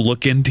them to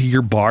look into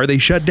your bar? They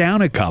shut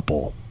down a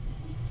couple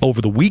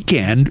over the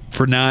weekend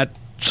for not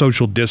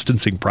social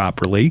distancing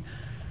properly.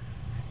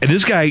 And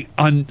this guy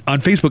on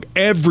Facebook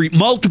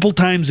multiple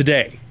times a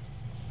day,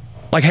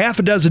 like half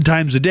a dozen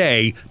times a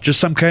day, just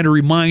some kind of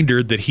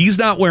reminder that he's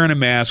not wearing a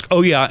mask.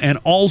 Oh, yeah, and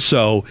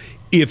also,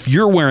 if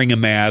you're wearing a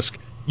mask,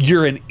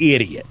 you're an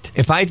idiot.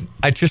 If I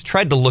just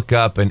tried to look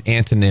up an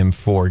antonym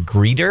for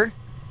greeter,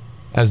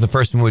 as the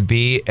person would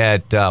be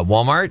at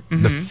Walmart,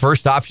 the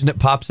first option that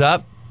pops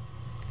up,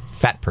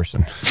 fat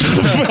person.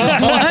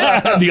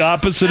 The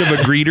opposite of a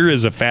greeter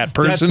is a fat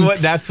person?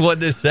 That's what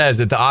this says.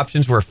 That the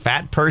options were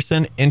fat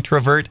person,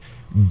 introvert,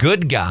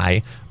 good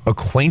guy,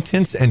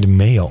 acquaintance, and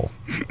male.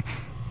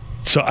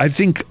 So I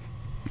think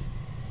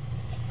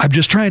I'm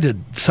just trying to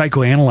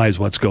psychoanalyze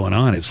what's going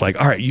on. It's like,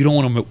 all right, you don't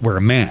want to wear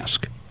a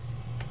mask.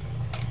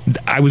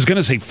 I was going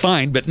to say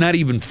fine, but not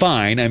even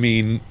fine. I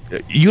mean,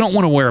 you don't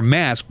want to wear a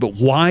mask, but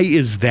why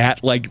is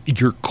that like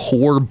your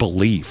core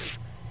belief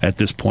at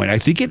this point? I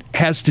think it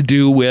has to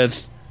do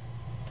with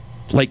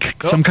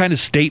like some kind of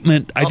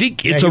statement. I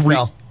think it's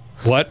fell.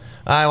 What?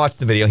 I watched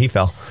the video. He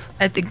fell.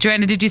 I think,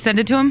 Joanna, did you send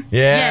it to him?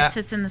 Yeah. Yes,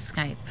 it's in the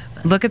Skype.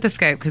 Look at the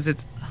Skype because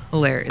it's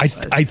hilarious.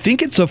 I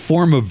think it's a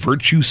form of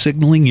virtue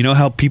signaling. You know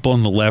how people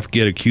on the left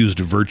get accused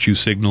of virtue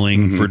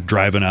signaling for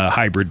driving a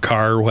hybrid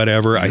car or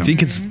whatever? I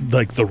think it's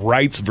like the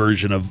right's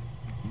version of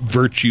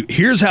virtue.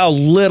 Here's how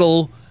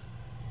little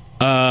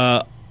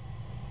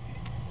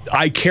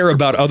I care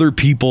about other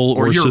people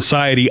or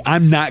society.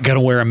 I'm not going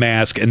to wear a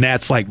mask, and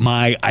that's like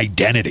my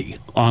identity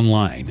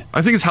online.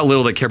 I think it's how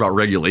little they care about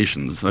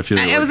regulations. I was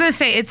going to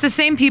say, it's the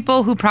same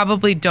people who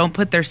probably don't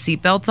put their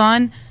seatbelts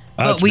on,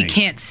 but we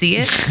can't see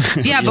it.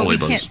 Yeah, but we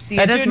can't see it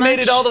that as dude much. made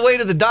it all the way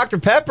to the Dr.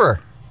 Pepper.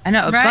 I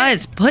know. Right?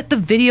 Buzz, put the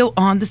video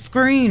on the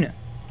screen.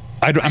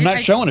 I'm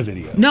not showing a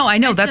video. No, I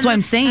know. That's what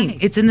I'm saying.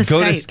 It's in the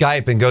Go Skype. to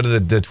Skype and go to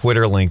the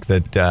Twitter link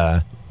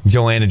that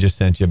Joanna just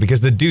sent you,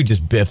 because the dude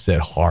just biffs it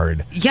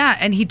hard. Yeah,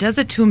 and he does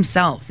it to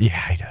himself. Yeah,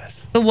 he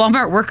does. The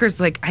Walmart worker's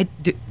like,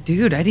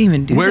 dude, I didn't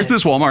even do Where's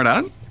this Walmart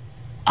at? Oh,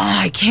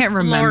 I can't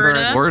remember.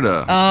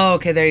 Florida. Oh,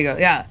 okay, there you go.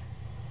 Yeah.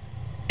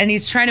 And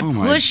he's trying to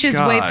push his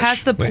way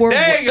past the poor.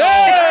 There you go.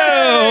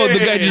 Oh, the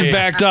guy just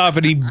backed off,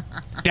 and he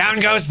down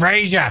goes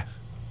Frazier.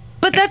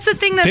 But that's the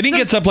thing. Then he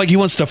gets up like he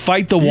wants to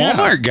fight the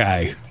Walmart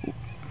guy.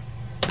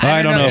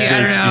 I don't know. I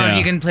don't know if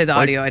you can play the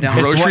audio. I don't.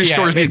 Grocery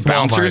stores need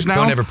bouncers now?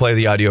 Don't ever play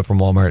the audio from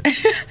Walmart.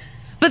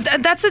 But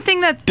that's the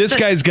thing that this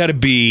guy's got to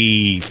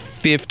be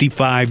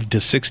 55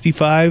 to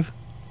 65.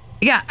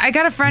 Yeah, I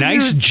got a friend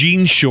nice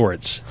jean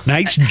shorts,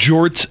 nice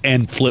jorts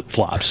and flip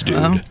flops,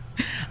 dude.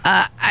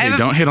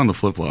 Don't hit on the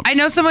flip flops. I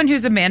know someone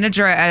who's a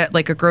manager at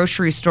like a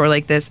grocery store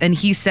like this, and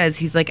he says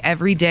he's like,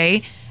 every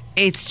day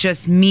it's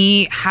just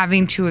me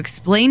having to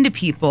explain to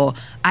people,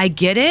 I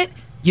get it.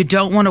 You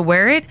don't want to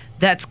wear it.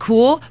 That's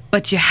cool,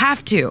 but you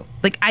have to.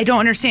 Like, I don't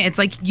understand. It's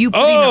like you.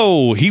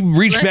 He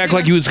reached back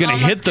like he was going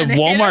to hit the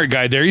Walmart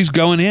guy. There he's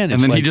going in.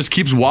 And then he just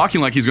keeps walking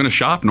like he's going to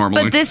shop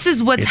normally. But this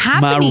is what's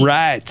happening. My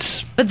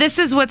rights. But this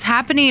is what's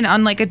happening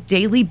on like a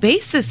daily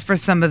basis for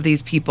some of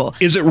these people.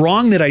 Is it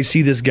wrong that I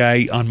see this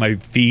guy on my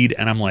feed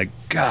and I'm like,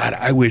 God,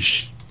 I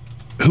wish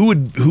who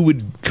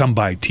would come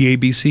by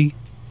TABC?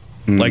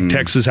 Like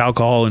Texas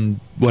Alcohol and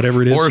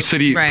whatever it is, or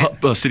city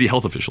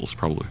health officials,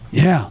 probably.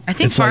 Yeah, I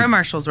think fire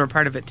marshals were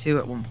part of it too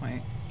at one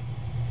point.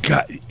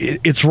 God,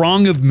 it's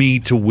wrong of me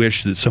to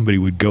wish that somebody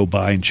would go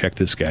by and check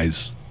this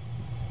guy's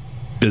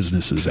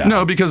businesses out.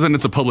 No, because then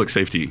it's a public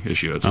safety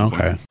issue at some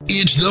point.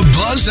 It's the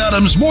Buzz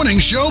Adams Morning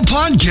Show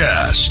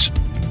podcast.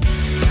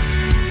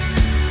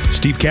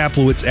 Steve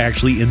Kaplowitz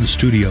actually in the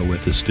studio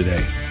with us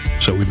today.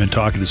 So we've been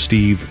talking to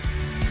Steve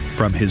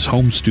from his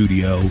home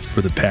studio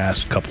for the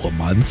past couple of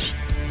months.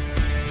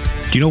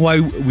 Do you know why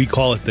we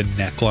call it the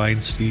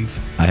neckline, Steve?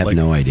 I have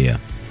no idea.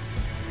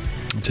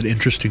 It's an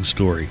interesting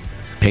story.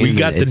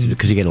 Because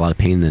you get a lot of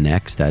pains in the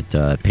neck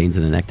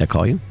that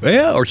call you?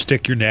 Yeah, or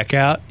stick your neck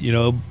out,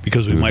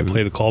 because we might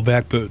play the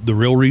callback. But the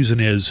real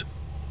reason is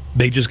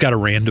they just got a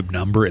random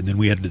number, and then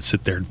we had to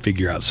sit there and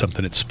figure out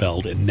something it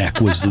spelled, and neck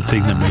was the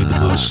thing that made the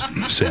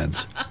most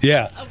sense.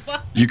 Yeah.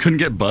 You couldn't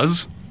get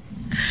Buzz?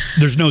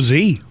 There's no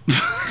Z.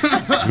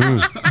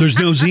 There's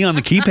no Z on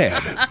the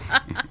keypad.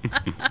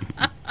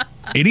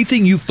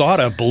 Anything you've thought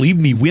of, believe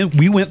me,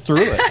 we went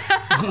through it.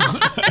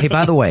 Hey,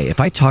 by the way, if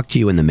I talk to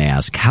you in the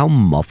mask, how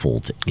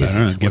muffled is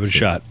it? Give it a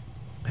shot.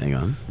 Hang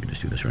on. Let me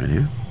just do this right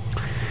here.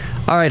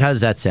 All right, how does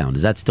that sound?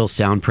 Does that still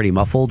sound pretty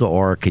muffled,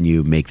 or can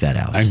you make that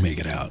out? I can make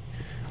it out.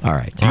 All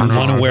right. Do you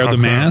want to wear the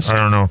mask? I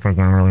don't know if I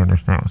can really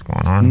understand what's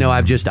going on. No,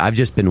 I've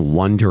just been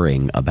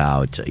wondering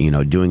about,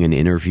 doing an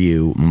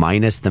interview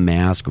minus the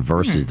mask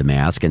versus the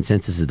mask. And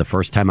since this is the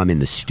first time I'm in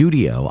the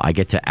studio, I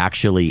get to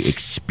actually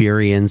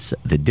experience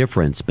the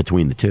difference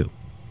between the two.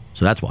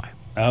 So that's why.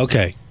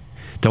 Okay.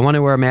 Don't want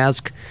to wear a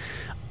mask.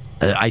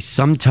 I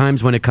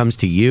sometimes, when it comes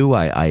to you,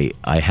 I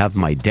have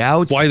my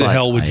doubts. Why the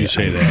hell would you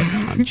say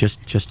that?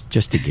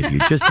 Just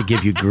to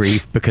give you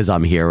grief because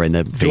I'm here in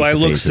the face-to-face. Do I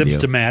look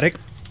symptomatic?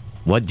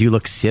 What, do you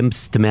look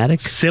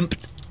symptomatic?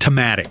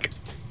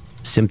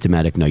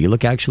 Symptomatic? No, you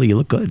look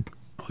good.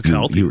 Look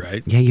healthy,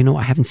 right? Yeah,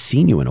 I haven't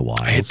seen you in a while.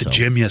 I hit the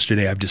gym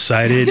yesterday. I've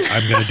decided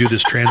I'm going to do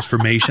this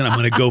transformation. I'm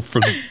going to go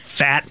from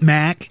Fat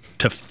Mac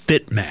to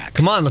Fit Mac.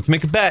 Come on, let's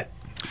make a bet.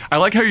 I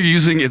like how you're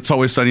using It's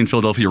Always Sunny in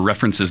Philadelphia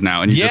references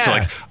now, and you're just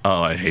like,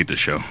 oh, I hate this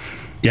show.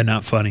 Yeah,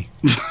 not funny.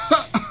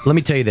 Let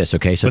me tell you this,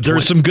 okay? So but there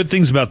are some good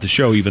things about the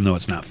show, even though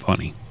it's not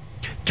funny.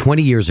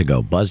 20 years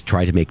ago, Buzz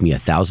tried to make me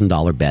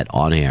 $1,000 bet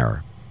on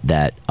air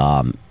that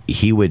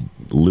he would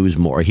lose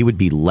more. He would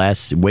be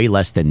way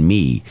less than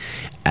me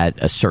at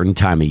a certain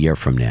time a year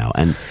from now.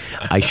 And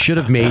I should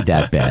have made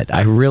that bet.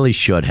 I really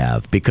should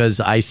have, because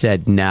I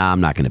said, nah, I'm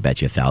not going to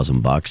bet you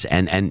 $1,000.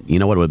 And you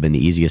know what would have been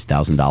the easiest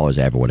 $1,000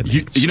 I ever would have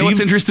made? You know what's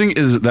interesting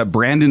is that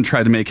Brandon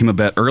tried to make him a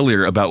bet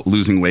earlier about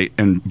losing weight,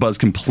 and Buzz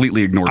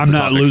completely ignored the topic. I'm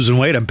not losing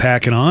weight. I'm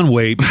packing on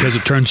weight because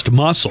it turns to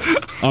muscle.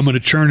 I'm going to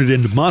churn it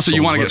into muscle. So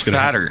you want to get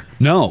fatter?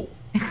 No.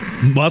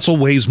 Muscle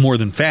weighs more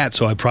than fat,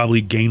 so I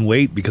probably gain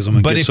weight because I'm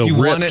going to get so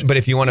ripped. But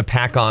if you want to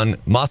pack on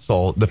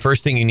muscle, the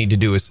first thing you need to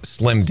do is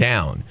slim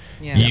down.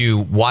 Yeah. You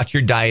watch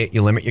your diet,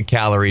 you limit your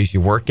calories, you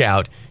work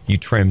out, you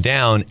trim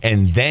down,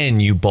 and then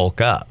you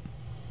bulk up.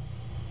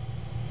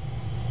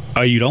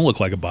 You don't look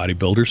like a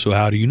bodybuilder, so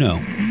how do you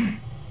know?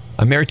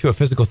 I'm married to a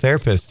physical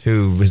therapist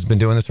who has been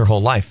doing this her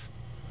whole life.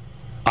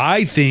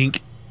 I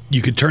think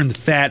you could turn the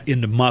fat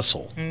into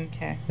muscle.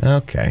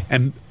 Okay.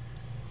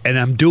 And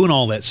I'm doing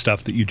all that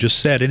stuff that you just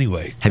said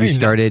anyway. Have you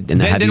started? Then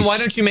why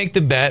don't you make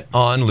the bet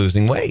on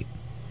losing weight?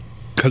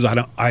 Because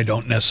I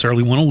don't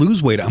necessarily want to lose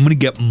weight. I'm going to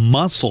get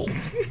muscle.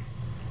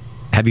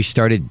 Have you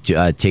started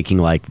taking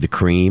like the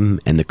cream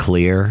and the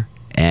clear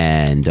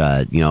and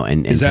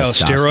and is that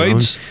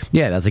steroids?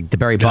 Yeah, that's like the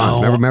Barry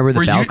Bonds. No. Remember the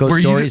Balco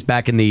stories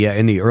back in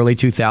the early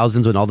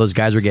 2000s when all those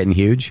guys were getting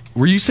huge?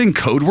 Were you saying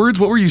code words?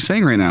 What were you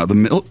saying right now?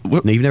 No,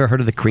 you've never heard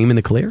of the cream and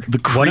the clear? The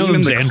cream One of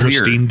and them's the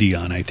clear. Androstene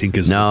Dion, I think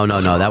is. No,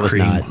 that was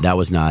cream. not. That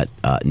was not.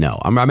 No,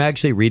 I'm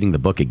actually reading the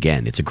book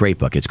again. It's a great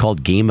book. It's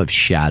called Game of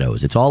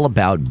Shadows. It's all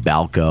about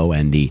Balco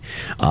and the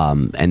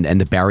and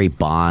the Barry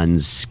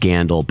Bonds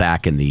scandal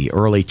back in the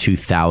early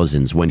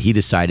 2000s when he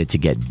decided to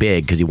get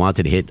big because he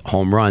wanted to hit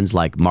home runs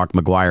like Mark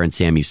McGwire and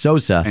Sammy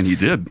Sosa. And he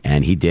did.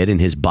 And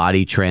his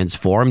body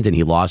transformed, and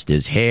he lost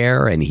his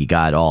hair, and he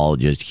got all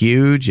just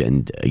huge,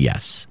 and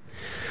yes.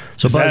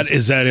 So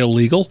is that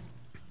illegal?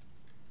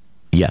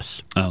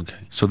 Yes. Okay.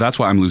 So that's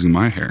why I'm losing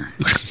my hair.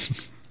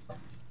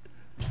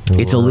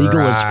 It's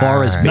illegal as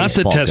far as not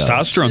the baseball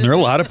testosterone. goes. There are a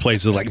lot of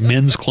places like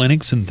men's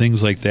clinics and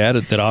things like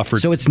that offer.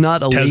 So it's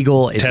not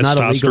illegal. It's not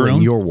illegal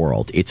in your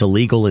world. It's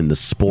illegal in the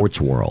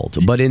sports world.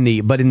 But in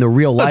the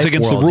real life That's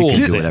against world, the rules.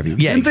 you can do whatever.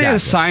 Yeah, Didn't they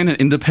assign an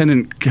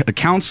independent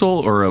counsel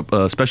or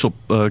a special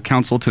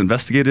counsel to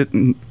investigate it?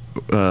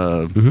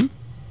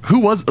 Who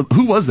was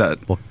that?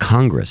 Well,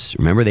 Congress.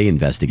 Remember, they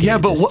investigated. Yeah,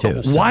 but this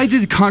too, why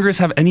did Congress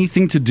have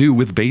anything to do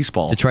with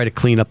baseball? To try to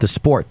clean up the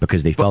sport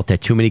because they felt that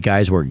too many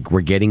guys were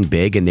getting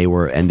big and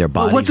their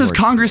bodies. What does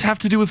Congress have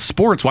to do with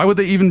sports? Why would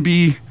they even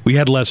be? We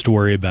had less to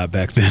worry about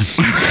back then.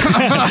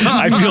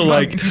 I feel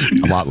like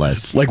a lot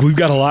less. Like we've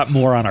got a lot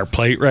more on our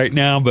plate right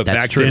now, but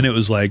back then it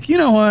was like, you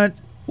know what?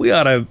 We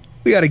ought to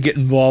get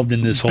involved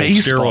in this whole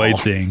steroid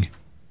thing.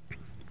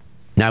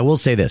 Now I will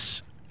say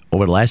this.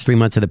 Over the last 3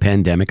 months of the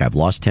pandemic, I've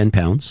lost 10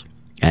 pounds,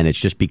 and it's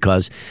just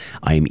because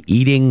I'm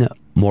eating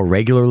more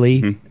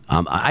regularly.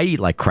 I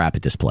eat like crap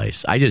at this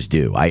place. I just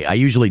do. I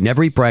usually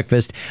never eat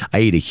breakfast.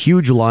 I eat a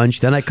huge lunch.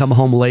 Then I come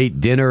home late.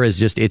 Dinner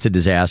is it's a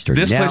disaster.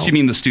 This place, you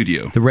mean the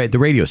studio? The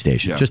radio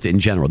station, just in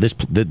general.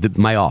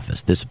 My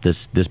office,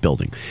 this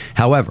building.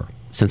 However,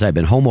 since I've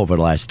been home over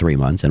the last 3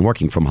 months and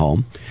working from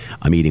home,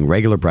 I'm eating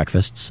regular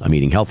breakfasts. I'm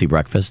eating healthy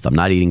breakfasts. I'm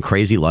not eating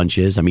crazy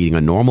lunches. I'm eating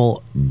a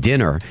normal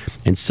dinner.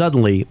 And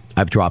suddenly,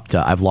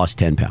 I've lost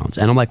 10 pounds.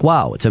 And I'm like,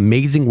 wow, it's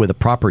amazing with a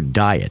proper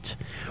diet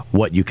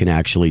what you can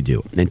actually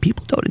do. And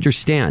people don't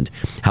understand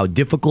how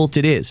difficult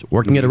it is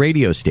working at a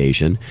radio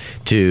station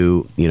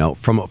to,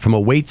 from a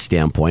weight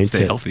standpoint.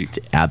 Stay healthy.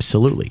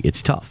 Absolutely.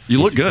 It's tough. You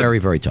look it's good. Very,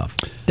 very tough.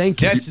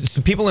 Thank you.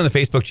 So people in the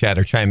Facebook chat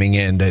are chiming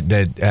in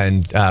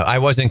and I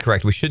was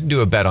incorrect. We shouldn't do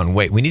a bet on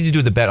weight. We need to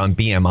do the bet on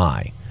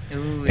BMI.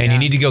 Ooh, and you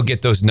need to go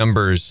get those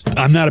numbers.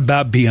 I'm not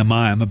about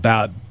BMI. I'm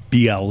about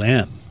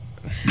BLM.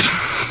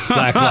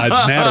 Black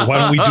Lives Matter. Why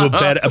don't we do a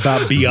bet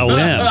about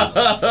BLM?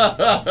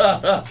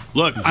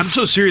 Look, I'm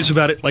so serious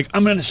about it. Like,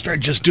 I'm going to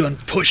start just doing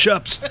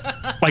push-ups,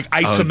 like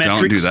isometrics.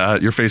 Don't do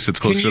that. Your face sits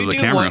closer to the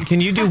camera.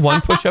 Can you do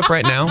one push-up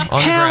right now on the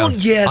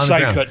ground? Yes,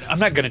 I could. I'm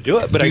not going to do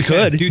it, but I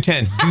could. Do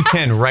 10. Do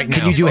 10 right now.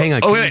 Can you do? Hang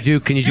on. Can you do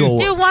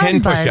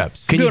 10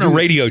 push-ups? Can you do a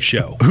radio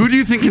show? Who do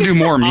you think can do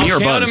more, me or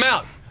Buzz? Count them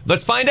out.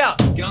 Let's find out.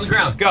 Get on the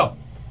ground. Go.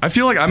 I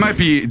feel like I might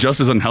be just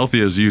as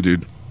unhealthy as you,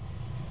 dude.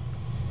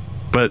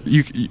 But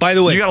by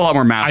the way, you got a lot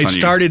more mass on you. I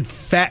started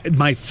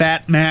my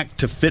Fat Mac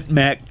to Fit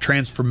Mac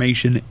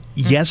transformation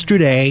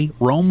yesterday.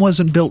 Rome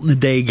wasn't built in a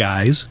day,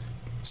 guys.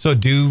 So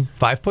do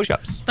 5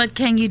 push-ups. But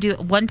can you do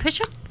one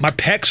push-up? My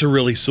pecs are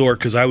really sore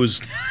because I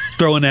was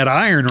throwing that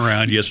iron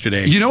around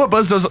yesterday. You know what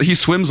Buzz does? He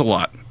swims a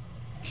lot.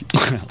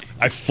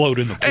 I float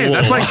in the pool. Hey,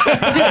 that's like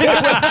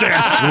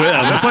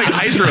that's like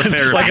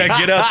hydrotherapy. Like I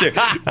get out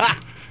there.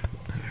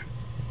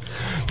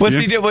 What's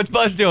he doing? What's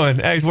Buzz doing?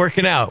 He's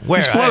working out. Where?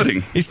 He's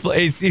floating.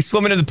 He's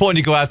swimming in the pool, and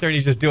you go out there, and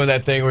he's just doing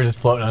that thing where he's just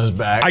floating on his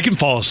back. I can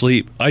fall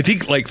asleep. I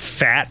think like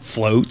fat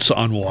floats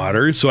on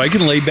water, so I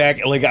can lay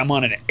back like I'm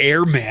on an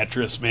air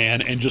mattress,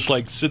 man, and just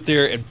like sit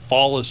there and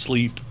fall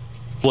asleep,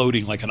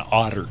 floating like an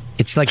otter.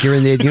 It's like you're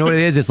in the. You know what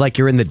it is? It's like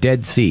you're in the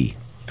Dead Sea.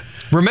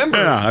 Remember,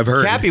 Yeah, I've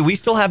heard. Cappy, we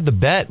still have the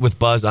bet with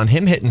Buzz on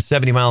him hitting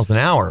 70 miles an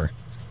hour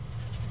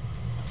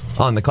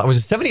on the clock. Was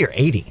it 70 or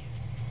 80?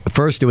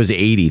 First, it was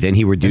 80. Then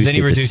he reduced, it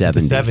to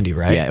 70. 70,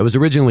 right? Yeah, it was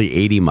originally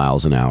 80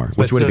 miles an hour,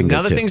 which would have been good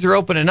now that too. things are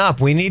opening up,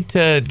 we need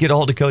to get a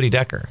hold of Cody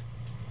Decker.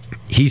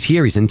 He's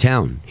here. He's in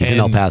town. He's in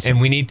El Paso.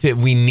 And we need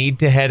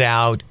to head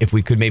out. If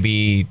we could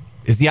maybe,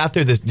 is he out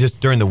there just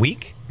during the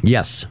week?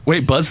 Yes.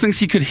 Wait, Buzz thinks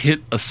he could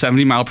hit a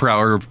 70 mile per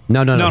hour.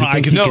 No. No, He I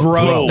thinks can he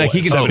throw. Like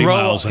he can 70 throw.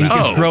 miles an He hour.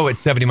 can throw at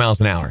 70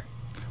 miles an hour.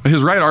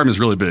 His right arm is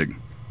really big.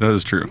 That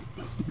is true.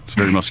 It's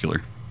very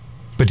muscular.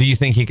 But do you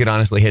think he could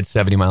honestly hit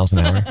 70 miles an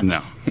hour?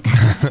 No.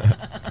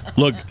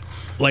 Look,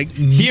 like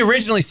He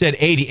originally said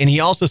 80, and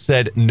he also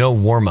said no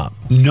warm up.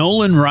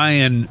 Nolan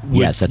Ryan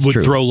Yes, that's would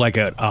true. throw like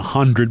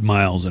 100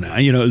 miles an hour.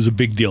 You know, it was a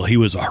big deal. He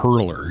was a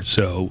hurler,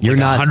 so You're like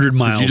not- 100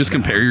 miles. Did you just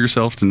an compare hour.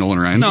 yourself to Nolan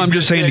Ryan? No, I'm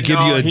just saying to give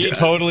you a. He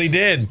totally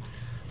did.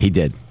 He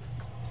did.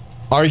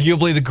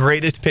 Arguably the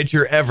greatest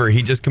pitcher ever.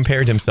 He just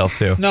compared himself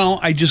to. No,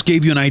 I just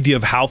gave you an idea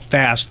of how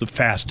fast the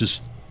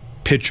fastest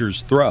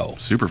pitchers throw.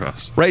 Super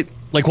fast. Right?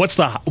 Like what's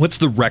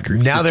the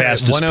record? Now the they're at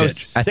fastest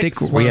 106. pitch? I think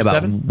we have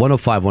about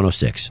 105,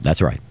 106.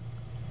 That's right.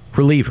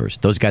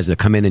 Relievers, those guys that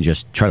come in and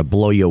just try to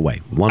blow you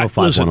away.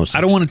 105, Listen, 106.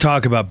 I don't want to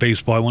talk about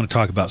baseball. I want to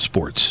talk about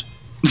sports.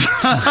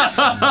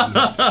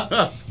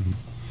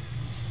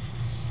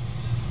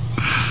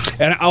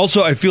 And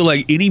also, I feel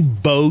like any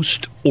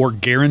boast or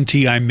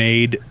guarantee I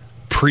made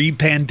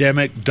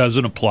pre-pandemic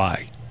doesn't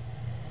apply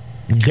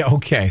Yeah,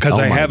 okay. because Oh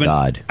I my haven't.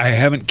 God. I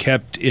haven't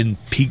kept in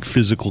peak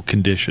physical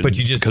condition. But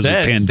you just because of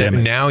said that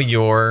pandemic. now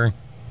you're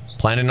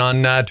planning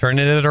on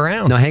turning it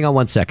around. Now, hang on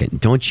one second.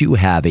 Don't you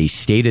have a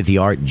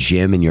state-of-the-art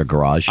gym in your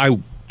garage?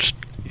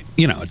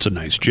 It's a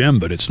nice gym,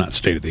 but it's not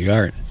state of the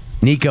art.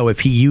 Nico,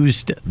 if he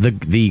used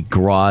the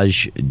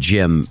garage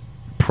gym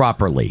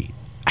properly,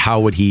 how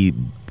would he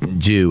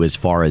do as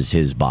far as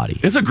his body?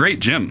 It's a great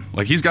gym.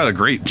 Like, he's got a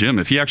great gym.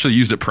 If he actually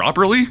used it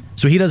properly,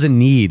 So he doesn't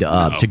need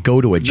to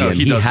go to a gym. No,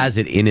 he doesn't. has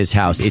it in his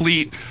house.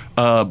 complete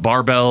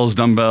barbells,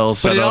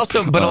 dumbbells, But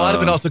setup. a lot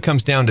of it also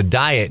comes down to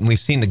diet, and we've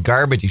seen the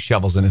garbage he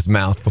shovels in his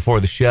mouth before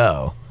the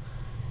show.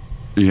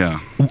 Yeah.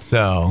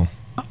 So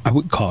I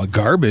would call it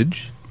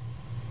garbage.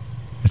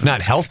 it's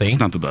not healthy. It's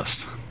not the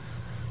best.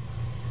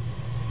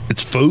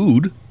 It's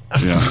food.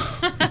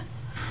 Yeah.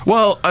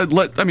 Well,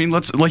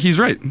 let's. Like, he's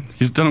right.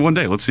 He's done it one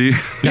day. Let's see.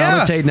 Now,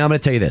 I'm going to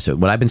tell you this.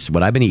 What I've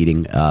been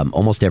eating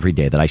almost every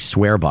day that I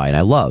swear by and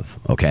I love.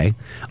 Okay,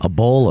 a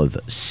bowl of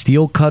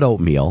steel cut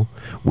oatmeal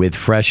with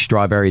fresh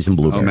strawberries and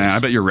Oh blueberries. man, I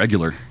bet you're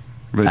regular.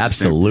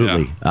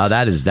 Absolutely. Yeah.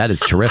 That is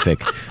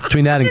terrific.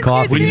 Between that and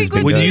coffee, it's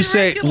been When good. you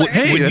say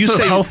Hey, when you that's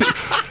a say healthy.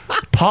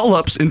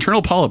 Polyps,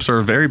 internal polyps are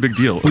a very big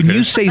deal. when okay?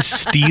 you say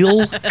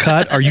steel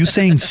cut, are you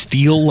saying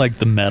steel like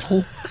the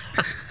metal?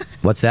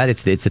 What's that?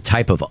 It's a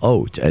type of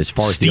oat as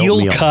far as Steel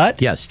the oatmeal.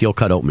 cut? Yeah, steel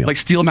cut oatmeal. like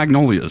steel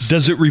magnolias.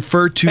 Does it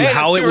refer to Hey,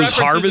 how it that's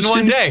two was references harvested? in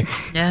one day.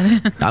 Yeah.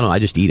 I don't know. I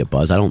just eat it,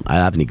 Buzz. I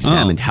haven't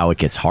examined how it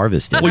gets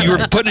harvested. Well, you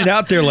were putting it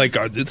out there like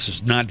this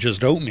is not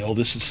just oatmeal.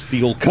 This is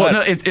steel cut. Well,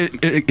 no,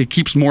 it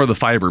keeps more of the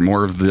fiber,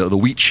 more of the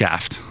wheat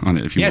shaft on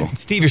it, if you Yeah, will.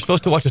 Steve, you're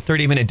supposed to watch a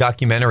 30-minute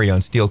documentary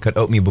on steel cut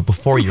oatmeal, but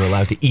before you're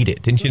allowed to eat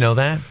it. Didn't you know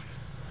that?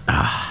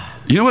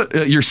 You know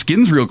what? Your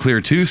skin's real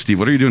clear too, Steve.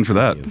 What are you doing for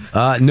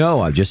that?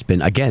 No, I've just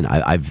been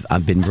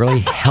I've been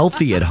really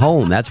healthy at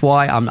home. That's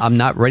why I'm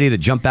not ready to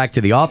jump back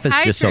to the office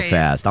just so Hydrate.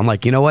 fast. I'm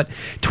like, you know what?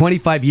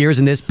 25 years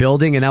in this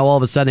building, and now all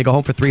of a sudden I go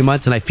home for 3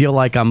 months, and I feel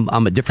like I'm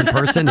a different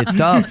person. It's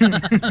tough.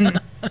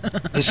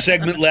 the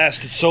segment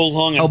lasted so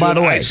long. I'm Oh, by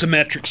doing the way.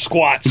 isometric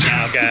squats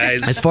now,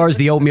 guys. As far as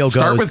the oatmeal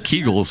Start goes, with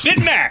Kegels. Big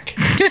Mac.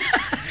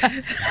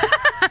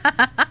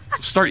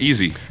 Start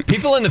easy.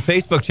 People in the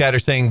Facebook chat are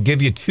saying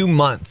give you 2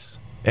 months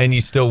and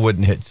you still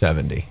wouldn't hit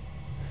 70.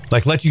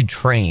 Like, let you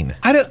train.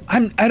 I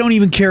don't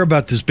even care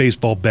about this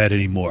baseball bet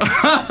anymore.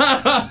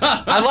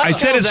 I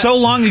said it so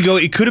long ago.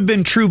 It could have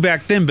been true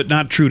back then, but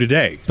not true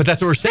today. But that's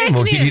what we're saying.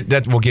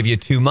 We'll give you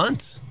 2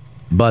 months.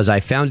 Buzz, I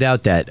found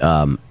out that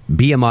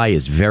BMI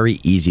is very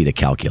easy to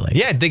calculate.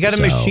 Yeah, they got a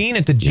So, machine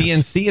at the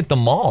yes. GNC at the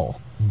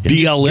mall.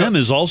 BLM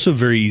is also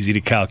very easy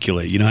to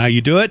calculate. You know how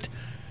you do it?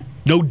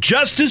 No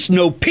justice,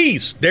 no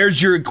peace.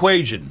 There's your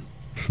equation.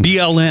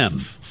 BLM.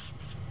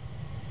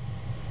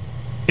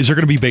 Is there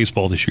going to be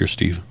baseball this year,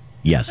 Steve?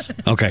 Yes,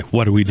 Okay,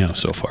 what do we know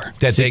so far?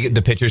 That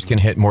the pitchers can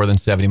hit more than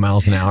 70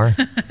 miles an hour.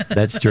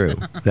 that's true.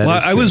 That Well,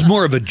 is I true. was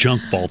more of a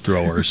junk ball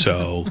thrower,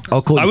 so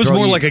Oh, cool. I was Throw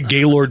more you- like a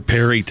Gaylord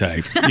Perry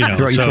type. You know, You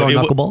throw a it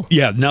knuckleball?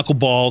 Yeah,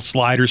 knuckleball,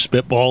 slider,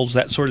 spitballs,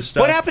 that sort of stuff.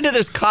 What happened to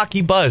this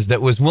cocky Buzz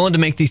that was willing to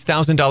make these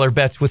 $1,000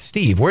 bets with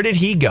Steve? Where did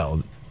he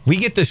go? We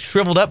get this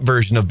shriveled up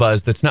version of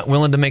Buzz that's not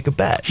willing to make a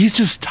bet. He's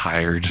just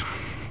tired.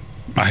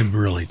 I'm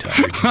really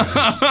tired.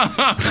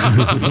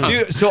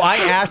 Dude, so I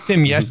asked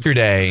him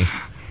yesterday,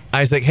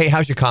 I was like, hey,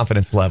 how's your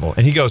confidence level?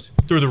 And he goes,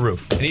 through the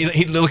roof. And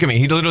he look at me,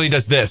 he literally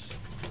does this.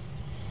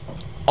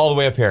 All the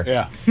way up here.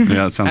 Yeah. Yeah,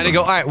 that sounds And I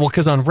go, all right, well,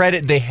 because on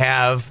Reddit they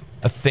have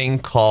a thing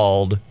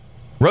called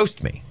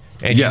Roast Me.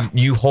 And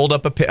you hold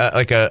up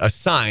a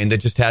sign that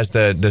just has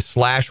the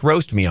slash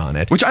roast me on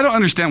it. Which I don't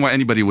understand why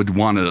anybody would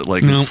want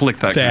to flick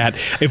that.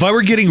 If I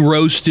were getting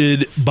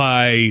roasted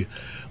by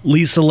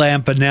Lisa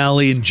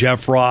Lampanelli and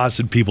Jeff Ross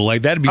and people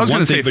like that, it'd be I was one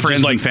going to thing, say but friends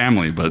just like and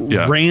family, but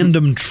yeah.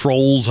 random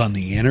trolls on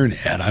the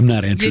internet, I'm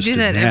not interested You do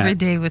that in that. every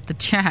day with the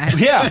chat.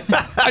 Yeah,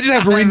 I just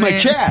have to read my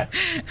chat.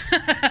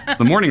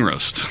 The morning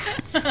roast.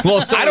 Well,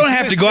 so I don't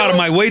have to go out of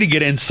my way to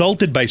get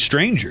insulted by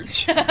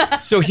strangers.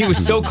 So he was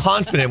so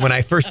confident when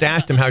I first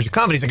asked him, how's your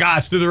confidence? He's like,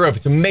 it's through the roof.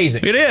 It's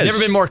amazing. It is. Never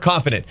been more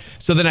confident.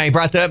 So then I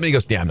brought that up and he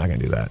goes, yeah, I'm not going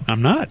to do that.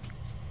 I'm not.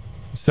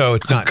 So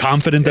it's not. I'm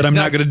confident that I'm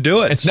not going to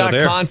do it. It's so not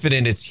there.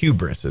 confident, it's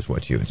hubris is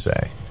what you would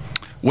say.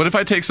 What if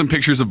I take some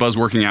pictures of Buzz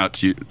working out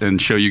to you and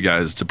show you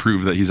guys to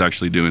prove that he's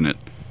actually doing it?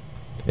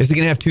 Is he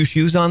going to have 2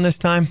 shoes on this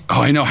time?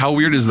 Oh, I know. How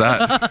weird is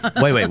that?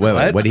 Wait.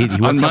 What he On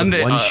worked out with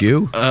Monday, one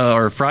shoe?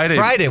 or Friday.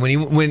 Friday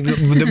when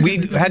we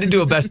had to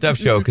do a best of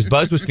show because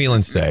Buzz was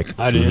feeling sick.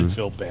 I didn't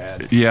feel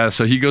bad. Yeah,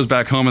 so he goes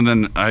back home, and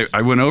then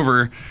I went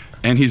over,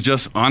 and he's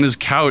just on his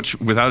couch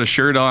without a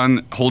shirt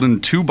on, holding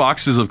 2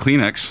 boxes of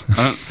Kleenex.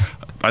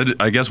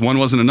 I guess one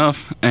wasn't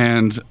enough,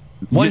 and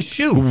One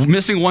shoe.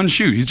 missing one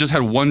shoe. He's just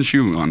had one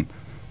shoe on.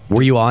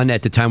 Were you on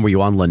at the time? Were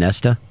you on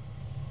Lanesta?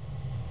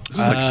 This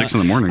was like 6 in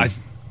the morning.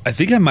 I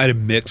think I might have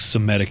mixed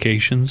some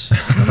medications.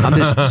 I'm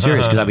just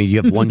serious because I mean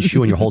you have one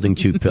shoe and you're holding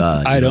 2 tissue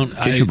boxes. I don't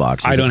It's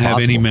have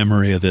any possible.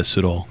 memory of this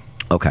at all.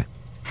 Okay.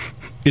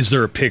 Is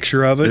there a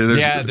picture of it?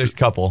 There's a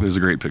couple. There's a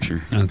great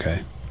picture.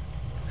 Okay.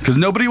 Because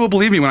nobody will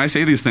believe me when I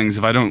say these things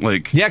if I don't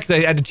Yeah, because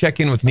I had to check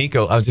in with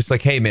Nico. I was just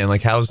like, hey man,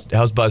 like how's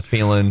Buzz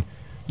feeling?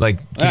 Like,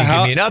 can you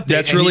give me an update?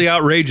 That's really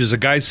outrageous. A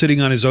guy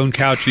sitting on his own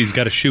couch and he's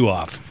got a shoe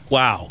off.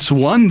 Wow. It's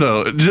one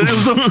though. It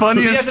was the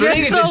funniest the thing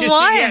is, Just the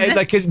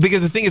one.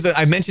 because the thing is,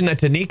 I mentioned that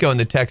to Nico in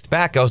the text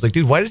back. I was like,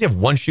 dude, why does he have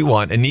one shoe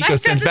on? And Nico I said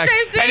sends the back,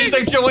 same thing. and he's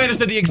like, Joanna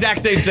said the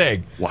exact same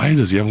thing. Why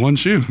does he have one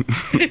shoe?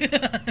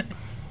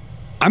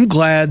 I'm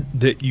glad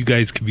that you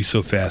guys can be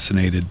so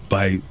fascinated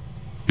by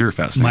You're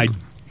fascinating.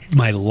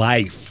 my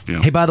life.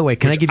 Yeah. Hey, by the way,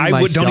 can I give you I my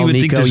don't cell, even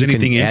think Nico? there's You can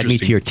anything add me to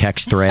interesting. your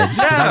text threads.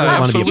 'cause Yeah, I really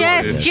want to be a absolutely.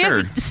 part of this.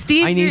 Sure. Give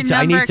Steve I need your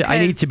to. I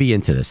need to be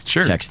into this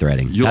Sure. text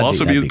threading. You'll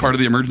also be that'd part of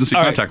the emergency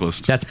All right. contact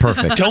list. That's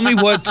perfect. Tell me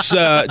what's.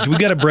 Do we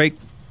got a break?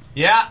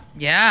 Yeah.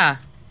 Yeah.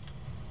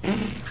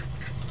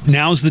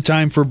 Now's the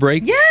time for a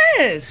break?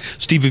 Yes.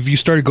 Steve, have you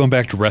started going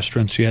back to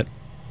restaurants yet?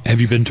 Have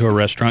you been to a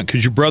restaurant?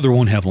 Because your brother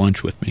won't have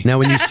lunch with me. Now,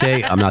 when you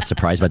say, I'm not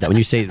surprised about that. When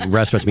you say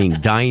restaurants, meaning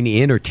dine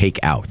in or take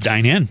out?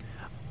 Dine in.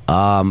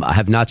 I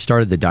have not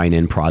started the dine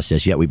in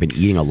process yet. We've been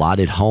eating a lot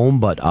at home,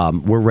 but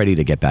we're ready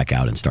to get back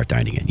out and start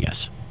dining in.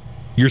 Yes.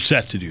 You're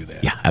set to do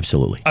that. Yeah,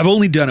 absolutely. I've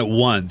only done it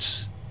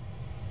once,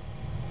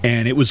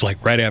 and it was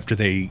like right after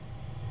they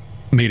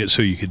made it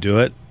so you could do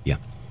it. Yeah.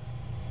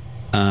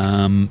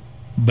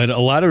 But a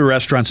lot of the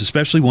restaurants,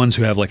 especially ones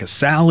who have like a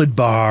salad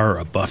bar or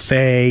a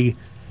buffet,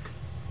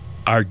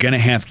 are going to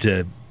have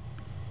to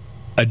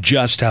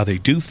adjust how they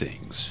do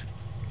things,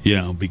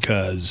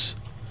 because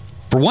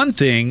for one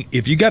thing,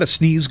 if you got a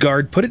sneeze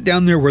guard, put it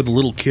down there where the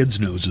little kids'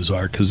 noses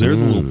are, because they're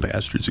the little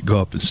bastards that go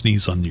up and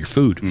sneeze on your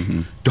food.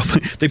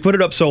 Mm-hmm. They put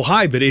it up so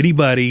high, but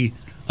anybody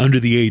under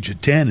the age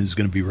of 10 is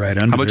going to be right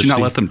under. How about their you not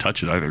sneeze. let them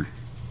touch it either?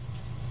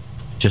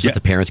 Just let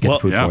the parents get the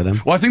food for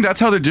them? Well, I think that's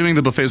how they're doing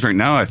the buffets right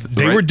now.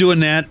 They were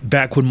doing that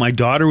back when my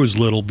daughter was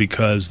little,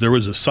 because there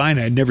was a sign,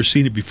 I'd never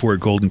seen it before at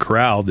Golden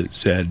Corral, that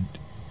said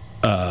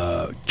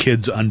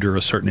kids under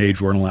a certain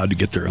age weren't allowed to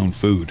get their own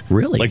food.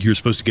 Really? Like you were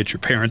supposed to get your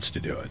parents to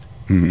do it.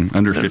 Mm-hmm.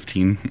 Under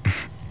 15. No,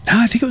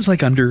 I think it was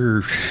like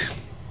under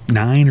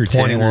 9 or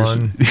 10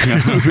 21.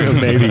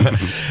 maybe.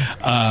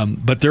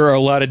 But there are a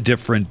lot of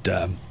different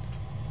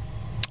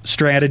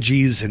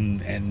strategies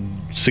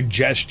and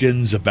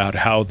suggestions about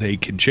how they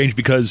can change,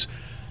 because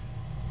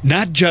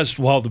not just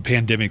while the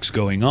pandemic's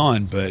going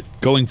on, but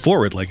going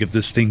forward, like if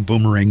this thing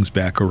boomerangs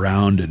back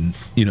around and,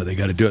 they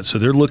got to do it. So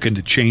they're looking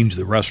to change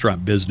the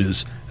restaurant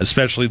business,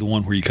 especially the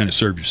one where you kind of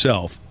serve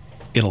yourself,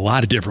 in a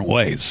lot of different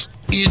ways.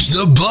 It's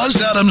the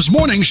Buzz Adams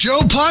Morning Show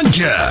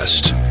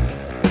podcast.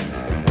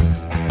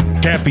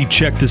 Cappy,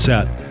 check this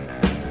out.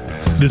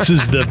 This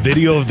is the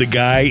video of the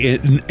guy,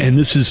 and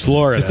this is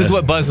Florida. This is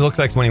what Buzz looks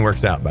like when he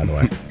works out, by the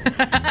way.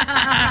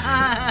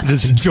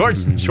 This is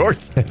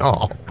Shorts and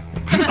all.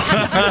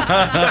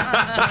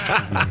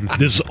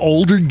 This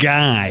older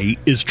guy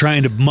is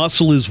trying to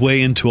muscle his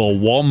way into a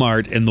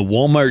Walmart, and the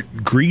Walmart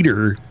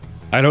greeter,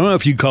 I don't know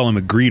if you call him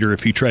a greeter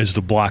if he tries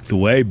to block the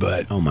way,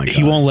 but Oh my God.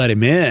 he won't let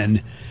him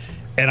in.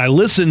 And I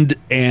listened,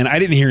 and I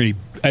didn't hear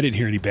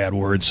any bad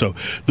words. So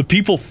the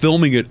people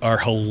filming it are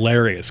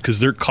hilarious, because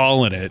they're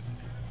calling it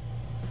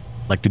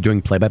Like they're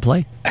doing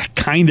play-by-play?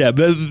 Kind of.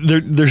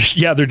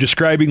 They're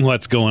describing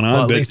what's going on.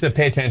 Well, but Lisa,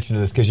 pay attention to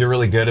this because you're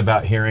really good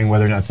about hearing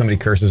whether or not somebody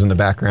curses in the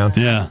background.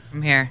 yeah.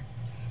 I'm here.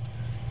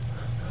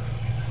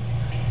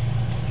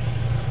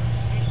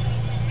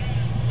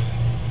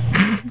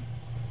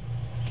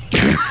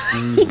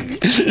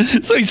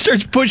 So he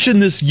starts pushing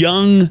this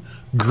young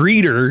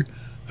greeter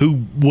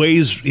who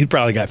weighs, he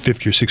probably got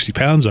 50 or 60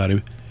 pounds on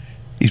him.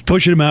 He's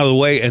pushing him out of the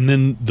way, and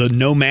then the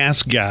no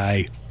mask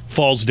guy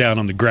falls down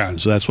on the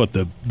ground. So that's what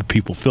the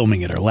people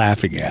filming it are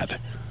laughing at.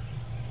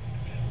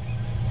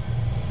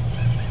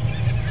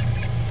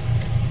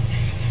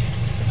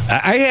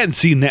 I hadn't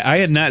seen that. I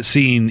had not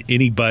seen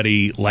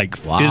anybody like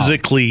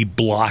physically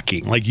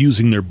blocking, like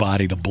using their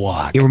body to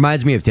block. It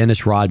reminds me of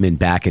Dennis Rodman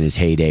back in his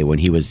heyday when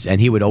he was,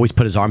 and he would always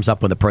put his arms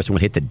up when the person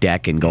would hit the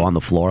deck and go on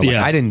the floor. Like,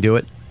 Yeah. I didn't do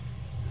it.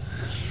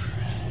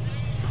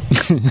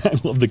 I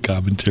love the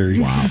commentary.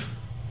 Wow.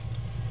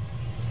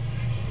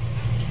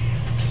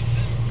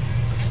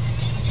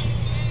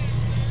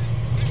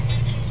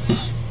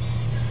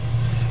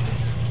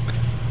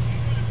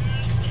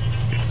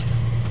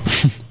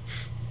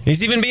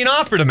 He's even being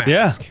offered a mask.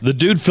 Yeah, the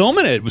dude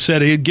filming it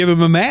said he'd give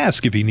him a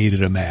mask if he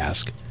needed a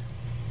mask.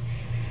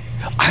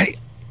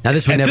 Now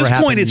this would At never this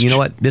happen. point, it's You know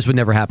what? This would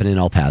never happen in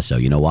El Paso.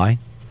 You know why?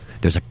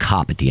 There's a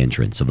cop at the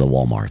entrance of the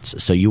Walmarts,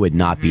 so you would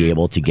not be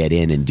able to get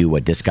in and do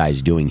what this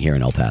guy's doing here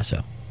in El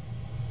Paso.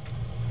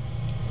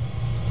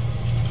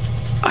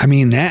 I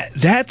mean,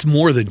 that's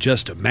more than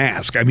just a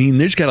mask. I mean,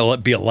 there's got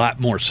to be a lot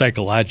more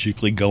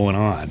psychologically going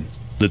on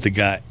that the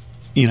guy,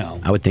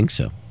 I would think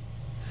so.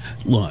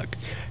 Look,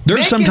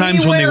 there's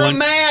sometimes when they want a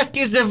mask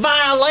is a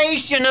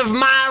violation of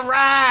my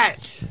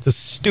rights. It's the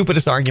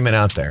stupidest argument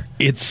out there.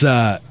 It's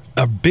a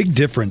big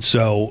difference.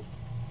 So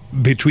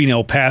between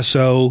El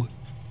Paso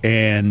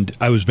and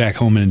I was back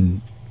home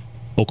in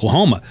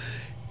Oklahoma.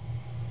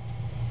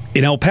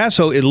 In El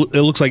Paso, it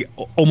looks like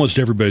almost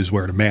everybody's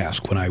wearing a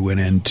mask when I went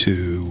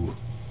into,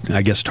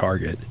 I guess,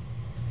 Target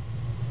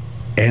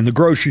and the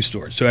grocery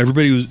store. So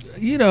everybody was,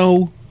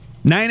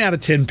 9 out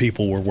of 10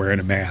 people were wearing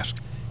a mask.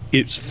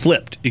 It's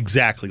flipped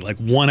exactly. Like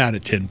 1 out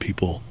of 10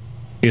 people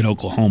in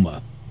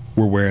Oklahoma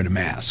were wearing a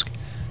mask.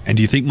 And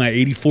do you think my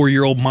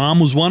 84-year-old mom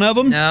was one of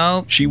them?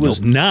 No. She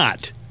was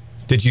not.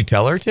 Did you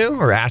tell her to,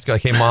 or ask her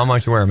like, "Hey, Mom, why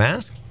don't you wear a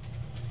mask?"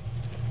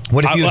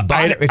 What if you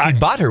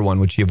bought her one?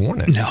 Would she have worn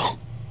it? No.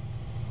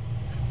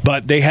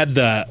 But they had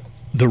the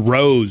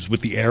rows with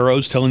the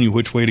arrows telling you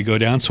which way to go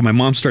down. So my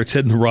mom starts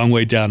heading the wrong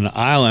way down the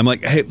aisle. I'm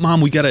like, "Hey,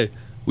 Mom, we gotta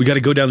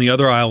go down the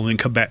other aisle and then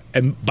come back."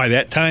 And by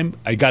that time,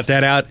 I got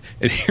that out,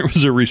 and here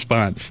was her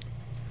response.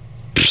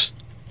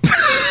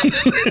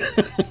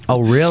 Oh,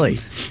 really?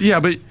 Yeah,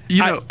 but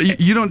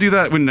you don't do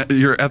that when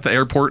you're at the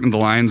airport and the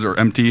lines are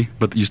empty,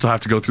 but you still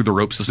have to go through the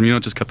rope system. You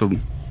don't just cut the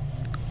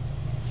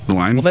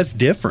line. Well, that's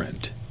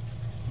different.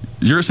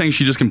 You're saying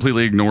she just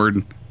completely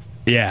ignored.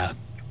 Yeah.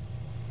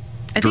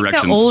 I think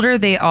directions. the older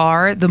they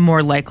are, the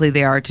more likely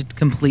they are to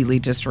completely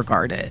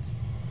disregard it.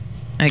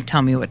 Like,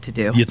 tell me what to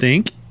do. You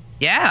think?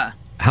 Yeah.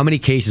 How many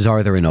cases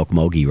are there in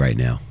Okmulgee right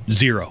now?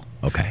 0.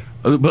 Okay.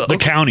 But The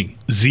county,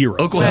 0.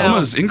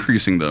 Oklahoma's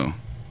increasing, though.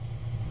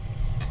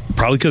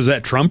 Probably because of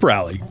that Trump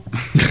rally.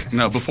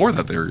 No, before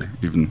that, they were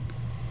even.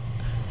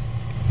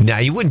 Now,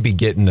 you wouldn't be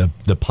getting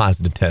the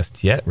positive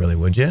tests yet, really,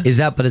 would you? Is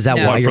that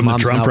No. why your From the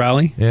mom's Trump not,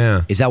 rally?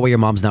 Yeah. Is that why your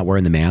mom's not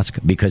wearing the mask?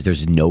 Because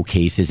there's no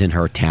cases in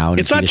her town?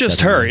 It's and not she just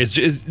doesn't her.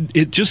 know?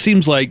 It just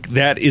seems like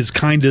that is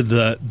kind of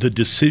the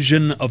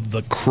decision of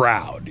the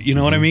crowd. You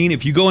know what I mean?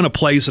 If you go in a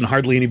place and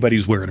hardly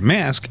anybody's wearing a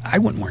mask, I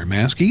wouldn't wear a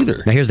mask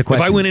either. Now, here's the If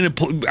I question. went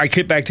in I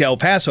get back to El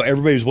Paso,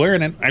 everybody's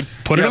wearing it, I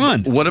put it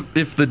on. What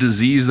if the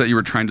disease that you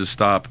were trying to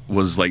stop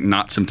was like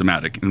not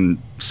symptomatic,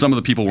 and some of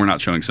the people were not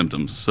showing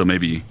symptoms? So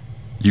maybe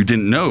you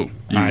didn't know.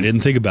 I didn't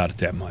think about it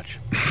that much.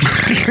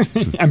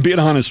 I'm being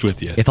honest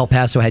with you. If El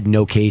Paso had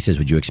no cases,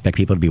 would you expect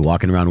people to be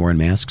walking around wearing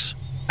masks?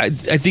 I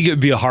think it would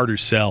be a harder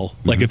sell.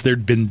 Like if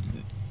there'd been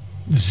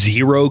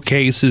 0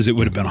 cases, it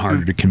would have been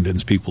harder to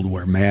convince people to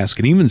wear masks.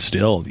 And even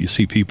still, you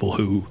see people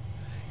who,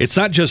 it's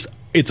not just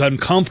it's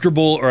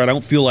uncomfortable or I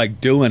don't feel like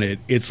doing it.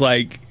 It's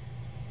like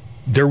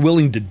they're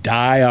willing to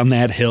die on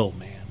that hill,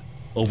 man,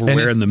 over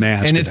wearing the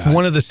mask. And it's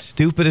one of the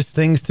stupidest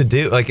things to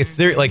do. Like, is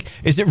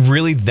it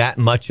really that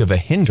much of a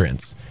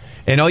hindrance?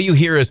 And all you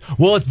hear is,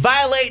 well, it's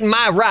violating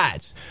my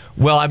rights.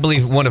 Well, I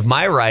believe one of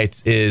my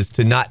rights is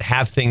to not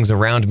have things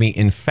around me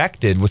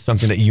infected with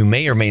something that you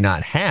may or may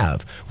not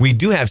have. We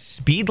do have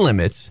speed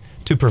limits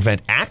to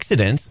prevent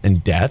accidents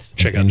and deaths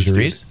Check and out this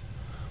injuries.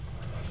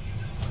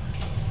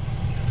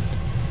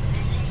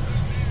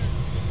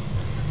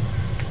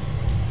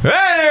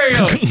 There you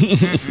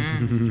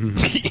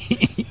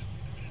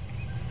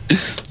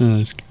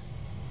go.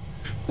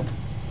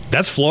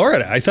 That's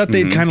Florida. I thought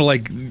they'd kind of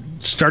like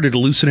started to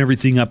loosen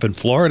everything up in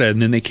Florida,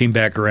 and then they came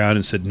back around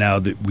and said, "Now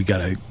that we got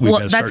to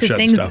start that's the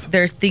shutting thing. stuff."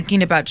 They're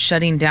thinking about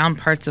shutting down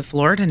parts of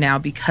Florida now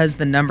because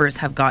the numbers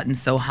have gotten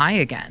so high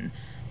again.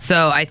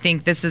 So I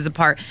think this is a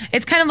part.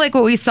 It's kind of like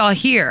what we saw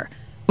here,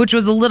 which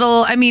was a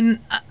little. I mean,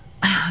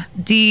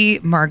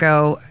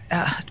 Margot,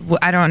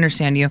 I don't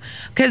understand you.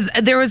 Because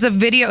there was a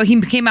video, he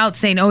came out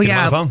saying, oh, Get him on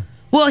yeah. the phone.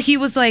 Well, he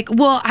was like,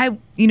 well,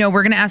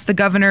 we're going to ask the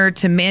governor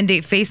to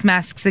mandate face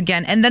masks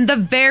again. And then the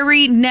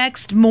very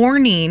next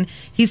morning,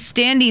 he's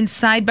standing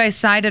side by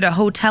side at a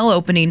hotel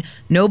opening.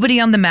 Nobody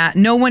on the mat,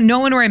 no one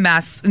wearing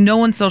masks, no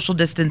one social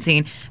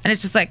distancing. And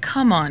it's just like,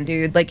 come on,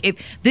 dude. Like, if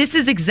this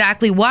is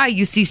exactly why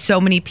you see so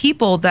many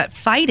people that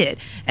fight it.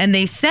 And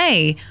they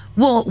say,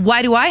 well,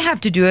 why do I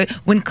have to do it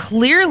when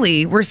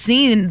clearly we're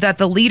seeing that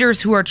the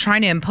leaders who are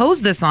trying to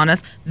impose this on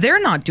us, they're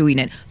not doing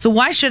it. So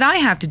why should I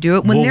have to do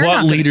it when they're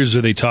not? What leaders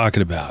are they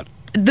talking about?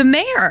 The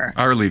mayor.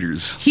 Our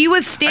leaders. He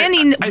was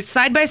standing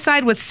side by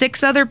side with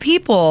 6 other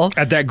people.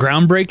 At that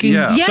groundbreaking?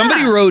 Yeah.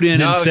 Somebody wrote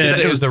in and said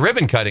it was the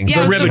ribbon cutting.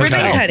 Yeah, it was the ribbon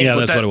cutting. Yeah,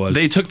 that's what it was.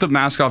 They took the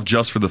mask off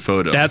just for the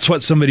photo. That's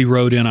what somebody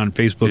wrote in on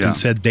Facebook and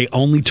said they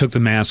only took the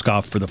mask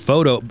off for the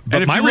photo.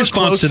 But my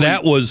response to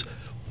that was,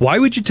 why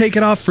would you take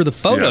it off for the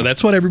photo? Yeah.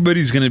 That's what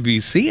everybody's going to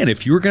be seeing.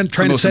 If you were going to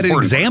try to set an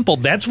example,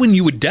 that's when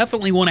you would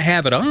definitely want to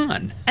have it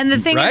on. And the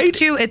thing right?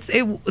 is,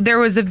 too, there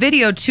was a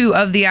video too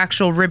of the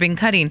actual ribbon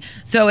cutting.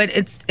 So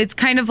it's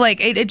kind of like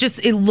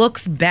it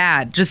looks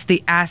bad. Just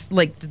the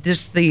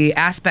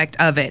aspect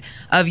of it,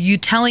 of you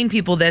telling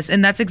people this,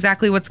 and that's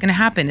exactly what's going to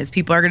happen. Is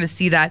people are going to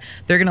see that,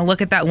 they're going to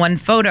look at that one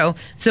photo.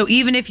 So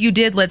even if you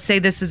did, let's say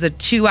this is a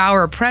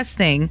 2-hour press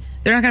thing,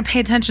 they're not going to pay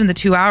attention to the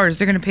 2 hours.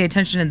 They're going to pay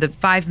attention to the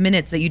 5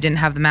 minutes that you didn't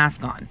have the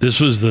mask on. This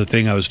was the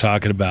thing I was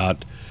talking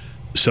about.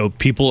 So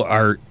people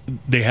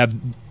they're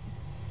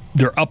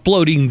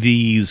uploading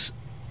these,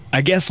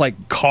 I guess,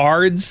 like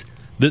cards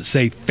that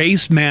say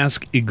face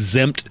mask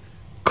exempt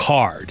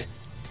card.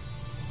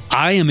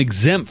 I am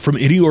exempt from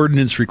any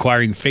ordinance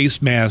requiring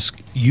face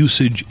mask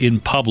usage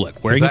in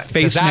public. Wearing a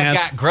face mask.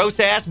 I've got gross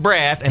ass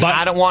breath, and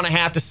I don't want to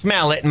have to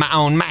smell it in my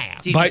own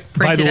mouth. Do you just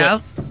print it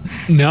out?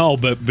 No,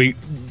 but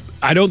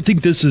I don't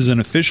think this is an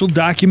official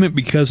document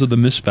because of the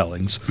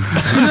misspellings.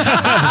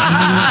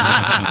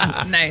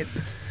 Nice.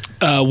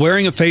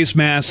 Wearing a face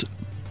mask,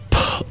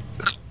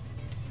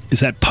 is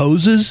that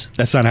poses?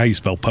 That's not how you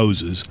spell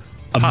poses.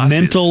 A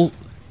mental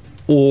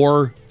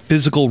or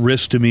physical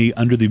risk to me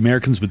under the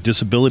Americans with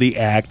Disability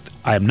Act.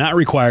 I am not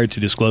required to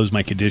disclose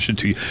my condition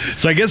to you.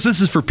 So I guess this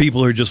is for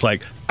people who are just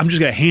like, I'm just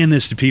going to hand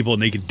this to people and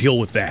they can deal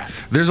with that.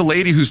 There's a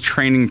lady who's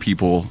training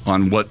people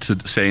on what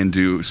to say and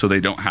do so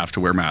they don't have to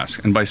wear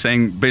masks. And by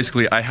saying,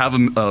 basically, I have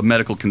a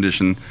medical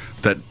condition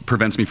that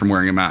prevents me from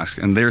wearing a mask.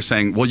 And they're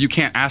saying, well, you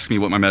can't ask me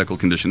what my medical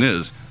condition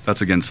is.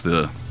 That's against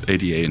the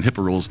ADA and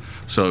HIPAA rules.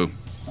 So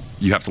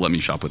you have to let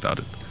me shop without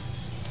it.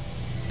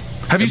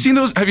 Have you seen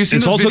those?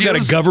 It's also got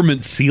a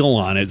government seal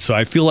on it, so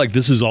I feel like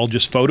this is all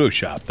just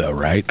Photoshop, though,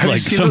 right?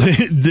 Like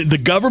the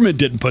government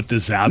didn't put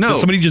this out. No,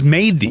 somebody just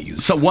made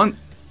these. So one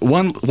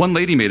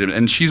lady made it,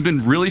 and she's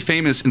been really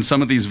famous in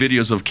some of these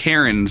videos of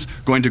Karens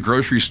going to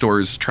grocery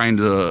stores trying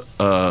to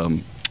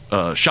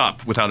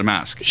shop without a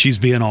mask. She's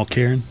being all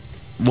Karen.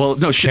 Well,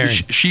 no,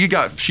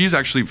 she's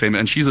actually famous,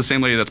 and she's the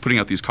same lady that's putting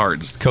out these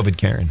cards. COVID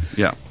Karen.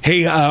 Yeah.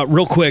 Hey,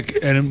 real quick,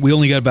 and we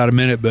only got about a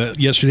minute, but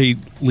yesterday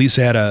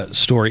Lisa had a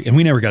story, and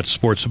we never got to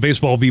sports, so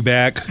baseball will be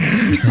back.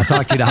 I'll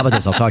talk to you. How about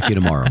this? I'll talk to you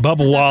tomorrow.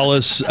 Bubba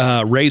Wallace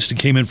raced and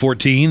came in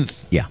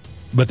 14th. Yeah.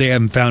 But they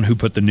haven't found who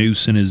put the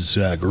noose in his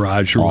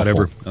garage or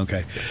whatever.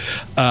 Okay.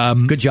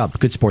 Good job.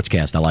 Good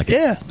sportscast. I like it.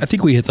 Yeah, I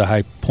think we hit the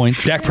high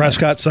points. Dak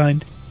Prescott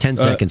signed.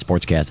 10-second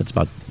sportscast. That's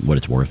about what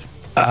it's worth.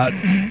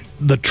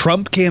 The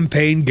Trump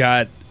campaign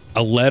got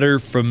a letter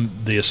from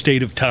the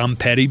estate of Tom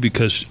Petty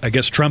because I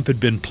guess Trump had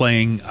been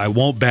playing I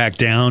Won't Back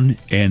Down,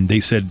 and they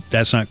said,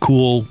 that's not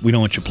cool. We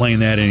don't want you playing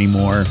that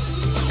anymore.